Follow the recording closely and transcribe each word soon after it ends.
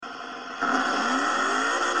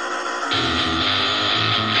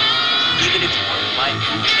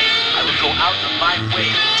out of my way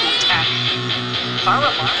to attack you. If I were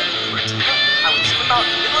lying to attack, I would swim out in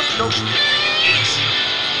the middle of the ocean and eat you.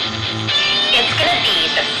 It's gonna be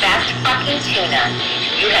the best fucking tuna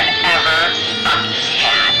you have ever fucking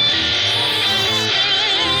had.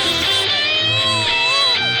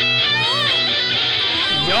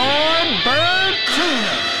 Yardbird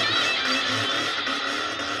tuna.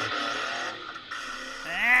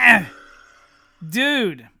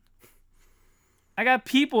 Dude, I got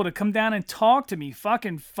people to come down and talk to me.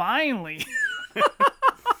 Fucking finally.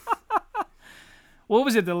 What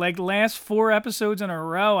was it? The last 4 episodes in a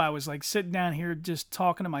row, I was like sitting down here just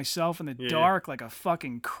talking to myself in the dark like a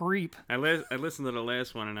fucking creep. I listened to the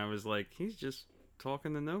last one and I was like, he's just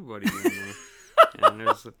talking to nobody anymore.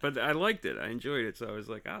 But I liked it. I enjoyed it. So I was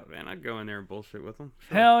like, oh man, I'd go in there and bullshit with him.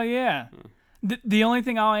 Sure. Hell yeah. The only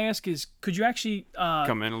thing I'll ask is, could you actually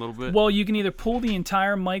come in a little bit? Well, you can either pull the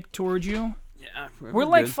entire mic towards you. Yeah, we're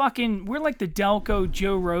like the Delco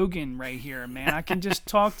Joe Rogan right here, man. I can just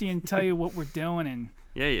talk to you and tell you what we're doing, and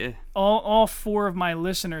yeah. All 4 of my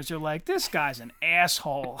listeners are like, this guy's an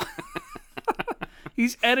asshole.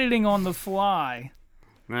 He's editing on the fly.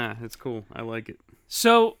 Nah, it's cool. I like it.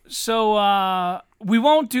 So we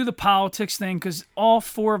won't do the politics thing because all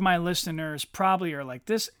 4 of my listeners probably are like,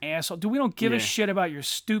 this asshole. We don't give a shit about your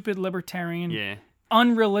stupid libertarian,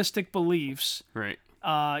 unrealistic beliefs. Right.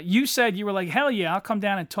 You said you were like, hell yeah, I'll come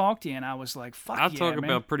down and talk to you, and I was like, fuck yeah, I'll talk man.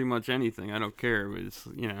 about pretty much anything. I don't care. It's,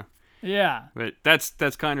 Yeah. But that's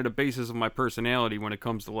kind of the basis of my personality when it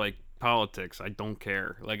comes to like politics. I don't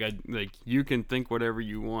care. Like you can think whatever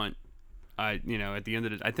you want. At the end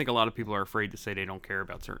of it, I think a lot of people are afraid to say they don't care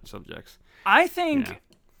about certain subjects. I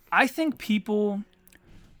think people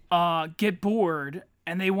get bored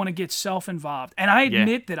and they want to get self-involved, and I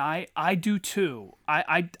admit that I do too.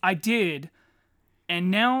 I did. And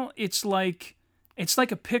now it's like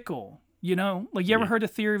a pickle, Like, you ever heard the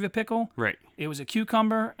theory of a pickle? Right. It was a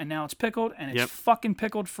cucumber, and now it's pickled, and it's fucking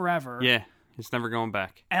pickled forever. Yeah, it's never going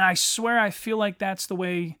back. And I swear I feel like that's the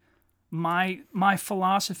way my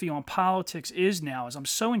philosophy on politics is now, is I'm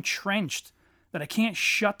so entrenched that I can't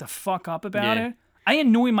shut the fuck up about it. I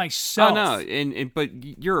annoy myself. Oh, no, but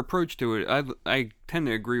your approach to it, I tend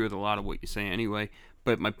to agree with a lot of what you say anyway,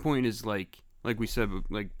 but my point is, like we said,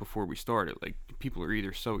 like before we started, like people are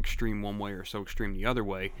either so extreme one way or so extreme the other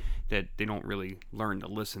way that they don't really learn to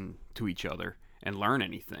listen to each other and learn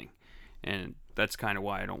anything. And that's kind of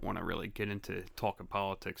why I don't want to really get into talking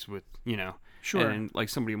politics with, Sure. And like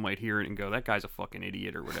somebody might hear it and go, that guy's a fucking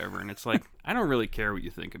idiot or whatever. And it's like, I don't really care what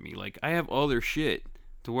you think of me. Like, I have other shit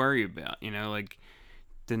to worry about,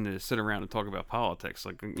 than to sit around and talk about politics.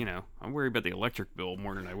 Like, I worry about the electric bill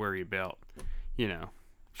more than I worry about, shit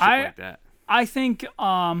like that. I think,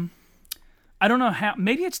 I don't know how,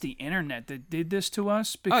 maybe it's the internet that did this to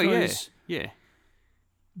us because... Oh, yeah.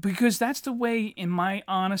 Because that's the way, in my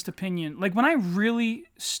honest opinion, like when I really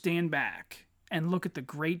stand back and look at the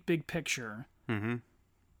great big picture,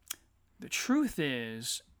 the truth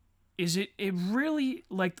is it really,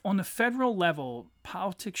 like on the federal level,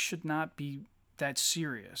 politics should not be that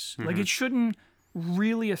serious. Like it shouldn't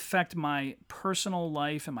really affect my personal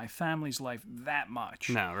life and my family's life that much.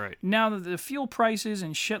 No, right. Now that the fuel prices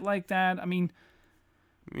and shit like that, I mean,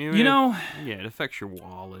 Yeah, it affects your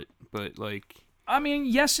wallet, but like... I mean,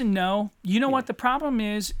 yes and no. You know what the problem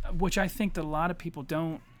is, which I think that a lot of people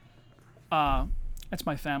don't... that's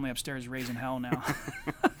my family upstairs raising hell now.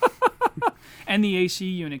 And the AC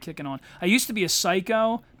unit kicking on. I used to be a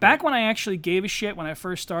psycho. Back when I actually gave a shit when I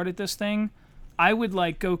first started this thing, I would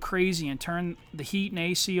like go crazy and turn the heat and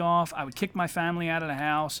AC off. I would kick my family out of the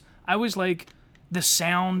house. I was like the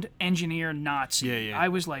sound engineer Nazi. Yeah. I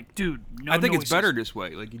was like, dude, no I think noises. it's better this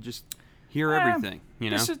way. Like, you just hear everything,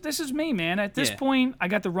 This is me, man. At this point, I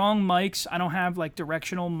got the wrong mics. I don't have like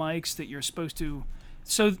directional mics that you're supposed to...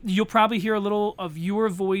 So you'll probably hear a little of your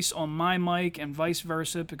voice on my mic and vice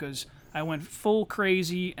versa because I went full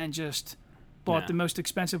crazy and just bought the most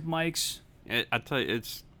expensive mics. I tell you,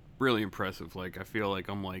 it's really impressive. Like, I feel like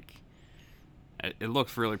I'm like... It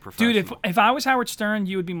looks really professional. Dude, if I was Howard Stern,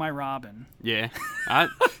 you would be my Robin. Yeah.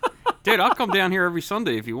 Dude, I'll come down here every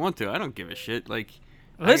Sunday if you want to. I don't give a shit. Like...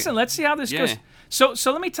 Listen, let's see how this goes.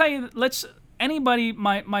 So let me tell you, anybody,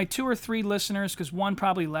 my 2 or 3 listeners, because one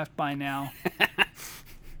probably left by now,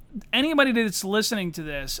 anybody that's listening to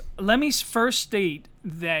this, let me first state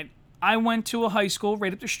that I went to a high school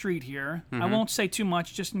right up the street here. I won't say too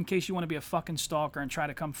much just in case you want to be a fucking stalker and try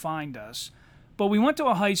to come find us. But we went to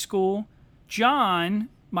a high school. John,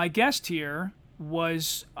 my guest here,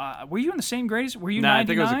 was, were you in the same grade? Were you 99? I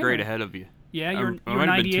think I was a grade ahead of you. Yeah, you're I might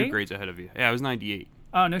have been 98? 2 grades ahead of you. Yeah, I was 98.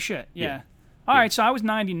 Oh, no shit. Yeah. All right, so I was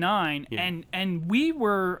 99, Yeah. and we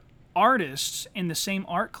were artists in the same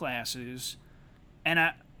art classes, and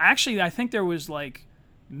I think there was like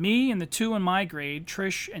me and the two in my grade,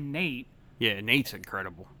 Trish and Nate. Yeah, Nate's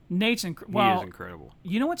incredible. Nate's He well, is incredible.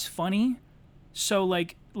 you know what's funny? So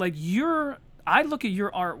like I look at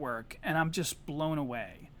your artwork and I'm just blown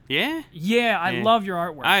away. Yeah? Yeah, I Yeah. love your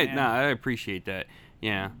artwork. Man. I appreciate that.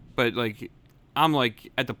 Yeah. But like I'm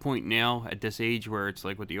like at the point now at this age where it's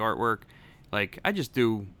like with the artwork, like I just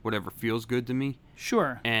do whatever feels good to me.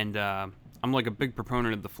 Sure. And I'm like a big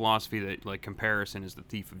proponent of the philosophy that like comparison is the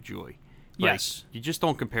thief of joy. Like, Yes. you just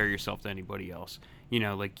don't compare yourself to anybody else. You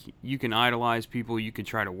know, like you can idolize people, you can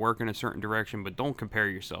try to work in a certain direction, but don't compare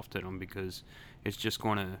yourself to them because it's just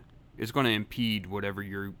gonna impede whatever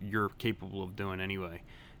you're capable of doing anyway.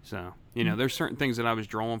 So, you know, there's certain things that I was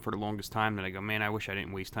drawing for the longest time that I go, man, I wish I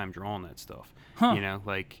didn't waste time drawing that stuff. Huh. You know,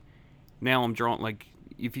 like now I'm drawing like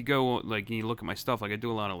if you go like and you look at my stuff, like I do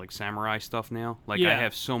a lot of like samurai stuff now. Like I Yeah.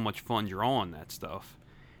 have so much fun drawing that stuff.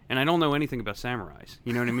 And I don't know anything about samurais.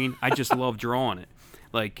 You know what I mean? I just love drawing it.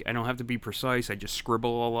 Like I don't have to be precise. I just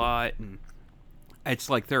scribble a lot and it's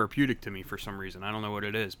like therapeutic to me for some reason. I don't know what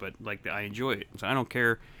it is, but like I enjoy it. So I don't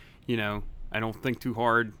care, you know, I don't think too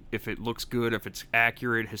hard if it looks good, if it's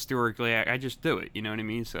accurate historically. I just do it, you know what I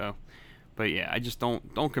mean? So but yeah, I just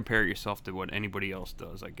don't compare yourself to what anybody else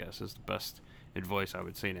does, I guess is the best advice I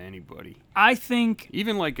would say to anybody. I think,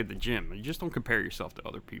 Even like at the gym, you just don't compare yourself to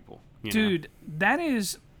other people. You know? dude, that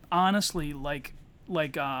is honestly like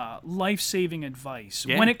life-saving advice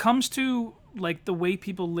Yeah. when it comes to like the way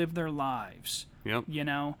people live their lives. Yep. You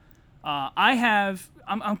know,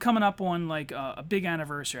 I'm coming up on like a big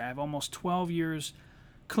anniversary. I have almost 12 years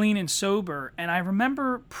clean and sober, and I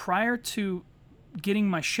remember prior to getting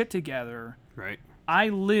my shit together, Right. I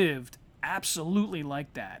lived absolutely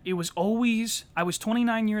like that. It was always, I was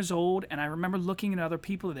 29 years old, and I remember looking at other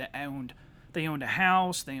people that owned a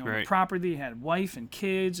house, they owned a Right. property, they had wife and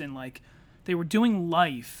kids, and like they were doing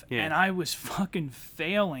life, Yeah. and I was fucking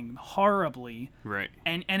failing horribly. Right.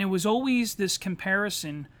 And it was always this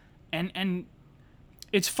comparison, and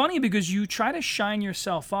it's funny because you try to shine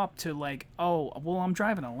yourself up to like, oh, well, I'm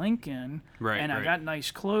driving a Lincoln, Right, and I right. got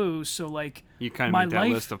nice clothes, so like You kind of my make that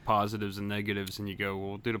life, list of positives and negatives, and you go,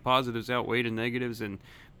 well, do the positives outweigh the negatives?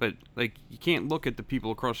 But like, you can't look at the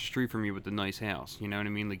people across the street from you with the nice house. You know what I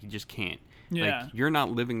mean? Like, you just can't. Yeah. Like, you're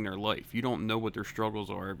not living their life. You don't know what their struggles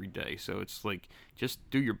are every day. So it's like, just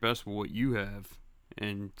do your best with what you have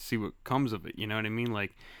and see what comes of it. You know what I mean? Like,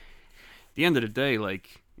 at the end of the day,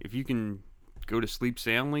 like, if you can go to sleep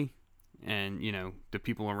soundly, and you know the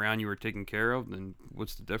people around you are taken care of, then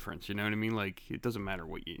what's the difference? You know what I mean? Like it doesn't matter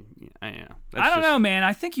what I know. I don't know, man.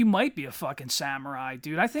 I think you might be a fucking samurai,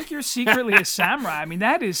 dude. I think you're secretly a samurai. I mean,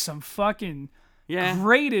 that is some fucking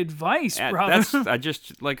great advice, brother. That's I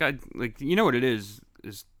just like you know what it is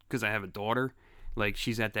because I have a daughter. Like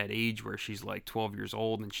she's at that age where she's like 12 years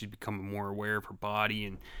old and she's becoming more aware of her body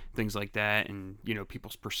and things like that, and you know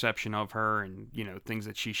people's perception of her and you know things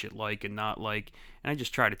that she should like and not like. And I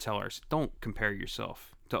just try to tell her, don't compare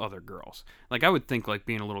yourself to other girls. Like I would think like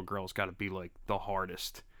being a little girl's got to be like the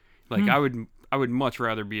hardest. Like I would much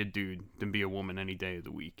rather be a dude than be a woman any day of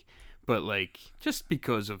the week. But like just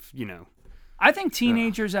because of you know. I think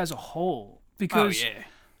teenagers as a whole, because Oh yeah.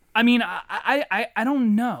 I mean, I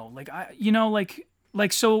don't know.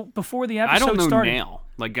 Like so before the episode I don't know started, now.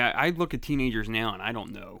 Like I look at teenagers now and I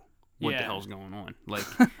don't know what the Yeah. hell's going on. Like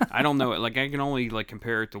I don't know. Like I can only like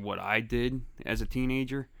compare it to what I did as a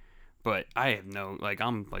teenager, but I have no like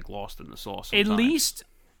I'm like lost in the sauce. Sometimes.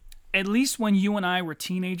 At least when you and I were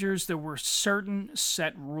teenagers, there were certain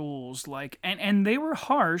set rules, like and they were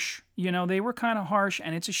harsh. You know, they were kind of harsh,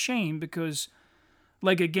 and it's a shame because.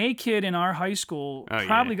 Like a gay kid in our high school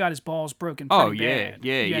probably got his balls broken pretty bad.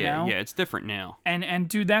 Yeah. It's different now. And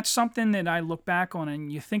dude, that's something that I look back on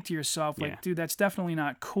and you think to yourself, like, Yeah. dude, that's definitely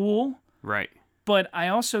not cool. Right. But I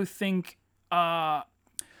also think, I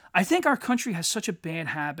think our country has such a bad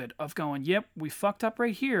habit of going, yep, we fucked up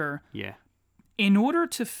right here. Yeah. In order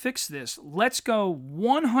to fix this, let's go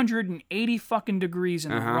 180 fucking degrees in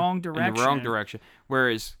the wrong direction. In the wrong direction.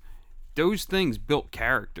 Whereas those things built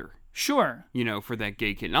character. Sure. You know, for that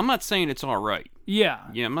gay kid. And I'm not saying it's all right. Yeah.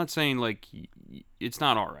 Yeah, I'm not saying like it's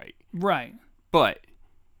not all right. Right. But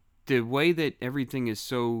the way that everything is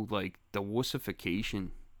so like the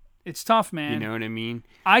wussification, It's tough, man. you know what I mean?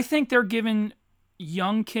 I think they're giving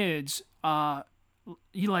young kids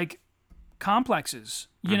like complexes.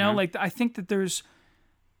 You know, like I think that there's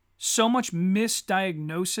so much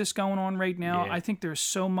misdiagnosis going on right now. Yeah. I think there's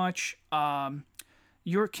so much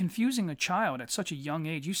you're confusing a child at such a young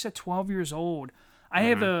age. You said 12 years old. I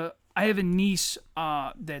I have a niece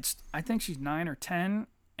that's, I think she's 9 or 10,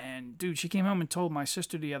 and dude, she came home and told my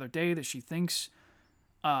sister the other day that she thinks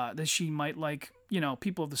that she might like,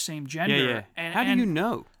 people of the same gender. Yeah. And, How do you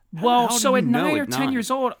know? Well, How do so you at know 9 or at 10 9?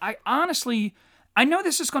 years old, I know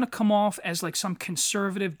this is going to come off as like some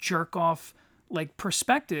conservative jerk off like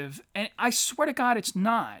perspective, and I swear to God, it's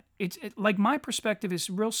not. It's like my perspective is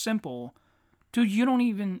real simple. Dude, you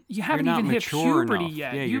haven't even hit puberty enough.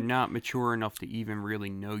 yet. Yeah, you're not mature enough to even really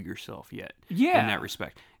know yourself yet. Yeah. In that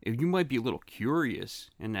respect. If you might be a little curious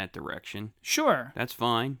in that direction, Sure. that's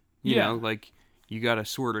fine. You know, like, you got to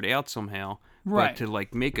sort it out somehow. Right. But to,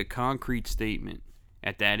 like, make a concrete statement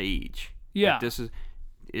at that age. Yeah. Like, this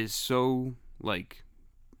is so, like,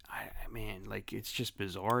 man, like, it's just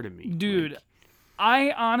bizarre to me. Dude, like,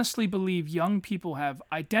 I honestly believe young people have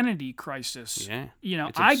identity crisis. Yeah.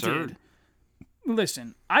 It's I absurd. did.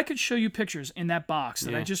 Listen, I could show you pictures in that box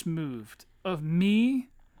that I just moved of me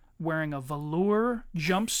wearing a velour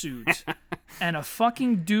jumpsuit and a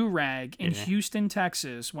fucking do-rag in Houston,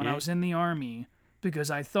 Texas when I was in the Army because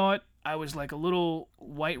I thought I was like a little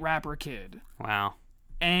white rapper kid. Wow.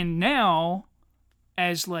 And now,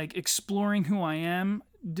 as like exploring who I am,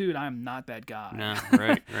 dude, I'm not that guy. No,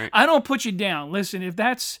 right. I don't put you down. Listen, if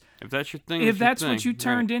that's your thing, if that's your what you thing.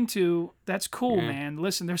 turned into, that's cool, Yeah. man.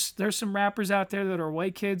 Listen, there's some rappers out there that are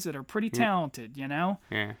white kids that are pretty talented,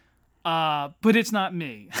 Yeah. but it's not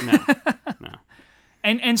me. No.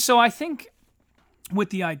 And so I think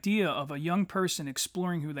with the idea of a young person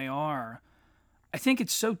exploring who they are, I think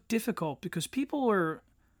it's so difficult because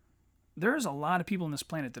there's a lot of people on this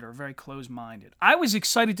planet that are very closed-minded. I was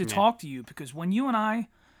excited to talk to you because when you and I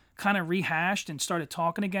kind of rehashed and started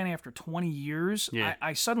talking again after 20 years,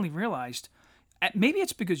 I suddenly realized maybe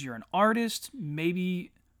it's because you're an artist,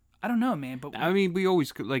 maybe, I don't know, man. But I mean, we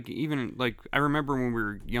always, like, even, like, I remember when we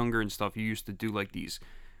were younger and stuff, you used to do, like, these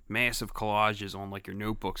massive collages on, like, your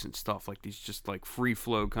notebooks and stuff, like, these just, like,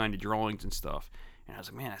 free-flow kind of drawings and stuff. And I was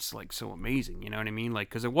like, man, that's, like, so amazing, you know what I mean? Like,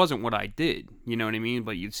 because it wasn't what I did, you know what I mean?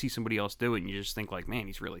 But you'd see somebody else do it, and you just think, like, man,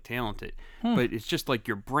 he's really talented. But it's just, like,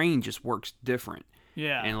 your brain just works different.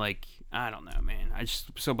 yeah. And, like, I don't know, man.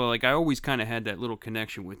 But, like, I always kind of had that little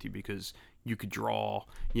connection with you because you could draw,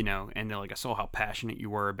 and then, like, I saw how passionate you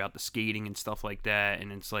were about the skating and stuff like that.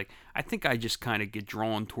 And it's like, I think I just kind of get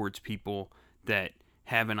drawn towards people that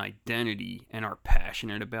have an identity and are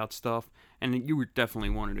passionate about stuff. And you were definitely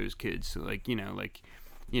one of those kids. So, like, and,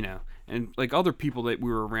 like, other people that we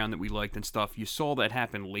were around that we liked and stuff, you saw that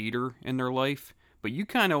happen later in their life. But you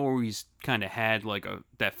kind of always kind of had, like,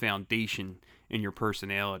 that foundation in your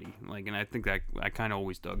personality. Like, and I think that I kind of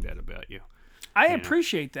always dug that about you. I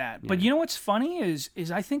appreciate that. But you know what's funny is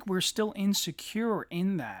I think we're still insecure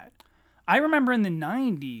in that. I remember in the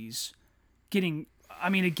 90s getting, I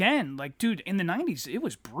mean, again, like, dude, in the 90s, it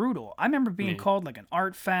was brutal. I remember being called, like, an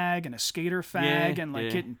art fag and a skater fag and,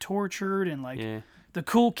 like, getting tortured and, like, the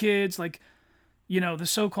cool kids, like, the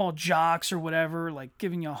so-called jocks or whatever, like,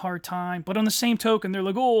 giving you a hard time. But on the same token, they're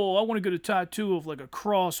like, oh, I want to get a tattoo of, like, a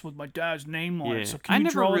cross with my dad's name on it. So can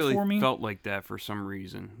you draw it for me? I never really felt like that for some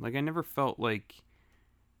reason. Like, I never felt like,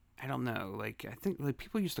 I don't know, like, I think, like,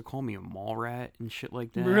 people used to call me a mall rat and shit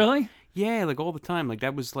like that. Really? Yeah, like, all the time. Like,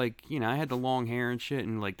 that was, like, I had the long hair and shit,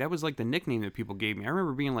 and, like, that was, like, the nickname that people gave me. I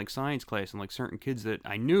remember being, like, science class, and, like, certain kids that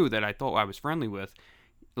I knew that I thought I was friendly with,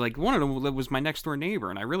 like, one of them was my next door neighbor,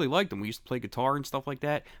 and I really liked him. We used to play guitar and stuff like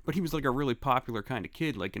that, but he was, like, a really popular kind of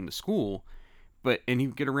kid, like, in the school. And he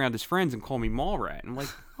would get around his friends and call me mall rat. And I'm like,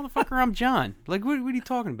 motherfucker, I'm John. Like, what are you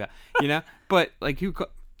talking about? But, like,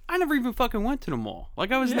 I never even fucking went to the mall.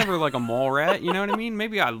 Like, I was never, like, a mall rat, you know what I mean?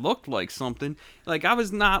 Maybe I looked like something. Like, I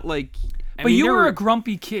was not, like... But you were a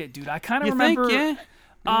grumpy kid, dude. I kind of remember... Think?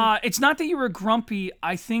 Yeah? It's not that you were grumpy.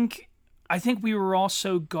 I think we were all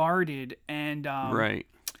so guarded and... right.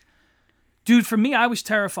 Dude, for me, I was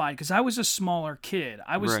terrified because I was a smaller kid.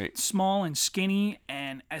 I was small and skinny,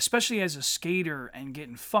 and especially as a skater and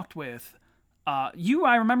getting fucked with. I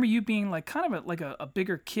remember you being like kind of a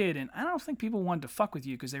bigger kid, and I don't think people wanted to fuck with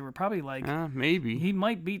you because they were probably like, maybe he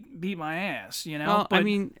might beat my ass, Well, but, I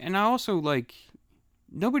mean, and I also like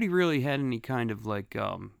nobody really had any kind of like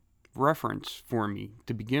reference for me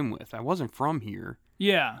to begin with. I wasn't from here.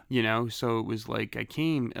 Yeah. So it was like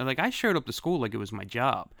I showed up to school like it was my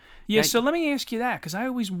job. Yeah, so let me ask you that, because I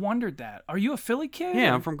always wondered that. Are you a Philly kid?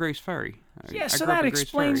 Yeah, I'm from Grace Ferry. Yeah, so that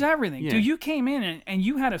explains everything. Yeah. Dude, you came in and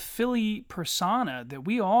you had a Philly persona that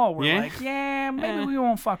we all were like, maybe we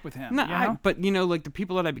won't fuck with him. No, but like the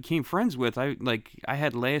people that I became friends with, I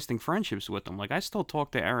had lasting friendships with them. Like I still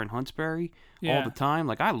talk to Aaron Huntsberry all the time.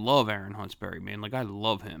 Like I love Aaron Huntsberry, man. Like I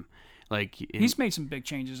love him. Like he's made some big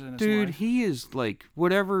changes in his life. Dude, he is like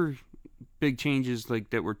whatever big changes like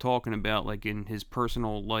that we're talking about, like in his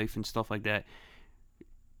personal life and stuff like that,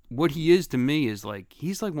 what he is to me is like,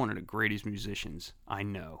 he's like one of the greatest musicians I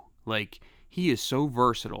know. Like, he is so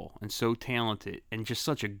versatile and so talented and just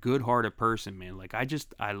such a good-hearted person, man. Like,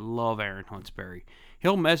 I love Aaron Huntsberry.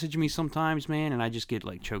 He'll message me sometimes, man, and I just get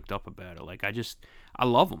like choked up about it. Like, I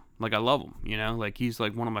love him. Like, I love him, you know? Like, he's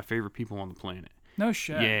like one of my favorite people on the planet. No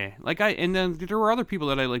shit. Yeah. Like, and then there were other people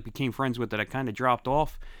that I like became friends with that I kind of dropped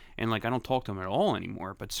off, and like, I don't talk to them at all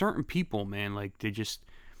anymore. But certain people, man, like, they just,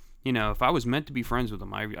 you know, if I was meant to be friends with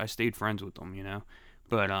them, I stayed friends with them, you know?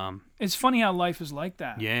 But it's funny how life is like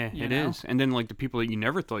that. Yeah, it is. And then like the people that you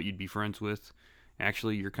never thought you'd be friends with,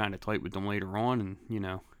 actually you're kind of tight with them later on, and you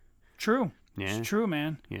know. True. Yeah. It's true,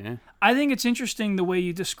 man. Yeah. I think it's interesting the way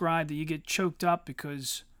you describe that you get choked up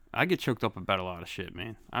because I get choked up about a lot of shit,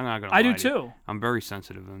 man. I'm not gonna. I lie do too. I'm very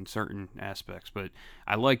sensitive in certain aspects, but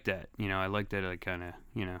I like that. You know, I like that. I kind of,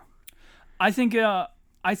 you know. I think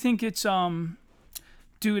it's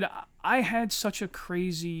dude. I had such a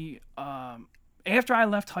crazy. After I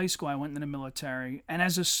left high school, I went into the military, and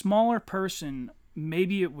as a smaller person,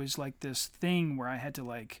 maybe it was like this thing where I had to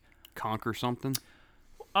like conquer something.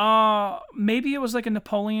 Maybe it was like a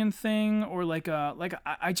Napoleon thing, or like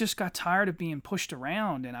I just got tired of being pushed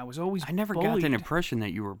around, and I was always I never bullied. got that impression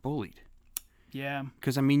that you were bullied. Yeah,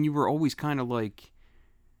 because I mean, you were always kind of like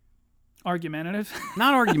argumentative.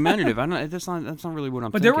 Not argumentative. That's not really what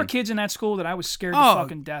I'm. But thinking. there were kids in that school that I was scared to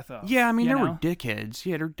fucking death of. Yeah, I mean, there were dickheads.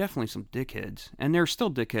 Yeah, there were definitely some dickheads, and there are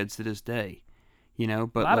still dickheads to this day. You know,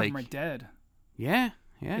 but a lot like, of them are dead. Yeah.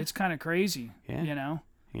 It's kind of crazy. Yeah. You know.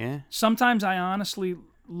 Yeah. Sometimes I honestly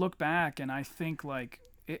look back and I think like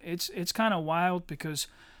it's kind of wild because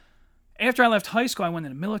after I left high school, I went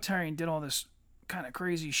in the military and did all this kind of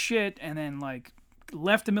crazy shit, and then like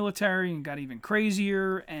left the military and got even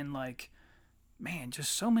crazier, and like, man,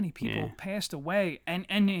 just so many people passed away, and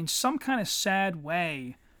in some kind of sad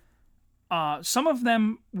way, some of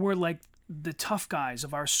them were like the tough guys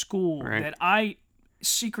of our school that I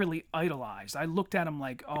secretly idolized. I looked at them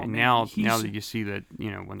like, oh, and man, now that you see that,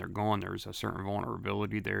 you know, when they're gone, there's a certain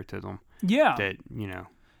vulnerability there to them. Yeah. That, you know,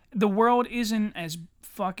 the world isn't as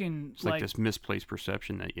fucking it's like this misplaced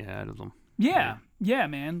perception that you had of them. Yeah,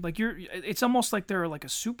 man. Like it's almost like they're like a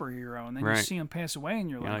superhero, and then you see them pass away, and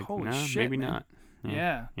you're like, holy no, shit, maybe man. not.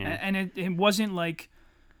 Yeah. And it wasn't like,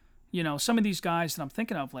 you know, some of these guys that I'm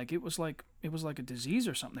thinking of, like it was like a disease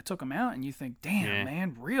or something that took them out, and you think, damn,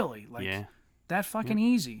 man, really, like that fucking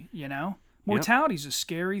easy, you know? Mortality's a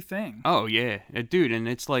scary thing. Oh yeah, dude, and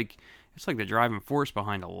it's like the driving force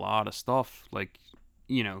behind a lot of stuff. Like,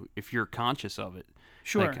 you know, if you're conscious of it.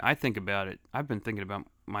 Sure. Like, I think about it. I've been thinking about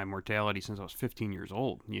my mortality since I was 15 years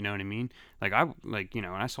old. You know what I mean? Like, you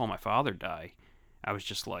know, when I saw my father die, I was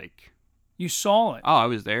just like... You saw it? Oh, I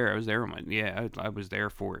was there. I was there. I was there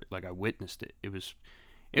for it. Like, I witnessed it. It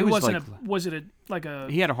wasn't like... Was it like a...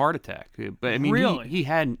 He had a heart attack. But, I mean, really? he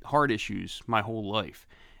had heart issues my whole life.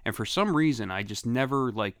 And for some reason, I just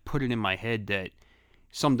never, like, put it in my head that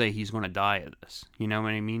someday he's going to die of this. You know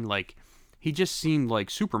what I mean? Like... He just seemed like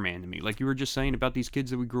Superman to me. Like you were just saying about these kids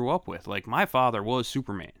that we grew up with. Like my father was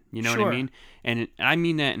Superman. You know what I mean? And I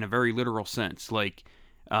mean that in a very literal sense. Like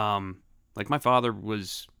my father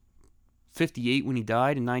was 58 when he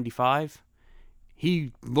died in 95.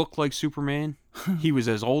 He looked like Superman. He was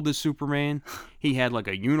as old as Superman. He had like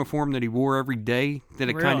a uniform that he wore every day that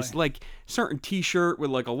it kind of like certain t-shirt with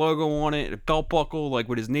like a logo on it, a belt buckle, like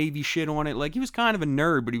with his Navy shit on it. Like he was kind of a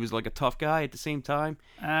nerd, but he was like a tough guy at the same time.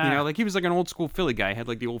 You know, like he was like an old school Philly guy. He had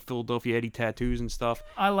like the old Philadelphia Eddie tattoos and stuff.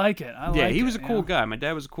 I like it. He was a cool guy. My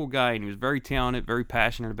dad was a cool guy, and he was very talented, very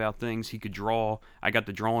passionate about things. He could draw. I got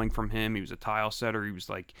the drawing from him. He was a tile setter. He was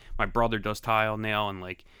like, my brother does tile now, and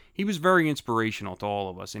like he was very inspirational to all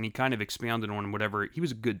of us, and he kind of expounded on whatever. He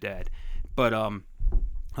was a good dad, but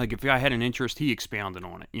like if I had an interest, he expounded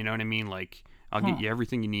on it. You know what I mean? Like I'll get you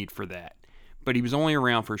everything you need for that. But he was only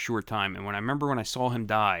around for a short time, and when I saw him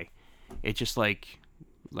die, it just like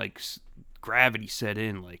gravity set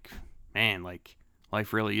in. Like, man, like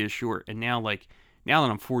life really is short. And now that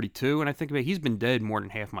I'm 42, and I think about it, he's been dead more than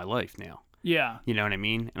half my life now. Yeah. You know what I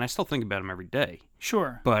mean? And I still think about him every day.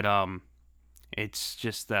 Sure. But it's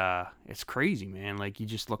just it's crazy, man. Like you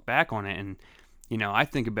just look back on it, and you know, I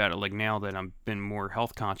think about it like now that I've been more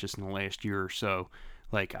health conscious in the last year or so.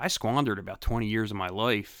 Like I squandered about 20 years of my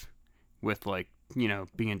life with like, you know,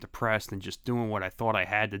 being depressed and just doing what I thought I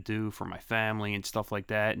had to do for my family and stuff like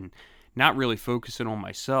that, and not really focusing on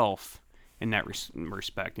myself in that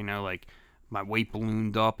respect. You know, like my weight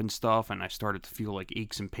ballooned up and stuff, and I started to feel like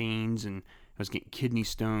aches and pains, and I was getting kidney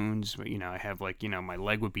stones. You know, I have like, you know, my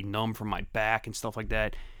leg would be numb from my back and stuff like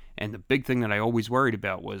that. And the big thing that I always worried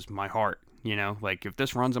about was my heart. You know, like if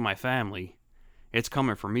this runs in my family, it's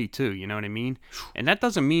coming for me too. You know what I mean? And that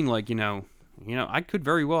doesn't mean like, you know, I could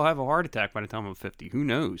very well have a heart attack by the time I'm 50. Who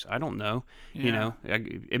knows? I don't know. Yeah. You know,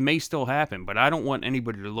 it may still happen, but I don't want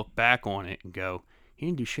anybody to look back on it and go, he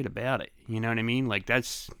didn't do shit about it. You know what I mean? Like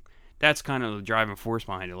that's kind of the driving force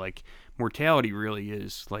behind it. Like mortality really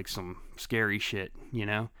is like some scary shit, you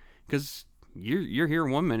know? Because you're here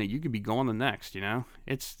 1 minute, you could be gone the next, you know?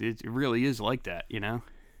 It really is like that, you know?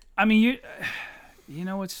 I mean, you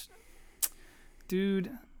know, it's,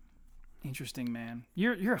 dude, interesting, man.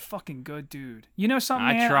 You're a fucking good dude. You know something,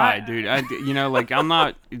 man? I try, dude. You know, like I'm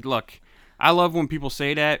not, look, I love when people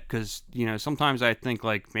say that because, you know, sometimes I think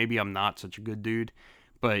like maybe I'm not such a good dude.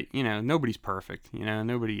 But, you know, nobody's perfect. You know,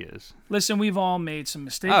 nobody is. Listen, we've all made some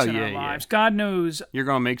mistakes in our lives. Yeah. God knows. You're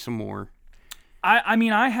going to make some more. I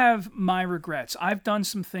mean, I have my regrets. I've done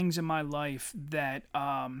some things in my life that,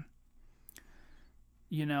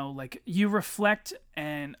 you know, like you reflect,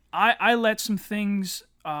 and I let some things,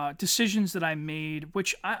 decisions that I made,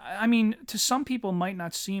 which, I mean, to some people might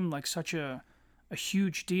not seem like such a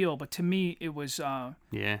huge deal, but to me it was a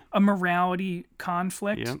morality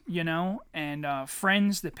conflict. Yep. You know, and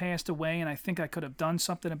friends that passed away, and I think I could have done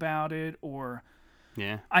something about it, or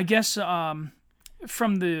I guess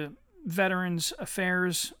from the Veterans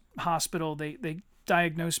Affairs Hospital, they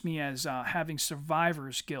diagnosed me as having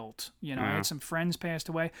survivor's guilt. You know, I had some friends passed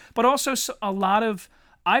away, but also a lot of,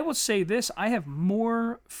 I will say this, I have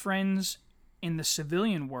more friends in the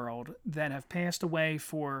civilian world that have passed away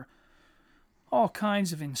for all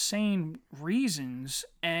kinds of insane reasons,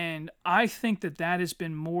 and I think that has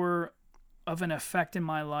been more of an effect in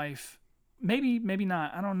my life. Maybe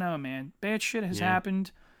not. I don't know, man. Bad shit has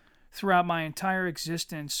happened throughout my entire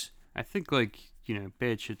existence. I think, like, you know,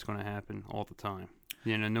 bad shit's going to happen all the time,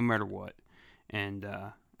 you know, no matter what. And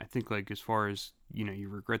I think, like, as far as, you know, you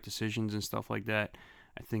regret decisions and stuff like that,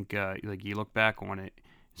 I think, like, you look back on it,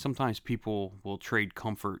 sometimes people will trade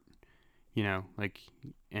comfort, you know, like,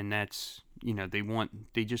 and that's, you know,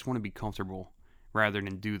 they just want to be comfortable rather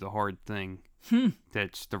than do the hard thing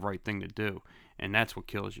that's the right thing to do. And that's what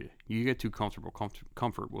kills you. You get too comfortable,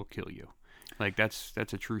 comfort will kill you. Like, that's a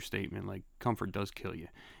true statement. Like, comfort does kill you.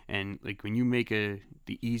 And, like, when you make the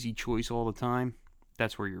easy choice all the time,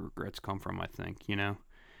 that's where your regrets come from, I think, you know?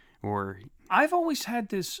 Or I've always had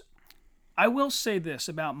this, I will say this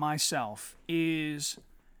about myself is,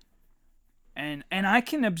 and I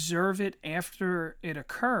can observe it after it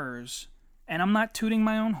occurs, and I'm not tooting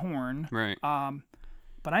my own horn. Right.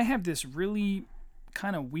 But I have this really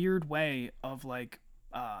kind of weird way of, like,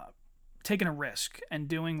 taking a risk and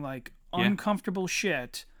doing, like, uncomfortable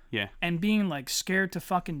shit. Yeah. And being, like, scared to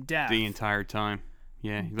fucking death. The entire time.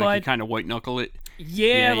 Yeah. Like, but, you kind of white knuckle it.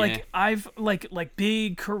 Yeah, like, I've, like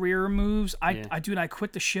big career moves. Dude, I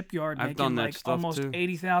quit the shipyard making, like, almost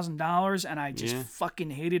 $80,000, and I just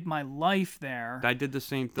fucking hated my life there. I did the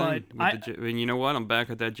same thing. And you know what? I'm back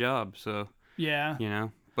at that job, so. Yeah. You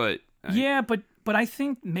know? But. But I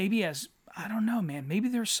think maybe I don't know, man. Maybe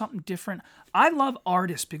there's something different. I love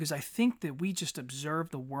artists because I think that we just observe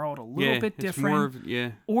the world a little bit different.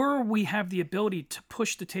 Or we have the ability to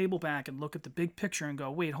push the table back and look at the big picture and go,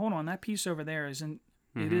 wait, hold on, that piece over there isn't.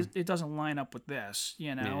 It doesn't line up with this,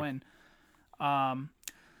 you know. And I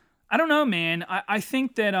don't know, man. I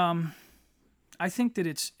think that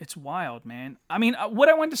it's wild, man. I mean, what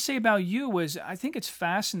I wanted to say about you was I think it's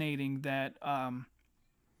fascinating that.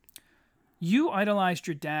 You idolized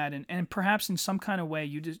your dad, and perhaps in some kind of way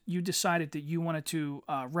you decided that you wanted to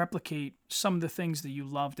replicate some of the things that you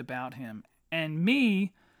loved about him. And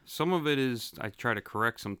me... Some of it is I try to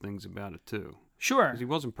correct some things about it, too. Sure. Because he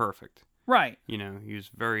wasn't perfect. Right. You know, he was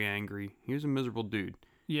very angry. He was a miserable dude.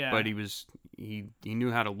 Yeah. But he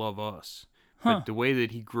knew how to love us. But the way that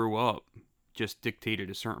he grew up just dictated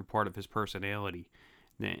a certain part of his personality.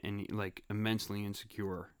 And, like, immensely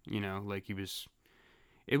insecure. You know, like he was...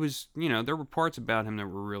 It was, you know, there were parts about him that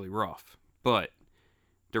were really rough, but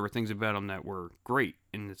there were things about him that were great.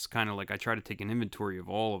 And it's kind of like I try to take an inventory of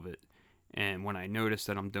all of it. And when I notice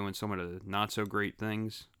that I'm doing some of the not so great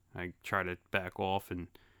things, I try to back off and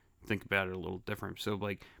think about it a little different. So,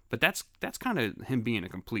 like, but that's kind of him being a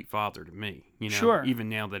complete father to me, you know? Sure. Even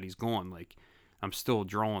now that he's gone, like, I'm still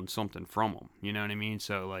drawing something from him, you know what I mean?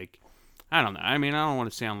 So, like, I don't know. I mean, I don't want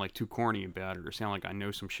to sound like too corny about it or sound like I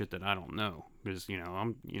know some shit that I don't know, because, you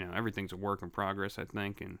know, everything's a work in progress, I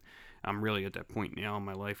think, and I'm really at that point now in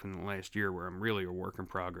my life in the last year where I'm really a work in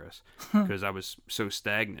progress because I was so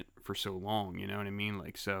stagnant for so long, you know what I mean?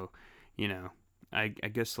 Like, so, you know, I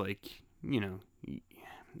guess, like, you know,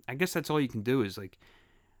 I guess that's all you can do is, like,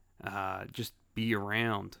 just be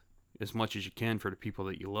around as much as you can for the people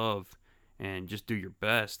that you love, and just do your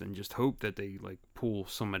best, and just hope that they like pull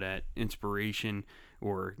some of that inspiration,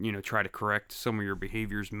 or try to correct some of your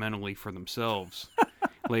behaviors mentally for themselves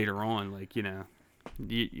later on. Like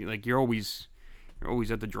you're always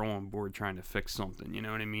at the drawing board trying to fix something. You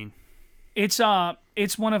know what I mean? It's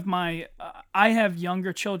one of my I have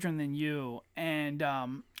younger children than you, and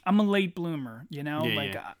I'm a late bloomer,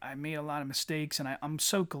 I made a lot of mistakes, and I'm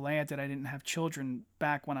so glad that I didn't have children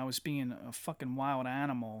back when I was being a fucking wild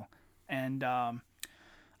animal. And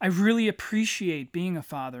I really appreciate being a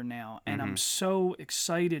father now, and I'm so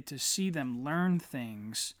excited to see them learn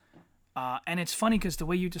things. And it's funny because the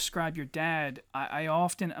way you describe your dad, I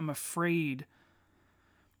often am afraid.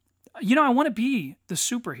 I want to be the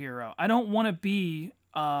superhero. I don't want to be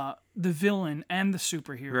the villain and the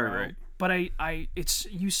superhero. Right. But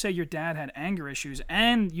you say your dad had anger issues,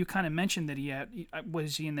 and you kind of mentioned that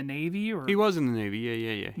was he in the Navy or? He was in the Navy.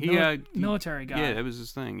 Yeah. Military guy. Yeah, that was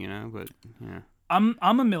his thing, but yeah. I'm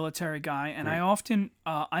a military guy, and right. I often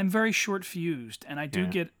I'm very short fused, and I do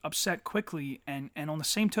get upset quickly. And on the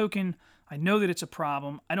same token, I know that it's a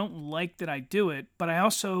problem. I don't like that I do it, but I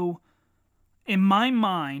also, in my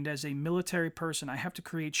mind, as a military person, I have to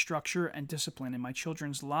create structure and discipline in my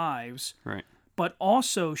children's lives. Right. But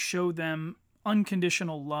also show them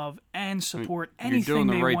unconditional love and support anything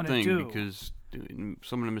they want to do. You're doing the right thing, because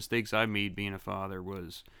some of the mistakes I made being a father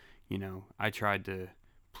was, I tried to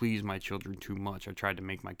please my children too much. I tried to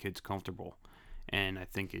make my kids comfortable, and I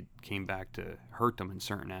think it came back to hurt them in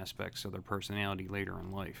certain aspects of their personality later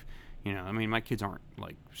in life. My kids aren't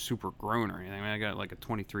like super grown or anything. I got like a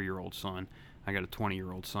 23-year-old son, I got a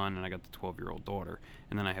 20-year-old son, and I got the 12-year-old daughter,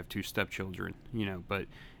 and then I have 2 stepchildren. But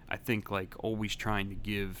I think like always trying to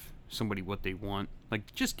give somebody what they want,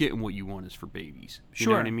 like just getting what you want is for babies. You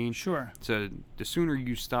know what I mean? Sure. So the sooner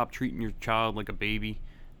you stop treating your child like a baby,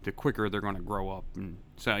 the quicker they're going to grow up. And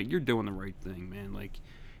so you're doing the right thing, man. Like,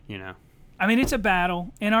 it's a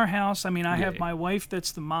battle in our house. I have my wife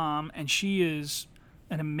that's the mom, and she is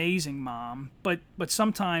an amazing mom. But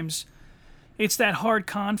sometimes it's that hard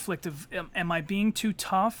conflict of, am I being too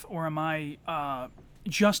tough, or am I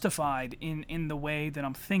justified in the way that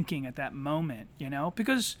I'm thinking at that moment,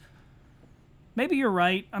 because maybe you're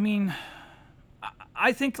right.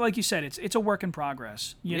 I think, like you said, it's a work in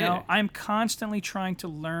progress. I'm constantly trying to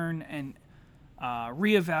learn and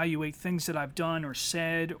reevaluate things that I've done or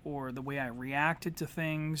said, or the way I reacted to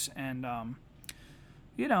things, and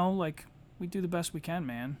like we do the best we can,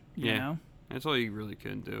 man. You know? That's all you really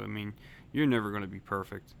can do. You're never going to be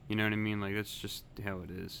perfect. You know what I mean? Like, that's just how it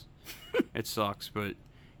is. It sucks, but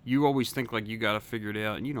you always think like you got it figured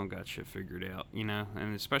out, and you don't got shit figured out,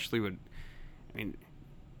 And especially with,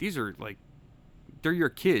 these are like, they're your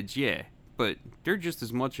kids, yeah, but they're just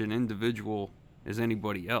as much an individual as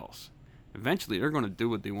anybody else. Eventually, they're going to do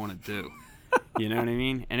what they want to do. You know what I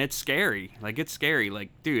mean? And it's scary. Like, it's scary.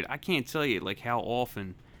 Like, dude, I can't tell you, like, how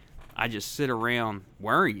often I just sit around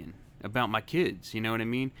worrying about my kids. You know what I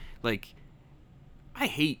mean? Like, I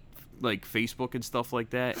hate, like, Facebook and stuff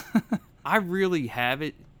like that. I really have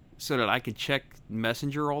it so that I can check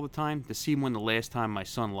Messenger all the time to see when the last time my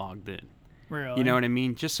son logged in. Really? You know what I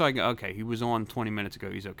mean? Just so I go, okay, he was on 20 minutes ago,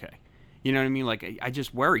 he's okay. You know what I mean? Like, I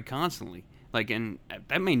just worry constantly. Like, and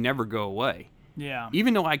that may never go away. Yeah.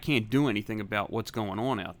 Even though I can't do anything about what's going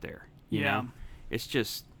on out there. You know? It's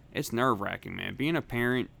just, it's nerve-wracking, man. Being a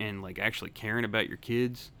parent and, like, actually caring about your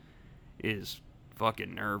kids is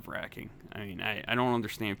fucking nerve-wracking. I don't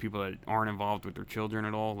understand people that aren't involved with their children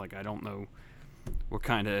at all. Like, I don't know what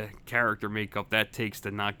kind of character makeup that takes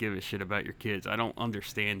to not give a shit about your kids. I don't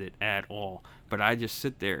understand it at all. But I just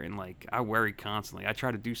sit there and, like, I worry constantly. I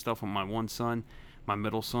try to do stuff with my one son, my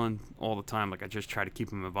middle son, all the time. Like, I just try to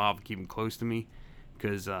keep him involved, keep him close to me,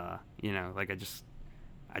 because like, I just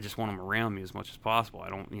want him around me as much as possible. I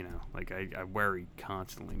don't, like, I worry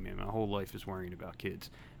constantly, man. My whole life is worrying about kids.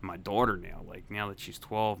 And my daughter now, like, now that she's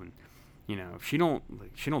 12, and if she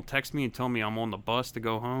don't text me and tell me I'm on the bus to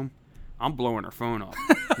go home, I'm blowing her phone up.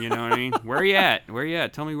 You know what I mean? Where you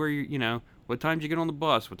at? Tell me where what time did you get on the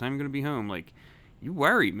bus? What time you gonna be home? Like, you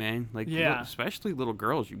worry, man. Like, especially little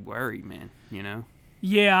girls, you worry, man.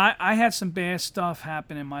 Yeah, I had some bad stuff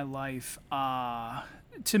happen in my life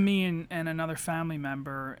to me and another family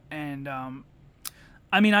member. And,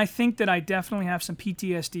 I think that I definitely have some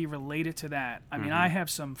PTSD related to that. I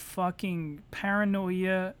have some fucking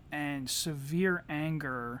paranoia and severe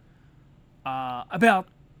anger about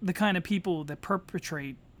the kind of people that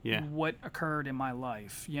perpetrate what occurred in my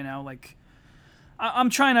life. Like, I'm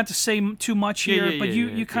trying not to say too much here, but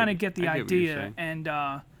you kind of get the idea. And,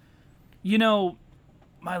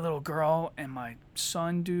 my little girl and my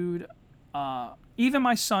son, dude, even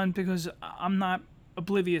my son, because I'm not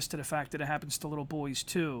oblivious to the fact that it happens to little boys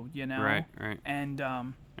too, you know? Right. And,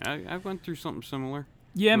 I went through something similar.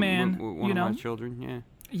 yeah, with, man, with one you know? of my children, yeah.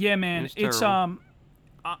 Yeah, man, it's terrible.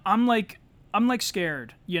 I'm like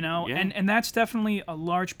scared, you know, Yeah. and that's definitely a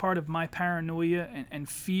large part of my paranoia and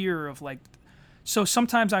fear of like. So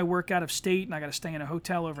sometimes I work out of state and I got to stay in a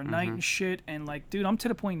hotel overnight and shit, and like, dude, I'm to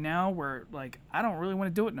the point now where like I don't really want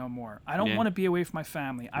to do it no more. I don't Yeah. want to be away from my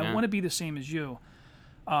family. I No. want to be the same as you.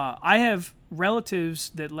 I have relatives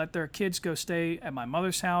that let their kids go stay at my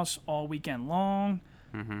mother's house all weekend long.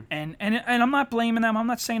 And I'm not blaming them. I'm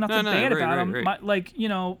not saying nothing No, bad right, about right, them. right. Like, you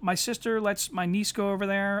know, my sister lets my niece go over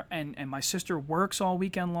there, and my sister works all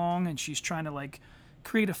weekend long, and she's trying to, like,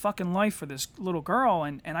 create a fucking life for this little girl,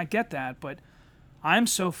 and I get that, but I'm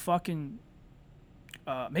so fucking...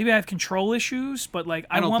 maybe I have control issues, but, like,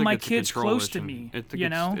 I don't want think my it's a kids control close to issue. me, I think you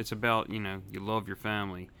know? it's about, you know, you love your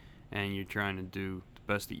family, and you're trying to do the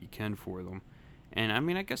best that you can for them. And, I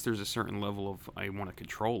mean, I guess there's a certain level of I want to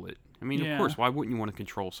control it. I mean, Yeah. of course, why wouldn't you want to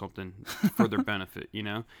control something for their benefit, you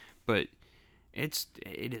know? But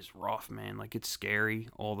it is rough, man. Like, it's scary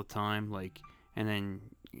all the time. Like, and then,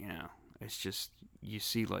 you know, it's just, you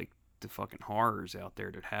see, like, the fucking horrors out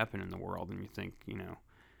there that happen in the world, and you think, you know,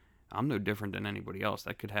 I'm no different than anybody else.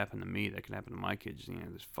 That could happen to me. That could happen to my kids. You know,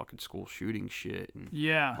 this fucking school shooting shit and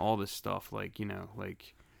Yeah. all this stuff. Like, you know,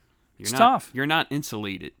 like, It's tough. You're not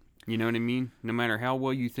insulated. You know what I mean? No matter how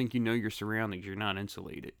well you think you know your surroundings, you're not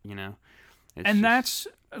insulated, you know? And that's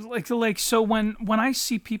like so when I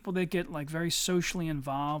see people that get like very socially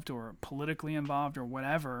involved or politically involved or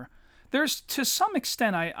whatever, there's to some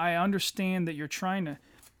extent I understand that you're trying to.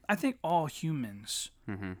 I think all humans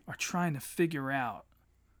are trying to figure out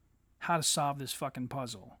how to solve this fucking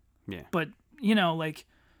puzzle. Yeah. But you know, like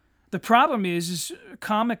the problem is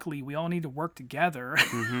comically we all need to work together.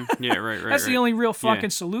 Yeah, right. That's the right. only real fucking Yeah.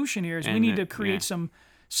 solution here is we And need the- to create yeah. some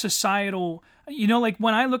societal, you know, like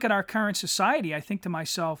when I look at our current society, I think to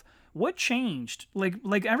myself, what changed? Like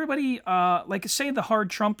everybody, like say the hard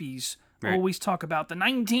Trumpies Right. always talk about the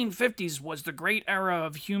 1950s was the great era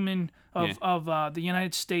of the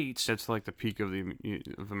United States. That's like the peak of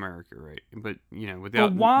America, right? But, you know,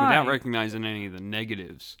 without why? recognizing any of the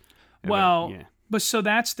negatives. Well, yeah. but so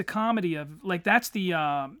that's the comedy of like that's the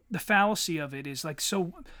fallacy of it is like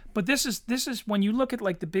so. But this is when you look at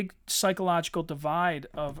like the big psychological divide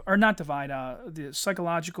of or not divide the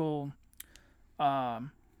psychological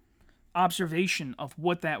observation of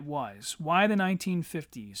what that was. Why the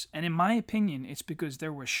 1950s? And in my opinion, it's because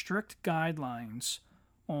there were strict guidelines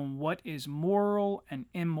on what is moral and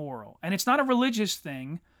immoral, and it's not a religious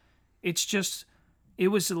thing. It's just it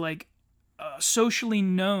was like socially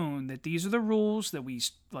known that these are the rules that we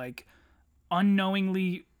like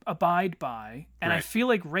unknowingly abide by, and I Right. feel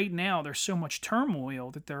like right now there's so much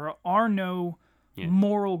turmoil that there are no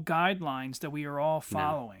moral guidelines that we are all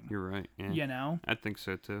following. You're right. Yeah. You know, I think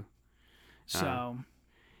so, too. so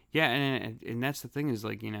Yeah, and that's the thing is,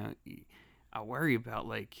 like, you know, I worry about,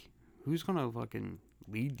 like, who's going to fucking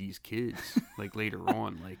lead these kids, like, later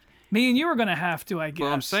on. Like, me and you are gonna have to, I guess.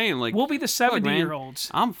 well, I'm saying, like, we'll be the look, man,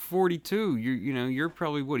 70-year-olds. I'm 42. You know, you're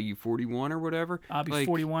probably, what, are you 41 or whatever? I'll be like,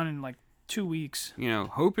 41 in like 2 weeks. You know,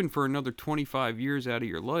 hoping for another 25 years out of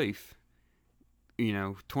your life, you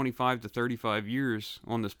know, 25 to 35 years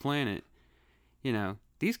on this planet, you know,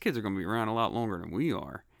 these kids are going to be around a lot longer than we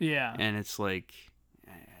are. Yeah. And it's like,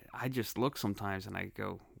 I just look sometimes and I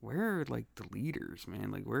go, where are, like, the leaders,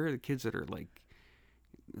 man? Like, where are the kids that are, like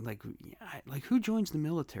who joins the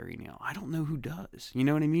military now? I don't know who does. You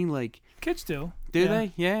know what I mean? Like, Kids do. do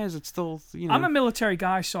they? Yeah, is it still, you know? I'm a military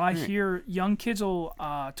guy, so I hear young kids will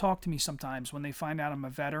talk to me sometimes when they find out I'm a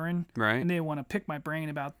veteran. Right. And they want to pick my brain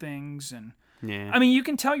about things. And Yeah. I mean, you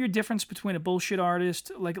can tell your difference between a bullshit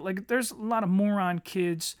artist. Like there's a lot of moron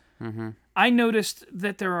kids. Mm-hmm. I noticed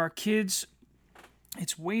that there are kids.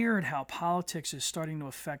 It's weird how politics is starting to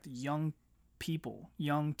affect young people,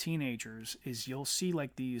 young teenagers. Is you'll see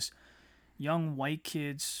like these young white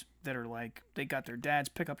kids that are like they got their dad's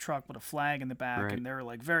pickup truck with a flag in the back, Right. and they're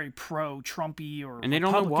like very pro Trumpy or and they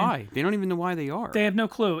don't know Republican. why. They don't even know why they are. They have no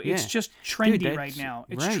clue. It's Yeah. just trendy Dude, right that's- now.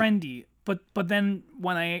 It's right. trendy. But then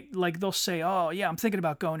when I like they'll say, "Oh yeah, I'm thinking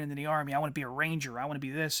about going into the army. I want to be a ranger. I want to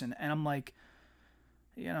be this," and I'm like,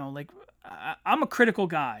 you know, like I'm a critical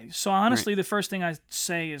guy. So honestly, the first thing I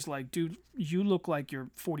say is like, dude, you look like you're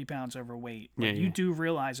 40 pounds overweight. Like, Yeah, You yeah. do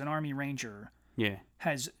realize an army ranger Yeah.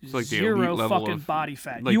 has It's like the zero elite level fucking of- body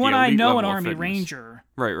fat. like You the and I elite know an level of Army fitness. Ranger,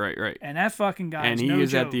 Right. and that fucking guy And is he no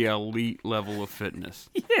is joke. at the elite level of fitness.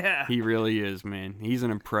 Yeah. He really is, man. He's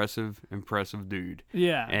an impressive dude.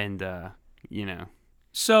 Yeah. And, you know.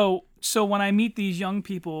 So when I meet these young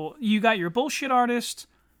people, you got your bullshit artists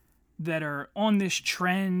that are on this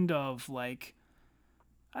trend of like,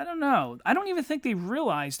 I don't know. I don't even think they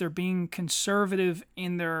realize they're being conservative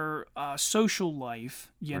in their social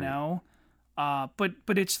life, you Right. know.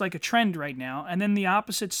 But it's like a trend right now. And then the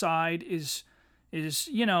opposite side is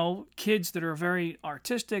you know, kids that are very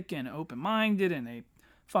artistic and open minded, and they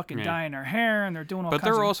fucking Yeah. dye in their hair, and they're doing all But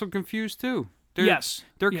kinds they're of also confused, too. They're, Yes.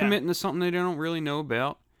 They're Yeah. committing to something they don't really know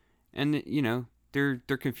about. And, you know, they're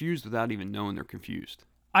confused without even knowing they're confused.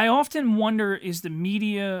 I often wonder, is the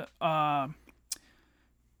media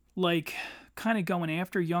like kind of going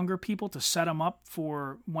after younger people to set them up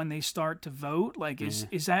for when they start to vote? Like,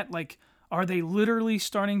 is that like, are they literally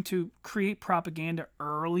starting to create propaganda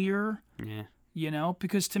earlier? Yeah. You know,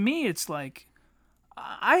 because to me, it's like,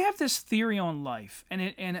 I have this theory on life, and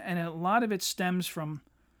a lot of it stems from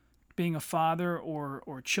being a father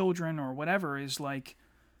or children or whatever. Is like,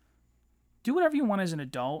 do whatever you want as an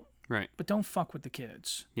adult. Right. But don't fuck with the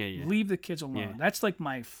kids. Yeah. Leave the kids alone. Yeah. That's like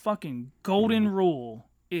my fucking golden rule,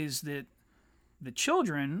 is that the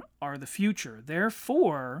children are the future.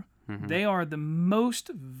 Therefore, they are the most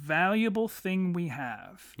valuable thing we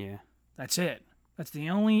have. Yeah. That's it. That's the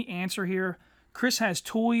only answer here. Chris has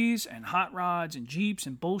toys and hot rods and Jeeps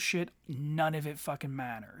and bullshit. None of it fucking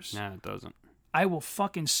matters. No, it doesn't. I will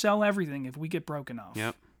fucking sell everything if we get broke enough.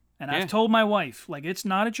 Yep. And Yeah. I've told my wife, like, it's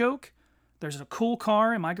not a joke. There's a cool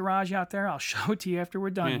car in my garage out there. I'll show it to you after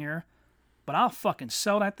we're done here. But I'll fucking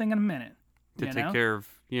sell that thing in a minute. To you take know? care of,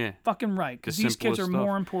 yeah. Fucking right. Because the these kids are simplest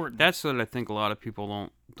more stuff. important. That's what I think a lot of people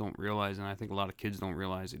don't realize, and I think a lot of kids don't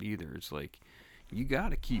realize it either. It's like, you got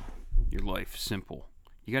to keep your life simple.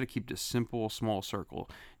 You got to keep this simple, small circle.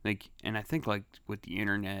 Like, and I think like with the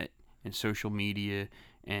internet and social media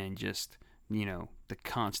and just, you know, the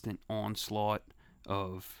constant onslaught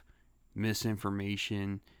of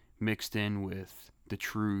misinformation mixed in with the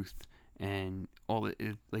truth and all it,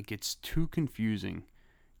 like, it's too confusing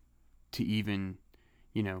to even,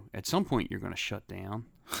 you know, at some point you're going to shut down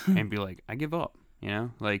and be like, I give up, you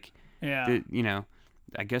know, like, yeah. you know,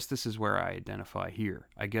 I guess this is where I identify here.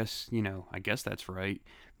 I guess, you know, I guess that's right.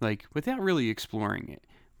 Like, without really exploring it.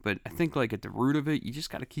 But I think, like, at the root of it, you just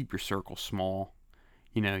got to keep your circle small.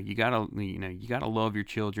 You know, you got to love your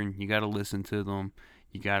children. You got to listen to them.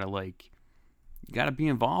 You got to be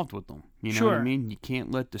involved with them. You know what I mean? You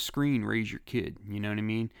can't let the screen raise your kid. You know what I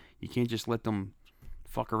mean? You can't just let them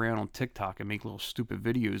fuck around on TikTok and make little stupid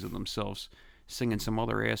videos of themselves singing some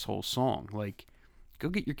other asshole song. Like, go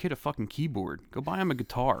get your kid a fucking keyboard. Go buy him a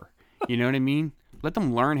guitar. You know what I mean? Let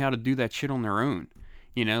them learn how to do that shit on their own.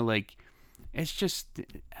 You know, like, it's just,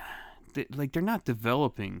 like, they're not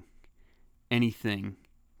developing anything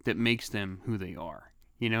that makes them who they are.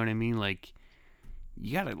 You know what I mean? Like,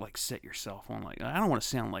 you gotta, like, set yourself on, like, I don't want to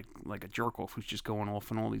sound like a jerk-off who's just going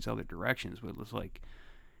off in all these other directions, but it's like,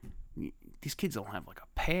 these kids don't have, like, a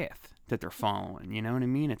path that they're following. You know what I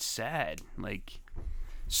mean? It's sad. Like,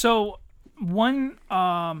 So one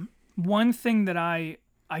thing that I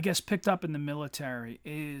guess picked up in the military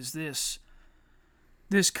is this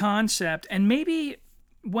concept, and maybe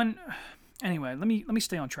anyway, let me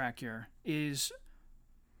stay on track here. Is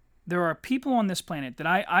there are people on this planet that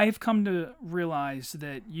I've come to realize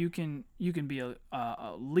that you can be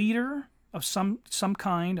a leader of some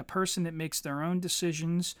kind, a person that makes their own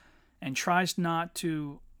decisions and tries not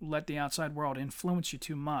to let the outside world influence you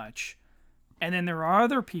too much. And then there are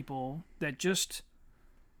other people that just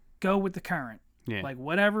go with the current. yeah. Like,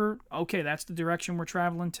 whatever, okay, that's the direction we're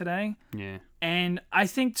traveling today. Yeah. And I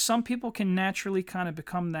think some people can naturally kind of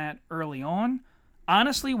become that early on.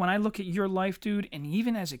 Honestly, when I look at your life, dude, and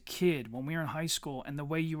even as a kid, when we were in high school, and the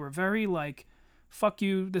way you were very like, fuck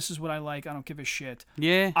you, this is what I like, I don't give a shit.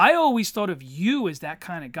 Yeah. I always thought of you as that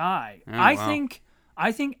kind of guy. Oh, I wow.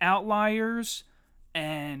 think outliers,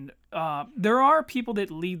 and there are people that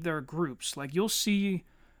lead their groups. Like, you'll see,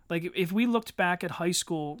 like, if we looked back at high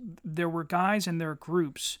school, there were guys in their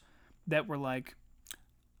groups that were like,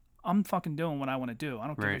 I'm fucking doing what I want to do. I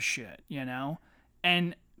don't give a Right. shit, you know?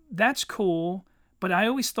 And that's cool, but I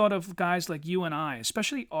always thought of guys like you and I,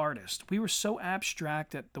 especially artists. We were so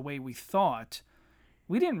abstract at the way we thought.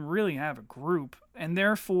 We didn't really have a group, and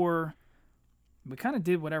therefore we kind of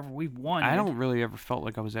did whatever we wanted. I don't really ever felt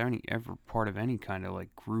like I was ever part of any kind of,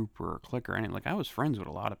 like, group or clique or anything. Like, I was friends with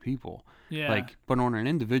a lot of people. Yeah. Like, but on an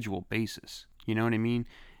individual basis. You know what I mean?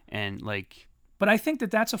 And, like, But I think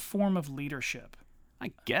that that's a form of leadership.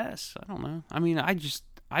 I guess. I don't know. I mean,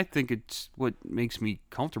 I think it's what makes me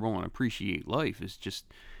comfortable and appreciate life is just,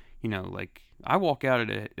 like I walk out of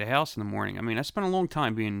the house in the morning. I mean, I spent a long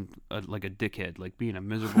time being like a dickhead, like being a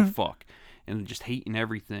miserable fuck and just hating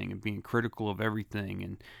everything and being critical of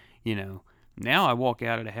everything. And, now I walk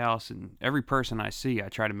out of the house and every person I see, I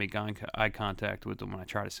try to make eye contact with them. And I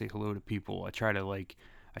try to say hello to people. I try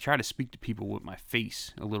to speak to people with my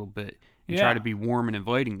face a little bit and try to be warm and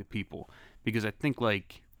inviting to people. Because I think,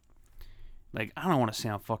 like I don't want to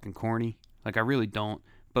sound fucking corny. Like, I really don't.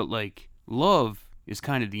 But, like, love is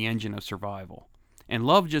kind of the engine of survival. And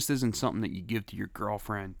love just isn't something that you give to your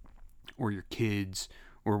girlfriend or your kids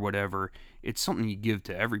or whatever. It's something you give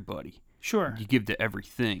to everybody. Sure. You give to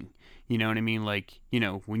everything. You know what I mean? Like,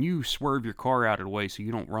 when you swerve your car out of the way so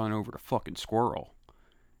you don't run over the fucking squirrel.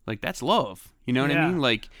 Like, that's love. You know what I mean?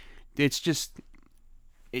 Like, it's just...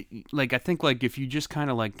 I think, like, if you just kind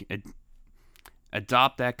of, like...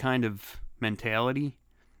 adopt that kind of mentality,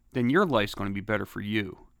 then your life's going to be better for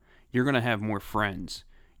you. You're going to have more friends.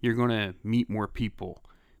 You're going to meet more people.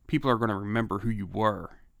 People are going to remember who you were.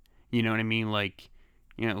 You know what I mean? Like,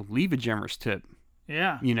 leave a generous tip.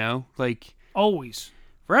 Yeah. Like... Always.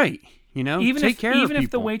 Right. Take care of people. Even if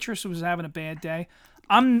the waitress was having a bad day,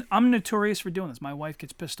 I'm notorious for doing this. My wife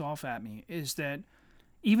gets pissed off at me, is that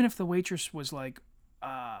even if the waitress was, like,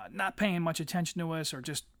 not paying much attention to us or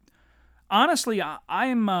just... Honestly,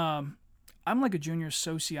 I'm like a junior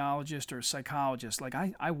sociologist or psychologist. Like,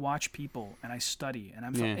 I watch people and I study.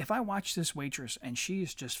 And if I watch this waitress and she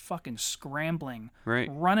is just fucking scrambling,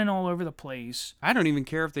 running all over the place. I don't even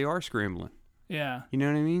care if they are scrambling. Yeah. You know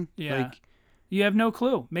what I mean? Yeah. Like, you have no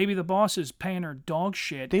clue. Maybe the boss is paying her dog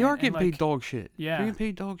shit. They are getting paid dog shit. Yeah. They're getting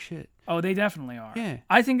paid dog shit. Oh, they definitely are. Yeah.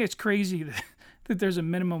 I think it's crazy that there's a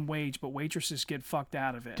minimum wage, but waitresses get fucked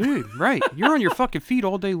out of it. Dude, right. You're on your fucking feet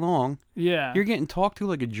all day long. Yeah. You're getting talked to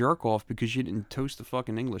like a jerk off because you didn't toast the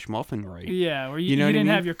fucking English muffin right. Yeah, or you didn't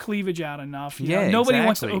have your cleavage out enough. Nobody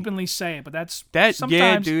wants to openly say it, but that's sometimes...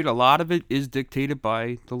 Yeah, dude, a lot of it is dictated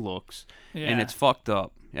by the looks. Yeah. And it's fucked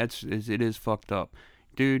up. It is fucked up.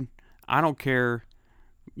 Dude, I don't care,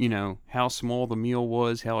 how small the meal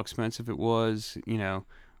was, how expensive it was,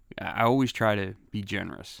 I always try to be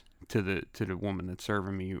generous to the woman that's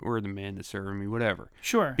serving me or the man that's serving me, whatever.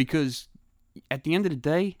 Sure. Because at the end of the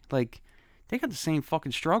day, like, they got the same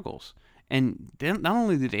fucking struggles. And not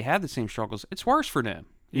only do they have the same struggles, it's worse for them.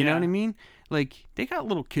 You know what I mean? Like, they got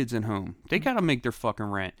little kids at home. They got to make their fucking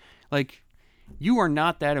rent. Like, you are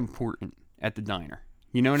not that important at the diner.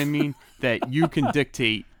 You know what I mean? That you can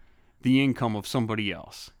dictate the income of somebody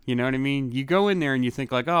else. You know what I mean? You go in there and you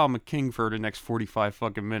think like, oh, I'm a king for the next 45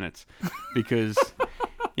 fucking minutes. Because,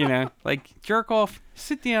 like, jerk off,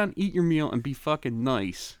 sit down, eat your meal, and be fucking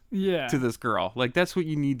nice to this girl. Like, that's what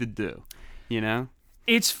you need to do,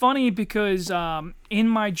 It's funny because in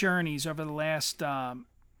my journeys over the last, I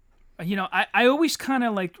always kind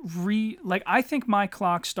of I think my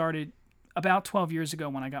clock started about 12 years ago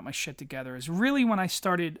when I got my shit together, is really when I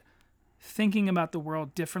started thinking about the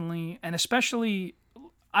world differently. And especially,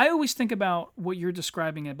 I always think about what you're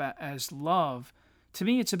describing about as love. To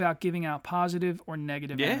me, it's about giving out positive or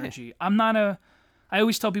negative energy. I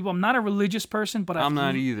always tell people I'm not a religious person, but I'm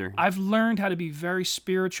not either. I've learned how to be very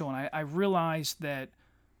spiritual. And I realized that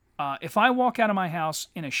if I walk out of my house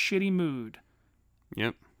in a shitty mood,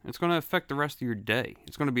 yep, it's going to affect the rest of your day.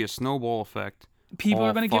 It's going to be a snowball effect. People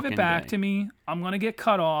are going to give it back to me. I'm going to get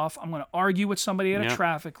cut off. I'm going to argue with somebody at a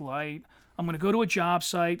traffic light. I'm going to go to a job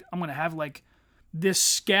site. I'm going to have like this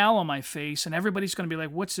scowl on my face, and everybody's going to be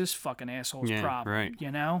like, "What's this fucking asshole's problem?" Right.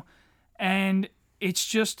 And it's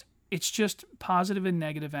just positive and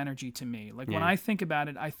negative energy to me. Like when I think about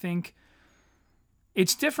it, I think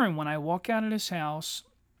it's different when I walk out of this house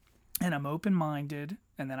and I'm open-minded.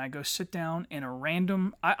 And then I go sit down in a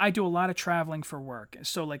random... I do a lot of traveling for work.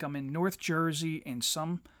 So, like, I'm in North Jersey in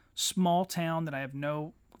some small town that I have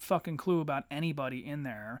no fucking clue about anybody in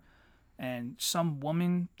there. And some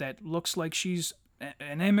woman that looks like she's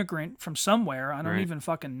an immigrant from somewhere. I don't even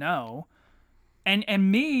fucking know.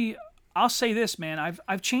 And me, I'll say this, man.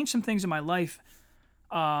 I've changed some things in my life.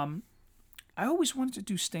 I always wanted to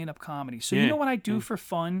do stand-up comedy. So, you know what I do for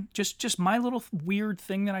fun? Just my little weird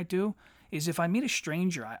thing that I do is if I meet a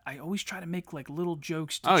stranger, I always try to make like little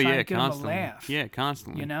jokes to try to get them a laugh. Yeah,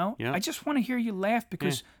 constantly. I just want to hear you laugh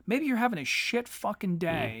because maybe you're having a shit fucking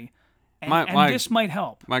day, and this might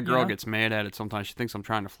help. My girl gets mad at it sometimes. She thinks I'm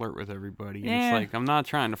trying to flirt with everybody. And it's like, I'm not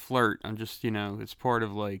trying to flirt. I'm just, it's part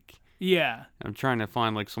of like, Yeah. I'm trying to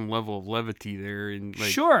find like some level of levity there, and like,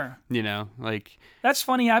 Sure. you know, like That's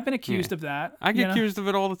funny. I've been accused of that. I get accused of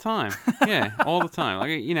it all the time. Yeah, all the time. Like,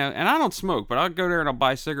 you know, and I don't smoke, but I'll go there and I'll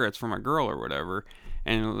buy cigarettes for my girl or whatever,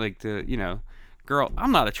 and like you know, girl,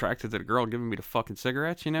 I'm not attracted to the girl giving me the fucking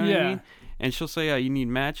cigarettes. You know what I mean? And she'll say, you need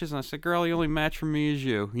matches? And I said, girl, the only match for me is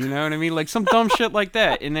you. You know what I mean? Like some dumb shit like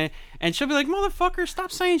that. And she'll be like, motherfucker,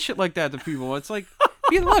 stop saying shit like that to people. It's like,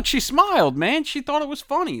 look, she smiled, man. She thought it was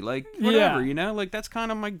funny. Like, whatever, you know? Like, that's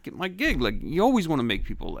kind of my gig. Like, you always want to make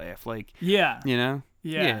people laugh. Like, you know?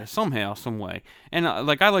 Yeah, somehow, some way. And,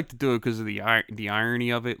 like, I like to do it because of the irony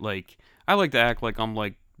of it. Like, I like to act like I'm,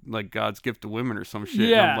 like God's gift to women or some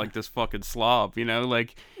shit. And I'm like this fucking slob, you know?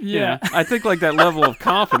 Like, you know, I think like that level of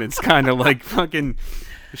confidence kind of like fucking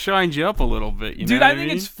shines you up a little bit, you know? Dude, I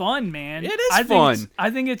think it's fun, man. It is fun. I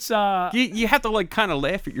think it's you have to like kind of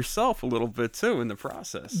laugh at yourself a little bit too in the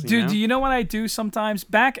process. Dude, do you know what I do sometimes?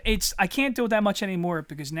 I can't do it that much anymore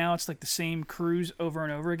because now it's like the same crews over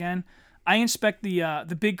and over again. I inspect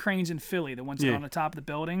the big cranes in Philly, the ones that are on the top of the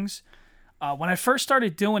buildings. When I first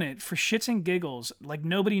started doing it, for shits and giggles, like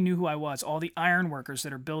nobody knew who I was. All the iron workers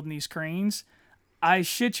that are building these cranes, I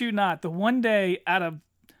shit you not. The one day I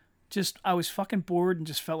was fucking bored and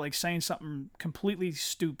just felt like saying something completely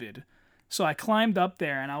stupid. So I climbed up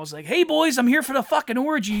there and I was like, hey boys, I'm here for the fucking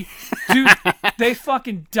orgy. Dude, they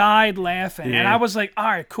fucking died laughing. And I was like, all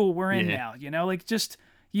right, cool, we're in now. You know, like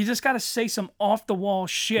you just got to say some off the wall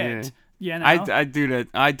shit. Yeah. You know? I do that.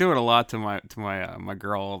 I do it a lot to my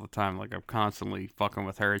girl all the time. Like I'm constantly fucking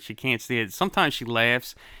with her. She can't see it. Sometimes she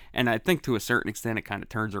laughs, and I think to a certain extent it kind of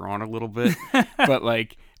turns her on a little bit. But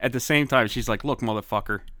like at the same time, she's like, "Look,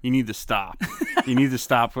 motherfucker, you need to stop. You need to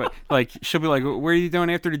stop." But like she'll be like, "What are you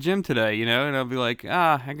doing after the gym today?" You know, and I'll be like,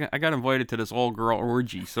 I got invited to this all girl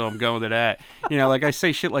orgy, so I'm going to that. You know, like I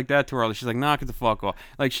say shit like that to her. She's like, "Knock it the fuck off."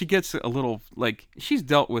 Like she gets a little like she's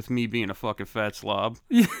dealt with me being a fucking fat slob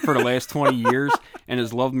for the last 20 years and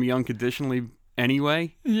has loved me unconditionally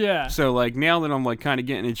anyway. Yeah. So like now that I'm like kind of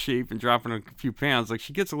getting in shape and dropping a few pounds, like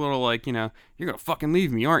she gets a little like, you know, you're gonna fucking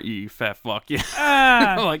leave me, aren't you, you fat fuck? Yeah.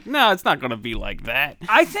 I'm like, no, it's not gonna be like that.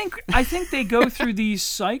 I think they go through these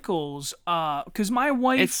cycles because my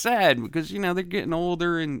wife. It's sad because you know they're getting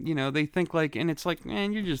older and you know they think like, and it's like,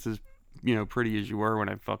 man, you're just as you know pretty as you were when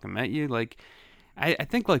I fucking met you. Like, I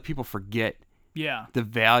think like people forget the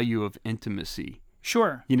value of intimacy.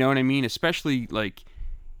 Sure. You know what I mean? Especially like.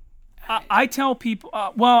 I tell people.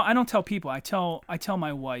 Well, I don't tell people. I tell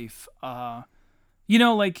my wife. You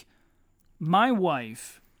know, like my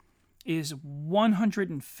wife is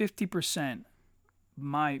 150%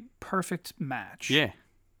 my perfect match. Yeah.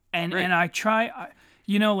 And I try.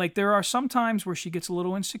 You know, like there are some times where she gets a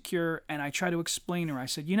little insecure, and I try to explain to her. I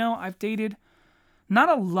said, you know, I've dated not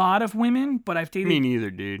a lot of women, but I've dated. Me neither,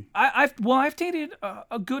 dude. I've dated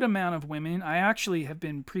a good amount of women. I actually have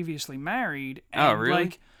been previously married. And oh, really?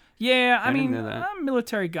 Like, yeah, I mean, I'm a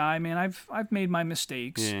military guy, man. I've made my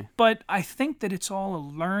mistakes, yeah. But I think that it's all a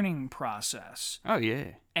learning process. Oh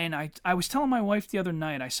yeah. And I was telling my wife the other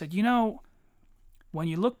night. I said, you know, when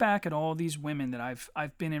you look back at all these women that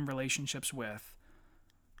I've been in relationships with,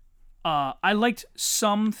 I liked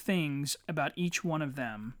some things about each one of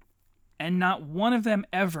them, and not one of them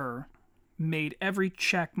ever made every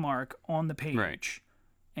check mark on the page. Right.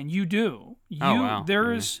 And you do. Wow.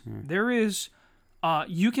 There is.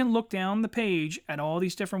 You can look down the page at all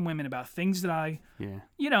these different women about things that I,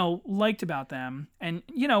 you know, liked about them, and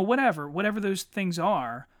you know, whatever those things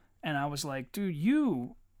are. And I was like, dude,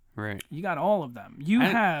 you got all of them. You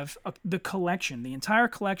have the collection, the entire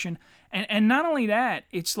collection, and not only that,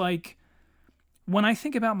 it's like when I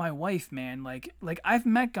think about my wife, man, like I've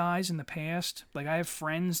met guys in the past, like I have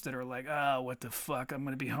friends that are like, oh, what the fuck, I'm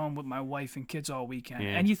gonna be home with my wife and kids all weekend,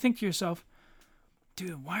 and you think to yourself,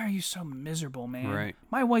 dude, why are you so miserable, man? Right.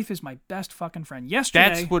 My wife is my best fucking friend. Yesterday.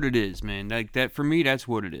 That's what it is, man. Like that for me, that's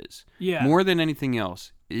what it is. Yeah. More than anything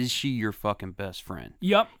else, is she your fucking best friend?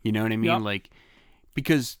 Yep. You know what I mean? Yep. Like,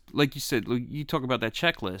 because like you said, like, you talk about that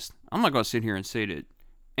checklist. I'm not gonna sit here and say that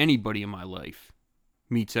anybody in my life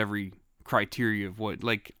meets every criteria of what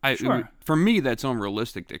for me that's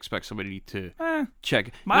unrealistic to expect somebody to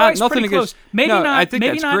check. My wife's pretty close. I think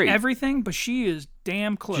maybe not great. Everything, but she is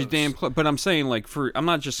damn close. She's damn close. But I'm saying like I'm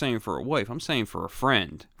not just saying for a wife. I'm saying for a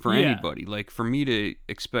friend, for anybody. Like for me to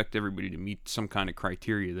expect everybody to meet some kind of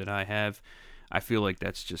criteria that I have, I feel like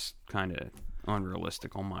that's just kind of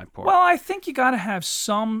unrealistic on my part. Well, I think you got to have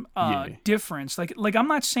some difference. Like I'm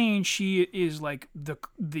not saying she is like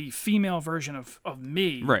the female version of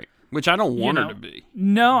me. Right. Which I don't want her to be.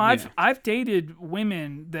 No, I've dated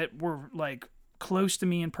women that were like close to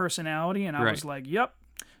me in personality, and I was like, "Yep,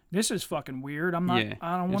 this is fucking weird. I'm not. Yeah.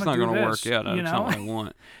 I don't want It's to not do going to this. work out. You That's know? not what I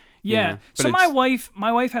want. Yeah. You know, but So it's-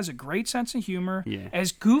 my wife has a great sense of humor. Yeah.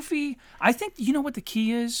 As goofy, I think you know what the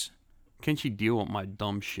key is. Can she deal with my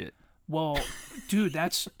dumb shit? Well, dude,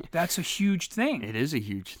 that's a huge thing. It is a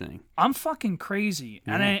huge thing. I'm fucking crazy,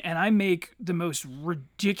 and I make the most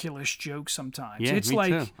ridiculous jokes sometimes. Yeah, It's me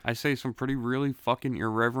like too. I say some pretty really fucking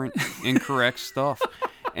irreverent, incorrect stuff,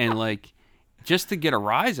 and like just to get a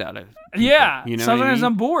rise out of people, yeah. you know what I Sometimes mean?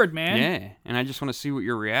 I'm bored, man. Yeah, and I just want to see what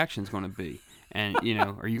your reaction's going to be. And, you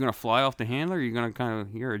know, are you going to fly off the handle, or are you going to kind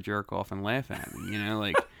of, you're a jerk off and laugh at me, you know?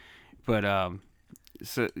 Like, but,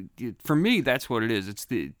 so for me, that's what it is. It's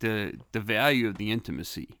the value of the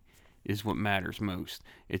intimacy is what matters most.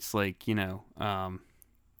 It's like, you know,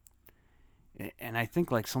 and I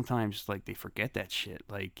think, like, sometimes, like, they forget that shit.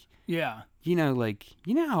 Like, Yeah. you know, like,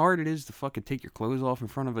 you know how hard it is to fucking take your clothes off in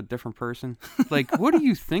front of a different person? Like, what are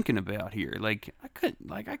you thinking about here? Like,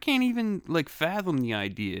 I can't even, like, fathom the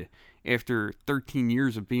idea after 13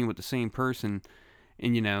 years of being with the same person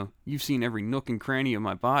and, you know, you've seen every nook and cranny of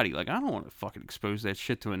my body. Like, I don't want to fucking expose that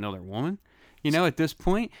shit to another woman. You know, at this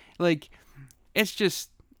point, like, it's just,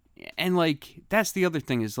 and, like, that's the other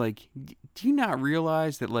thing is, like, do you not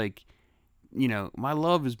realize that, like, you know, my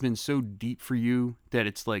love has been so deep for you that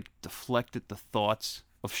it's like deflected the thoughts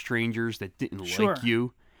of strangers that didn't Sure. like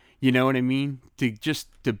you. You know what I mean?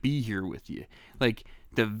 To be here with you. Like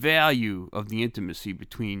the value of the intimacy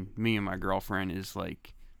between me and my girlfriend is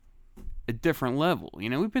like a different level. You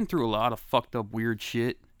know, we've been through a lot of fucked up weird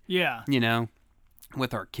shit, Yeah. you know,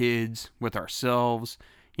 with our kids, with ourselves.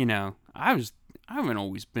 You know, I haven't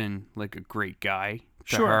always been like a great guy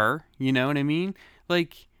to Sure. her. You know what I mean?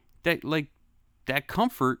 Like that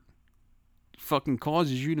comfort fucking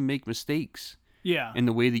causes you to make mistakes Yeah. in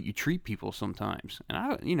the way that you treat people sometimes.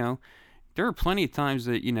 And you know, there are plenty of times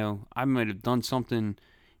that, you know, I might have done something,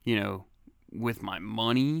 you know, with my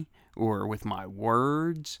money or with my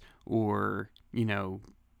words or, you know,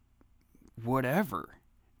 whatever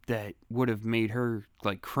that would have made her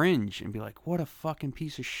like cringe and be like, what a fucking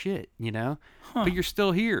piece of shit, you know? But you're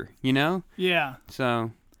still here, you know? Yeah.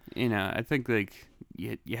 So, you know, I think like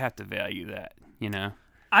you have to value that, you know?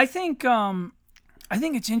 I think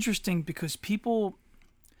it's interesting because people,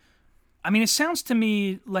 I mean, it sounds to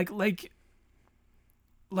me like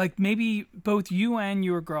maybe both you and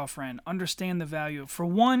your girlfriend understand the value, for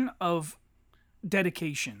one, of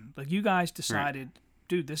dedication. Like you guys decided,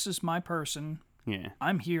 dude, this is my person. Yeah.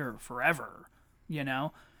 I'm here forever, you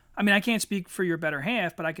know? I mean, I can't speak for your better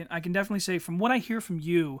half, but I can definitely say from what I hear from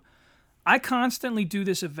you, I constantly do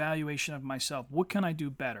this evaluation of myself. What can I do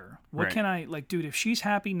better? What Right. can I, like, dude, if she's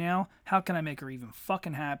happy now, how can I make her even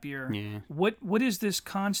fucking happier? Yeah. What is this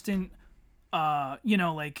constant, you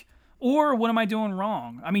know, like, or what am I doing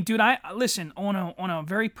wrong? I mean, dude, listen, on a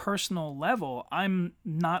very personal level, I'm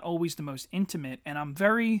not always the most intimate, and I'm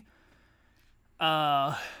very,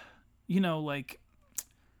 you know, like,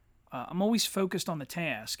 I'm always focused on the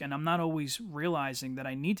task, and I'm not always realizing that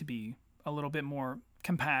I need to be a little bit more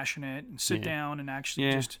compassionate and sit Yeah. down and actually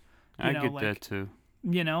Yeah. just, you I know, get like, that too.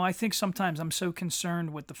 you know, I think sometimes I'm so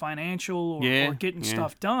concerned with the financial or getting Yeah.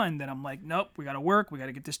 stuff done that I'm like, nope, we got to work. We got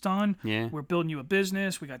to get this done. Yeah. We're building you a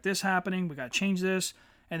business. We got this happening. We got to change this.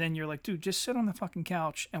 And then you're like, dude, just sit on the fucking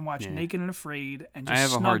couch and watch Yeah. Naked and Afraid and just I have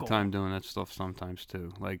snuggle. a hard time doing that stuff sometimes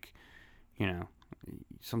too. Like, you know,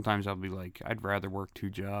 sometimes I'll be like, I'd rather work 2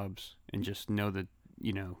 jobs and just know that,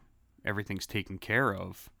 you know, everything's taken care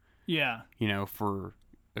of, Yeah. you know, for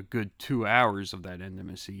a good 2 hours of that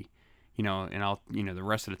intimacy, you know, and I'll, you know, the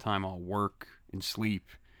rest of the time I'll work and sleep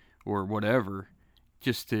or whatever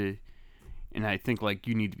just to, and I think like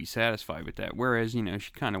you need to be satisfied with that. Whereas, you know,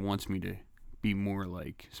 she kind of wants me to be more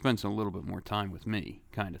like, spend a little bit more time with me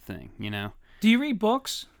kind of thing, you know? Do you read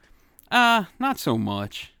books? Not so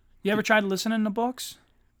much. You ever tried listening to books?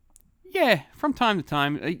 Yeah, from time to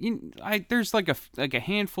time. There's like a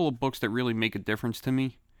handful of books that really make a difference to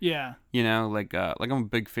me. Yeah. You know, like I'm a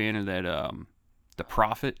big fan of that The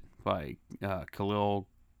Prophet by Khalil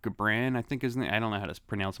Gibran, I think his name. I don't know how to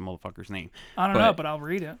pronounce the motherfucker's name. I don't know, but I'll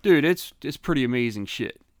read it. Dude, it's pretty amazing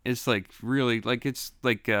shit. It's like really like it's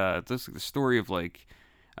like this the story of like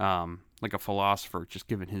a philosopher just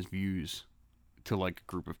giving his views to like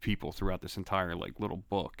a group of people throughout this entire like little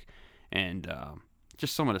book, and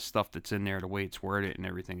just some of the stuff that's in there, the way it's worded and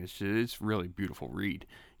everything, it's really beautiful read.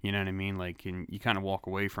 You know what I mean? Like, and you kind of walk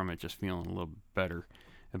away from it just feeling a little better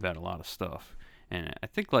about a lot of stuff. And I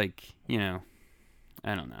think like, you know,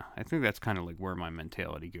 I don't know. I think that's kind of like where my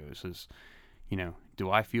mentality goes is, you know, do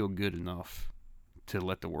I feel good enough to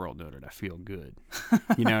let the world know that I feel good?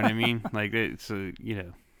 You know what I mean? Like, it's, you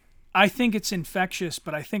know, I think it's infectious,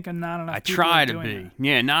 but I think not enough. I people try are to doing be. it.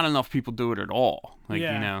 Yeah, not enough people do it at all. Like,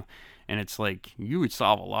 Yeah. you know, and it's like you would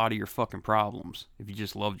solve a lot of your fucking problems if you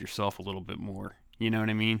just loved yourself a little bit more. You know what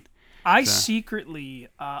I mean? I secretly,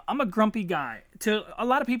 I'm a grumpy guy. To a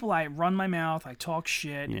lot of people, I run my mouth, I talk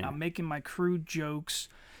shit, Yeah. I'm making my crude jokes,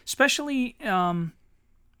 especially,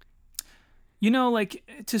 you know, like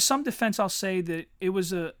to some defense, I'll say that it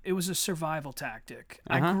was a survival tactic.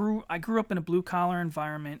 I grew up in a blue collar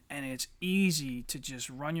environment, and it's easy to just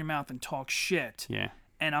run your mouth and talk shit. Yeah.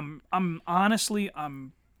 And I'm honestly,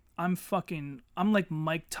 I'm like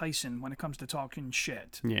Mike Tyson when it comes to talking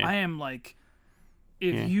shit. Yeah. I am like,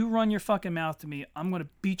 if you run your fucking mouth to me, I'm gonna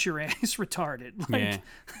beat your ass retarded. Like,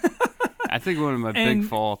 Yeah. I think one of my And- big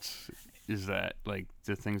faults is that, like,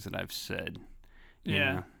 the things that I've said. you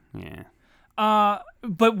Yeah. know? Yeah.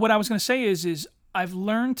 But what I was gonna say is I've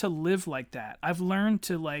learned to live like that. I've learned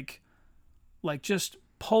to like just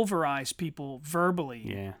pulverize people verbally.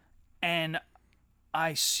 Yeah. And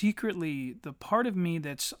I secretly, the part of me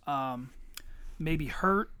that's maybe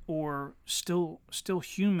hurt or still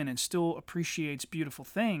human and still appreciates beautiful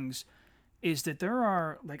things, is that there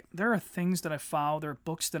are things that I follow, there are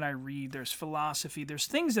books that I read, there's philosophy, there's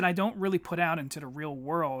things that I don't really put out into the real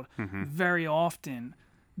world very often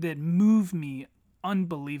that move me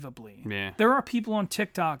unbelievably. Yeah. There are people on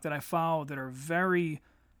TikTok that I follow that are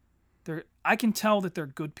I can tell that they're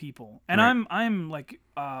good people, and Right. I'm like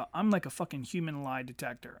a fucking human lie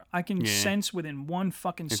detector. I can Yeah. sense within one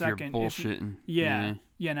fucking If second. you're bullshitting. Yeah,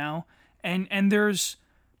 you know, and there's,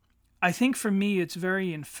 I think for me it's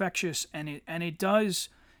very infectious, and it does.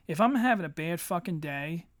 If I'm having a bad fucking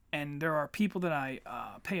day, and there are people that I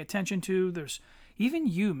pay attention to, there's even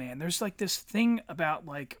you, man. There's like this thing about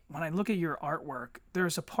like when I look at your artwork,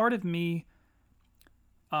 there's a part of me.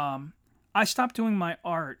 I stopped doing my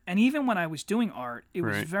art, and even when I was doing art, it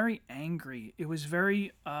was Right. very angry. It was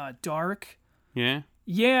very dark. Yeah.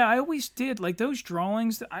 Yeah, I always did. Like those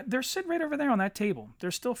drawings, they're sitting right over there on that table.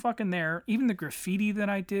 They're still fucking there. Even the graffiti that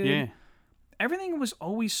I did. Yeah. Everything was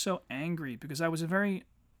always so angry because I was a very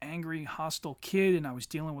angry, hostile kid, and I was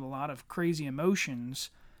dealing with a lot of crazy emotions.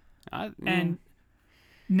 And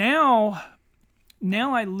now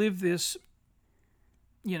I live this,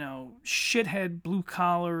 you know, shithead, blue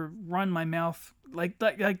collar, run my mouth. Like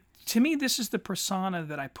to me, this is the persona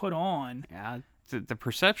that I put on. Yeah, the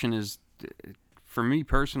perception is, for me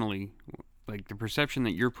personally, like the perception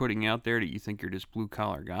that you're putting out there that you think you're this blue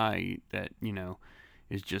collar guy that, you know,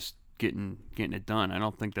 is just getting it done. I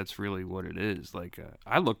don't think that's really what it is. Like,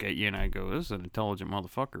 I look at you and I go, this is an intelligent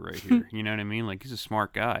motherfucker right here. You know what I mean? Like, he's a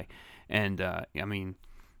smart guy. And, I mean,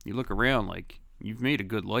 you look around, like, you've made a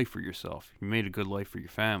good life for yourself. You made a good life for your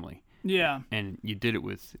family. Yeah. And you did it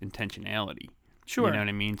with intentionality. Sure. You know what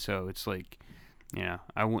I mean? So it's like, you know,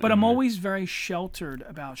 I wouldn't. But I'm always very sheltered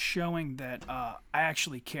about showing that I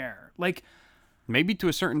actually care. Like, maybe to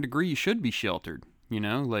a certain degree you should be sheltered, you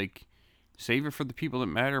know? Like, save it for the people that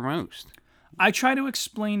matter most. I try to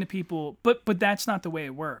explain to people, but that's not the way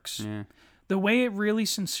it works. Yeah. The way it really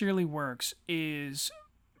sincerely works is,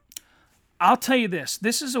 I'll tell you this.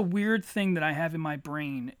 This is a weird thing that I have in my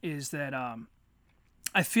brain, is that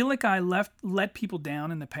I feel like I let people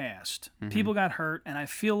down in the past. People got hurt, and I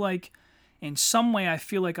feel like in some way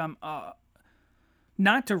I'm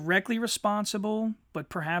not directly responsible, but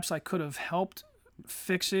perhaps I could have helped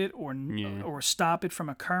fix it or stop it from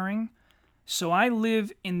occurring. So I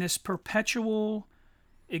live in this perpetual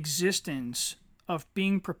existence of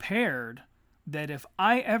being prepared that if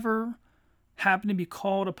I ever happen to be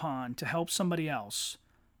called upon to help somebody else,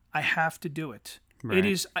 I have to do it. Right.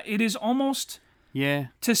 It is almost, Yeah.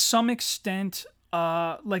 to some extent,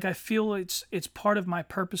 like I feel it's part of my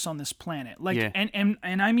purpose on this planet. Like, Yeah.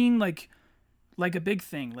 and I mean like a big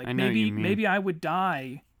thing. Like I know what you mean. maybe I would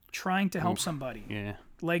die trying to help somebody. Yeah.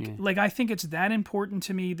 Like I think it's that important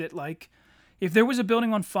to me that, like, if there was a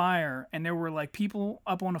building on fire and there were like people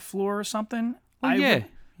up on a floor or something,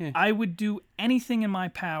 I would do anything in my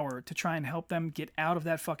power to try and help them get out of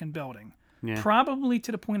that fucking building. Yeah. Probably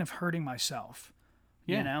to the point of hurting myself.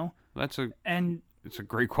 Yeah. You know? It's a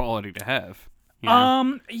great quality to have. You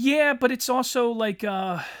know? Yeah, but it's also like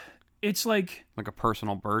it's like a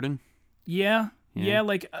personal burden. yeah,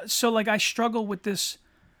 like so like I struggle with this.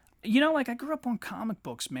 You know, like I grew up on comic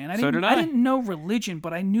books, man. I didn't know religion,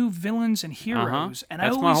 but I knew villains and heroes, and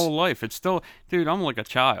that's my whole life. It's still, dude, I'm like a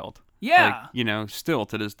child. Yeah. Like, you know, still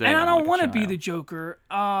to this day. And I I'm don't like want to a be child. the Joker,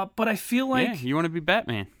 but I feel like you want to be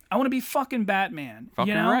Batman. I want to be fucking Batman.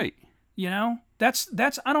 Fucking you know? right. You know,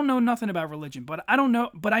 That's I don't know nothing about religion, but I don't know,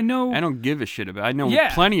 but I know. I don't give a shit about. I know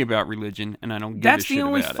Yeah. plenty about religion, and I don't give a That's shit the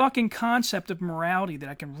only about fucking concept of morality that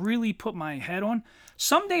I can really put my head on.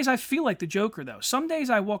 Some days I feel like the Joker, though. Some days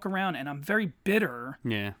I walk around and I'm very bitter. it.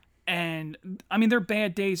 Yeah. And I mean, they're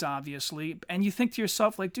bad days, obviously. And you think to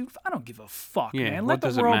yourself, like, dude, I don't give a fuck, Yeah, man. what Let the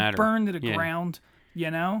does it world matter? burn to the Yeah. ground, you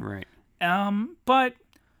know? Right. But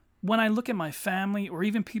when I look at my family or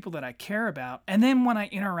even people that I care about, and then when I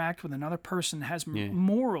interact with another person that has Yeah.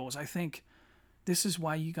 morals, I think this is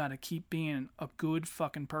why you got to keep being a good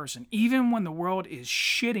fucking person. Even when the world is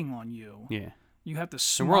shitting on you, Yeah. you have to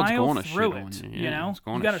world's smile gonna through shit it. on You you. Yeah, know? it's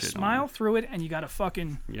gonna You got to shit on smile you. through it, and you got to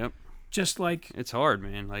fucking Yep. just like, It's hard,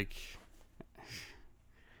 man. Like,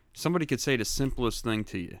 somebody could say the simplest thing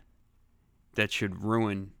to you that should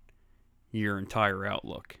ruin your entire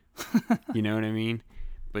outlook. You know what I mean?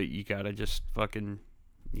 But you gotta just fucking,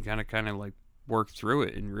 you gotta kind of like work through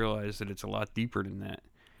it and realize that it's a lot deeper than that.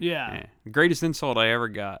 yeah. Yeah. The greatest insult I ever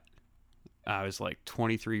got, I was like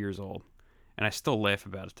 23 years old, and I still laugh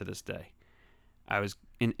about it to this day. I was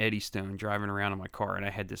in Eddystone driving around in my car, and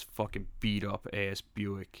I had this fucking beat up ass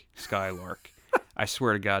Buick Skylark. I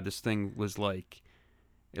swear to God, this thing was like,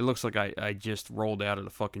 it looks like I just rolled out of the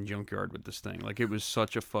fucking junkyard with this thing. Like, it was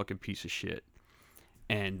such a fucking piece of shit.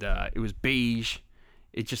 And it was beige.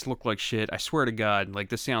 It just looked like shit. I swear to God, like,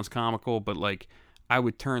 this sounds comical, but like, I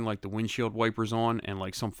would turn like the windshield wipers on and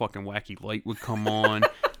like some fucking wacky light would come on.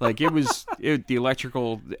 Like, the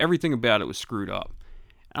electrical, everything about it was screwed up.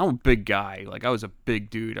 I'm a big guy. Like, I was a big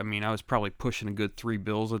dude. I mean, I was probably pushing a good 3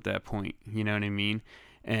 bills at that point. You know what I mean?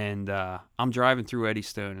 And I'm driving through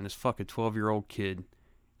Eddystone, and this fucking 12-year-old kid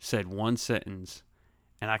said one sentence,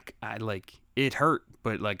 and I like, it hurt,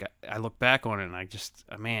 but like, I look back on it, and I just,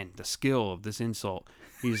 man, the skill of this insult.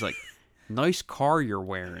 He's like, nice car you're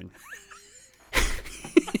wearing.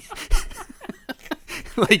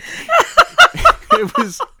 Like, it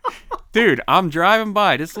was, dude, I'm driving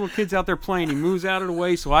by. This little kid's out there playing. He moves out of the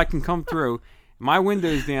way so I can come through. My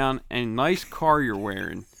window's down, and nice car you're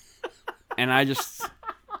wearing. And I just,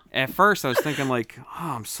 at first, I was thinking, like, oh,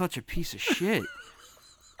 I'm such a piece of shit.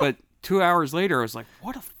 But 2 hours later, I was like,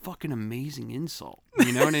 what a fucking amazing insult.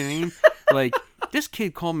 You know what I mean? Like, this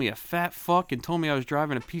kid called me a fat fuck and told me I was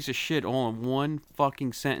driving a piece of shit all in one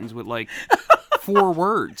fucking sentence with, like, 4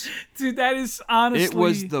 words. Dude, that is honestly... It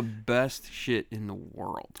was the best shit in the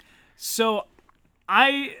world. So,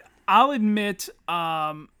 I'll admit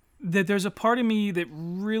that there's a part of me that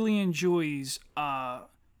really enjoys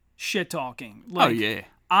shit talking. Like, Oh, yeah.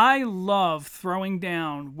 I love throwing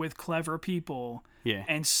down with clever people. Yeah.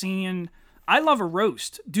 And seeing... I love a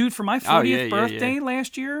roast. Dude, for my 40th birthday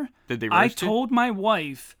last year, Did they I roast you? told my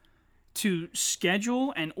wife to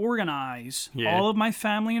schedule and organize all of my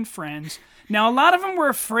family and friends. Now, a lot of them were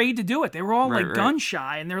afraid to do it. They were all like gun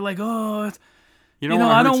shy, and they're like, "Oh, you don't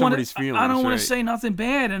want to hurt somebody's I feelings. don't want right? to say nothing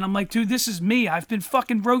bad." And I'm like, "Dude, this is me. I've been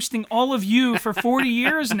fucking roasting all of you for 40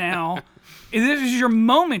 years now. This is your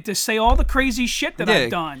moment to say all the crazy shit that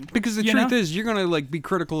I've done." Because the truth is, you're gonna like be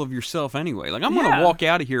critical of yourself anyway. Like, I'm gonna walk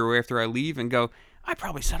out of here after I leave and go, I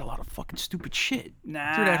probably said a lot of fucking stupid shit through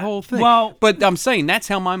that whole thing. Well, but I'm saying that's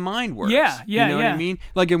how my mind works. Yeah, You know what I mean?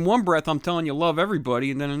 Like, in one breath, I'm telling you love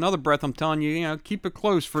everybody, and then another breath, I'm telling you, you know, keep it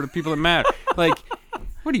close for the people that matter. Like,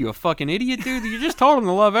 what are you, a fucking idiot, dude? You just told them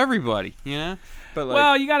to love everybody, you know? But like,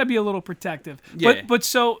 well, you got to be a little protective. Yeah. But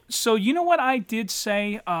so you know what I did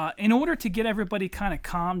say? In order to get everybody kind of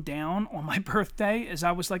calmed down on my birthday, is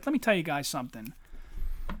I was like, let me tell you guys something.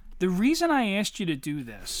 The reason I asked you to do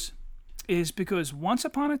this is because once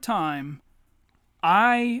upon a time,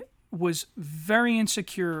 I was very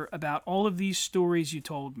insecure about all of these stories you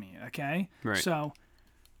told me, okay? Right. So,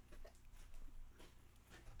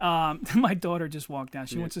 my daughter just walked down.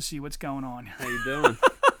 She wants to see what's going on. how you doing?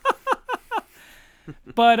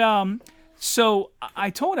 But, so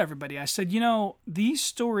I told everybody, I said, you know, these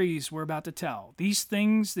stories we're about to tell, these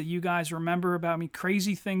things that you guys remember about me,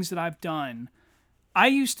 crazy things that I've done, I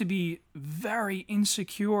used to be very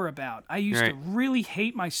insecure about. I used to really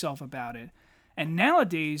hate myself about it. And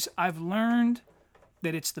nowadays, I've learned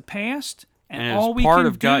that it's the past, and all we can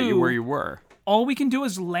do, got you where you were. all we can do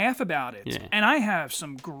is laugh about it. Yeah. And I have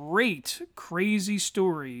some great, crazy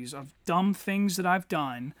stories of dumb things that I've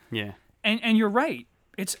done. Yeah. And you're right.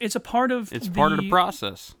 It's a part of part of the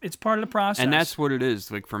process. It's part of the process. And that's what it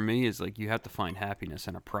is. Like, for me, is like, you have to find happiness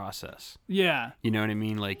in a process. Yeah. You know what I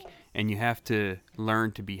mean? Like, and you have to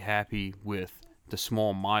learn to be happy with the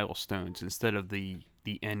small milestones instead of the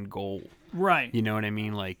end goal. Right. You know what I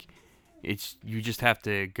mean? Like, it's, you just have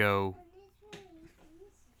to go.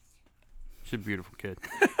 She's a beautiful kid.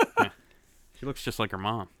 Yeah. She looks just like her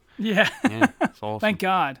mom. Yeah. Yeah, it's awesome. Thank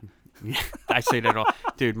God. Yeah, I say that all.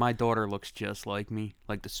 Dude, my daughter looks just like me,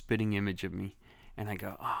 like the spitting image of me. And I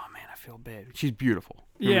go, oh, man, I feel bad. She's beautiful.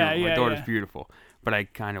 Yeah, My daughter's yeah. beautiful. But I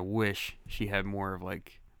kind of wish she had more of,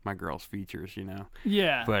 like, my girl's features, you know?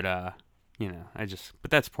 Yeah. But, you know,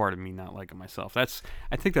 but that's part of me not liking myself. I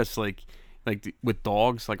think that's, like with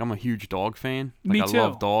dogs, like, I'm a huge dog fan. Like, Me I too.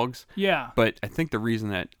 love dogs. Yeah. But I think the reason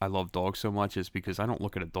that I love dogs so much is because I don't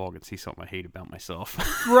look at a dog and see something I hate about myself.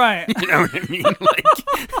 Right. You know what I mean? Like,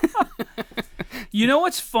 You know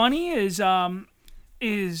what's funny is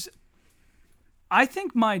I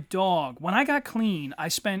think my dog, when I got clean, I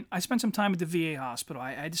spent some time at the VA hospital.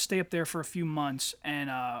 I had to stay up there for a few months and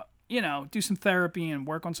you know, do some therapy and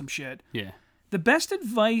work on some shit. yeah. The best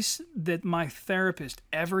advice that my therapist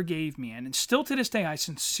ever gave me, and still to this day I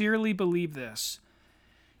sincerely believe this,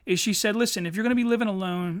 is she said, listen, if you're going to be living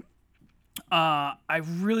alone, I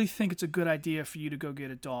really think it's a good idea for you to go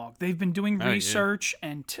get a dog. They've been doing research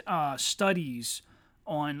and studies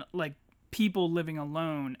on like people living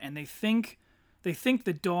alone, and they think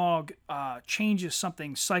the dog changes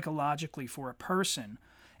something psychologically for a person.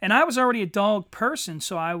 And I was already a dog person,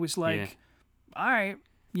 so I was like, all right,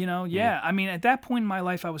 you know, I mean, at that point in my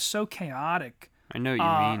life, I was so chaotic. I know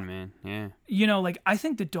what you mean, man. Yeah. You know, like, I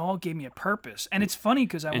think the dog gave me a purpose. And it's funny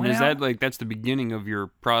because I And went is out... that like that's the beginning of your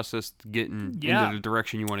process to getting into the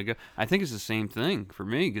direction you want to go? I think it's the same thing for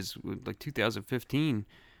me because like 2015,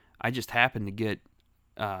 I just happened to get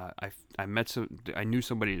I knew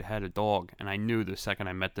somebody that had a dog, and I knew the second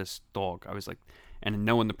I met this dog, I was like, and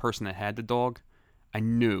knowing the person that had the dog, I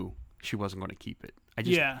knew she wasn't going to keep it.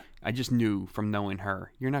 I just knew from knowing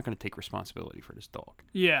her, you're not going to take responsibility for this dog.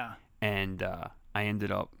 Yeah. And I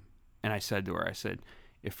ended up, and I said to her, I said,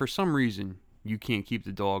 if for some reason you can't keep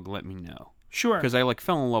the dog, let me know. Sure. Because I like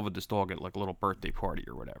fell in love with this dog at like a little birthday party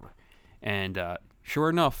or whatever. And sure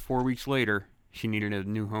enough, 4 weeks later, she needed a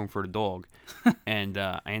new home for the dog. And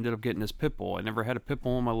I ended up getting this pit bull. I never had a pit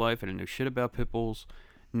bull in my life. I didn't know shit about pit bulls.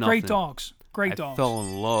 Nothing. Great dogs. Great dogs. I fell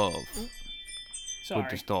in love Sorry.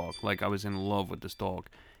 with this dog. Like, I was in love with this dog.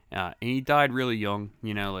 And he died really young.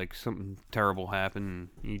 You know, like, something terrible happened,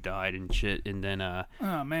 and he died and shit. And then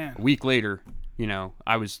oh, man. a week later, you know,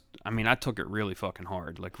 I took it really fucking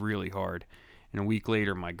hard. Like, really hard. And a week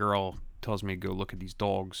later, my girl tells me to go look at these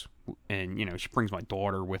dogs. And, you know, she brings my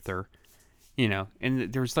daughter with her. You know,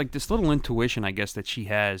 and there's like this little intuition, I guess, that she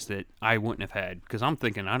has that I wouldn't have had. Because I'm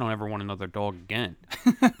thinking, I don't ever want another dog again.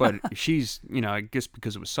 But she's, you know, I guess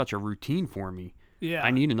because it was such a routine for me. Yeah.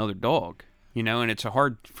 I need another dog, you know, and it's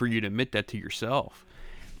hard for you to admit that to yourself.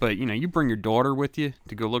 But, you know, you bring your daughter with you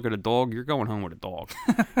to go look at a dog, you're going home with a dog.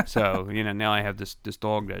 So, you know, now I have this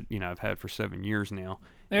dog that, you know, I've had for 7 years now.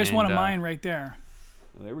 There's one of mine right there.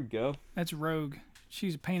 There we go. That's Rogue.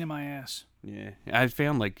 She's a pain in my ass. Yeah. I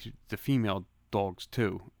found, like, the female dogs,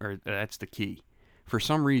 too, or that's the key. For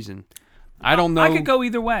some reason, I don't know. I could go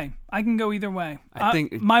either way. I can go either way. I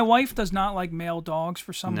think my wife does not like male dogs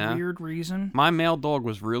for some No. weird reason. My male dog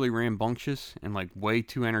was really rambunctious and, like, way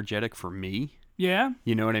too energetic for me. Yeah?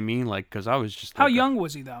 You know what I mean? Like, because I was just How like young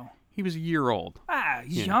was he, though? he was a year old.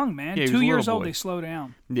 He's young, man. Yeah, he was 2 a years little old, boy. they slow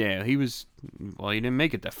down. Yeah, he was. Well, he didn't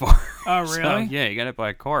make it that far. Oh, So, really? yeah, he got hit by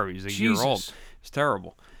a car. He was a year old. It's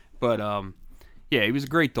terrible. But yeah, he was a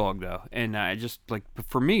great dog though, and I just like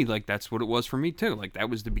for me, like that's what it was for me too. Like that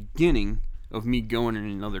was the beginning of me going in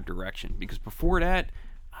another direction. Because before that,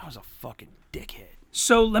 I was a fucking dickhead.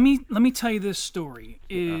 So let me tell you this story.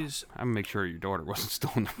 I'm gonna make sure your daughter wasn't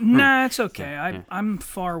still in the room. Nah, it's okay. I'm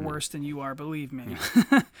far worse than you are, believe me.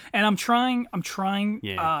 And I'm trying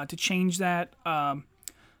to change that.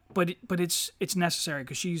 But it's necessary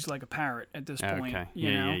because she's like a parrot at this point. Okay.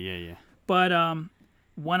 You know? Yeah. But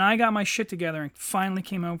when I got my shit together and finally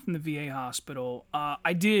came home from the VA hospital,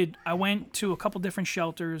 I went to a couple different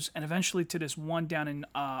shelters and eventually to this one down in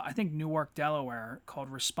I think Newark, Delaware, called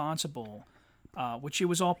Responsible. Which it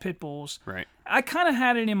was all pit bulls. Right. I kind of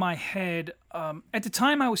had it in my head. At the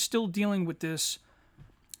time, I was still dealing with this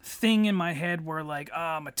thing in my head where, like,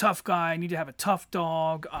 I'm a tough guy. I need to have a tough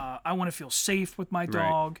dog. I want to feel safe with my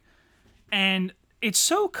dog. Right. And it's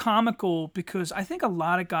so comical because I think a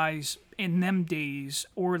lot of guys in them days,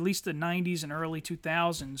 or at least the 90s and early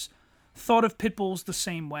 2000s, thought of pit bulls the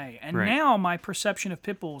same way. And now my perception of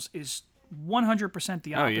pit bulls is 100%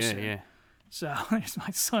 the opposite. Oh, yeah. So, there's my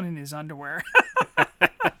son in his underwear.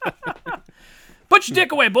 Put your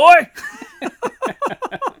dick away, boy!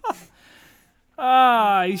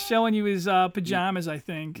 He's showing you his pajamas, I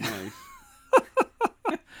think. Nice.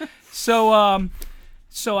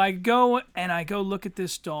 So I go look at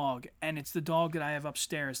this dog, and it's the dog that I have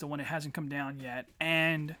upstairs, the one that hasn't come down yet.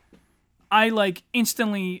 And I like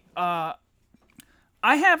instantly. I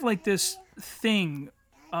have like this thing.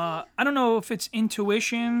 I don't know if it's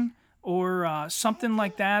intuition or something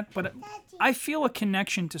like that, but I feel a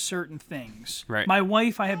connection to certain things. Right. My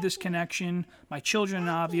wife, I have this connection. My children,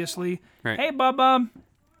 obviously. Right. Hey, Bubba.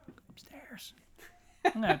 Upstairs.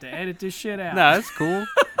 I'm gonna have to edit this shit out. No, that's cool.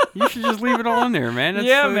 You should just leave it all in there, man. That's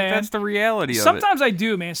man. That's the reality of it. Sometimes I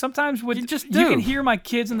do, man. Sometimes You just you do. can hear my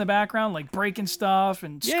kids in the background like breaking stuff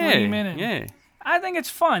and screaming. And yeah. I think it's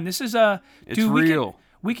fun. This is It's dude, real.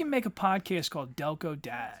 We can make a podcast called Delco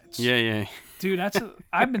Dads. Yeah. Dude,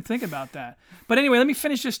 I've been thinking about that. But anyway, let me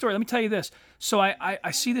finish this story. Let me tell you this. So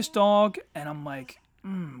I see this dog, and I'm like,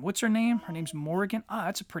 what's her name? Her name's Morgan. Ah,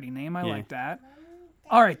 that's a pretty name. I like that.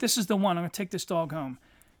 All right, this is the one. I'm going to take this dog home.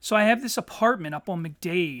 So I have this apartment up on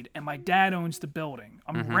McDade, and my dad owns the building.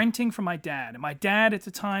 I'm renting from my dad. And my dad at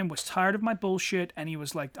the time was tired of my bullshit, and he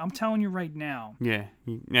was like, I'm telling you right now. Yeah.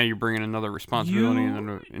 Now you're bringing another responsibility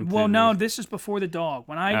into Well, no, this. this is before the dog.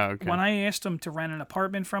 When I asked him to rent an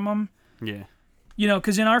apartment from him, Yeah. you know,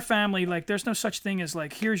 because in our family, like, there's no such thing as,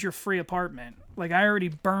 like, here's your free apartment. Like, I already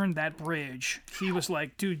burned that bridge. He was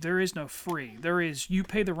like, dude, there is no free. There is, you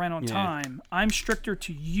pay the rent on time. I'm stricter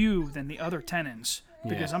to you than the other tenants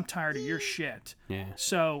because I'm tired of your shit. Yeah.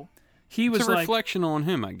 So he was It's a like... reflection on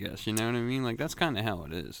him, I guess. You know what I mean? Like, that's kind of how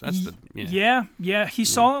it is. That's the... Yeah. He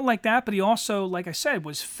saw it like that, but he also, like I said,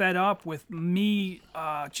 was fed up with me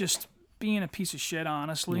just being a piece of shit,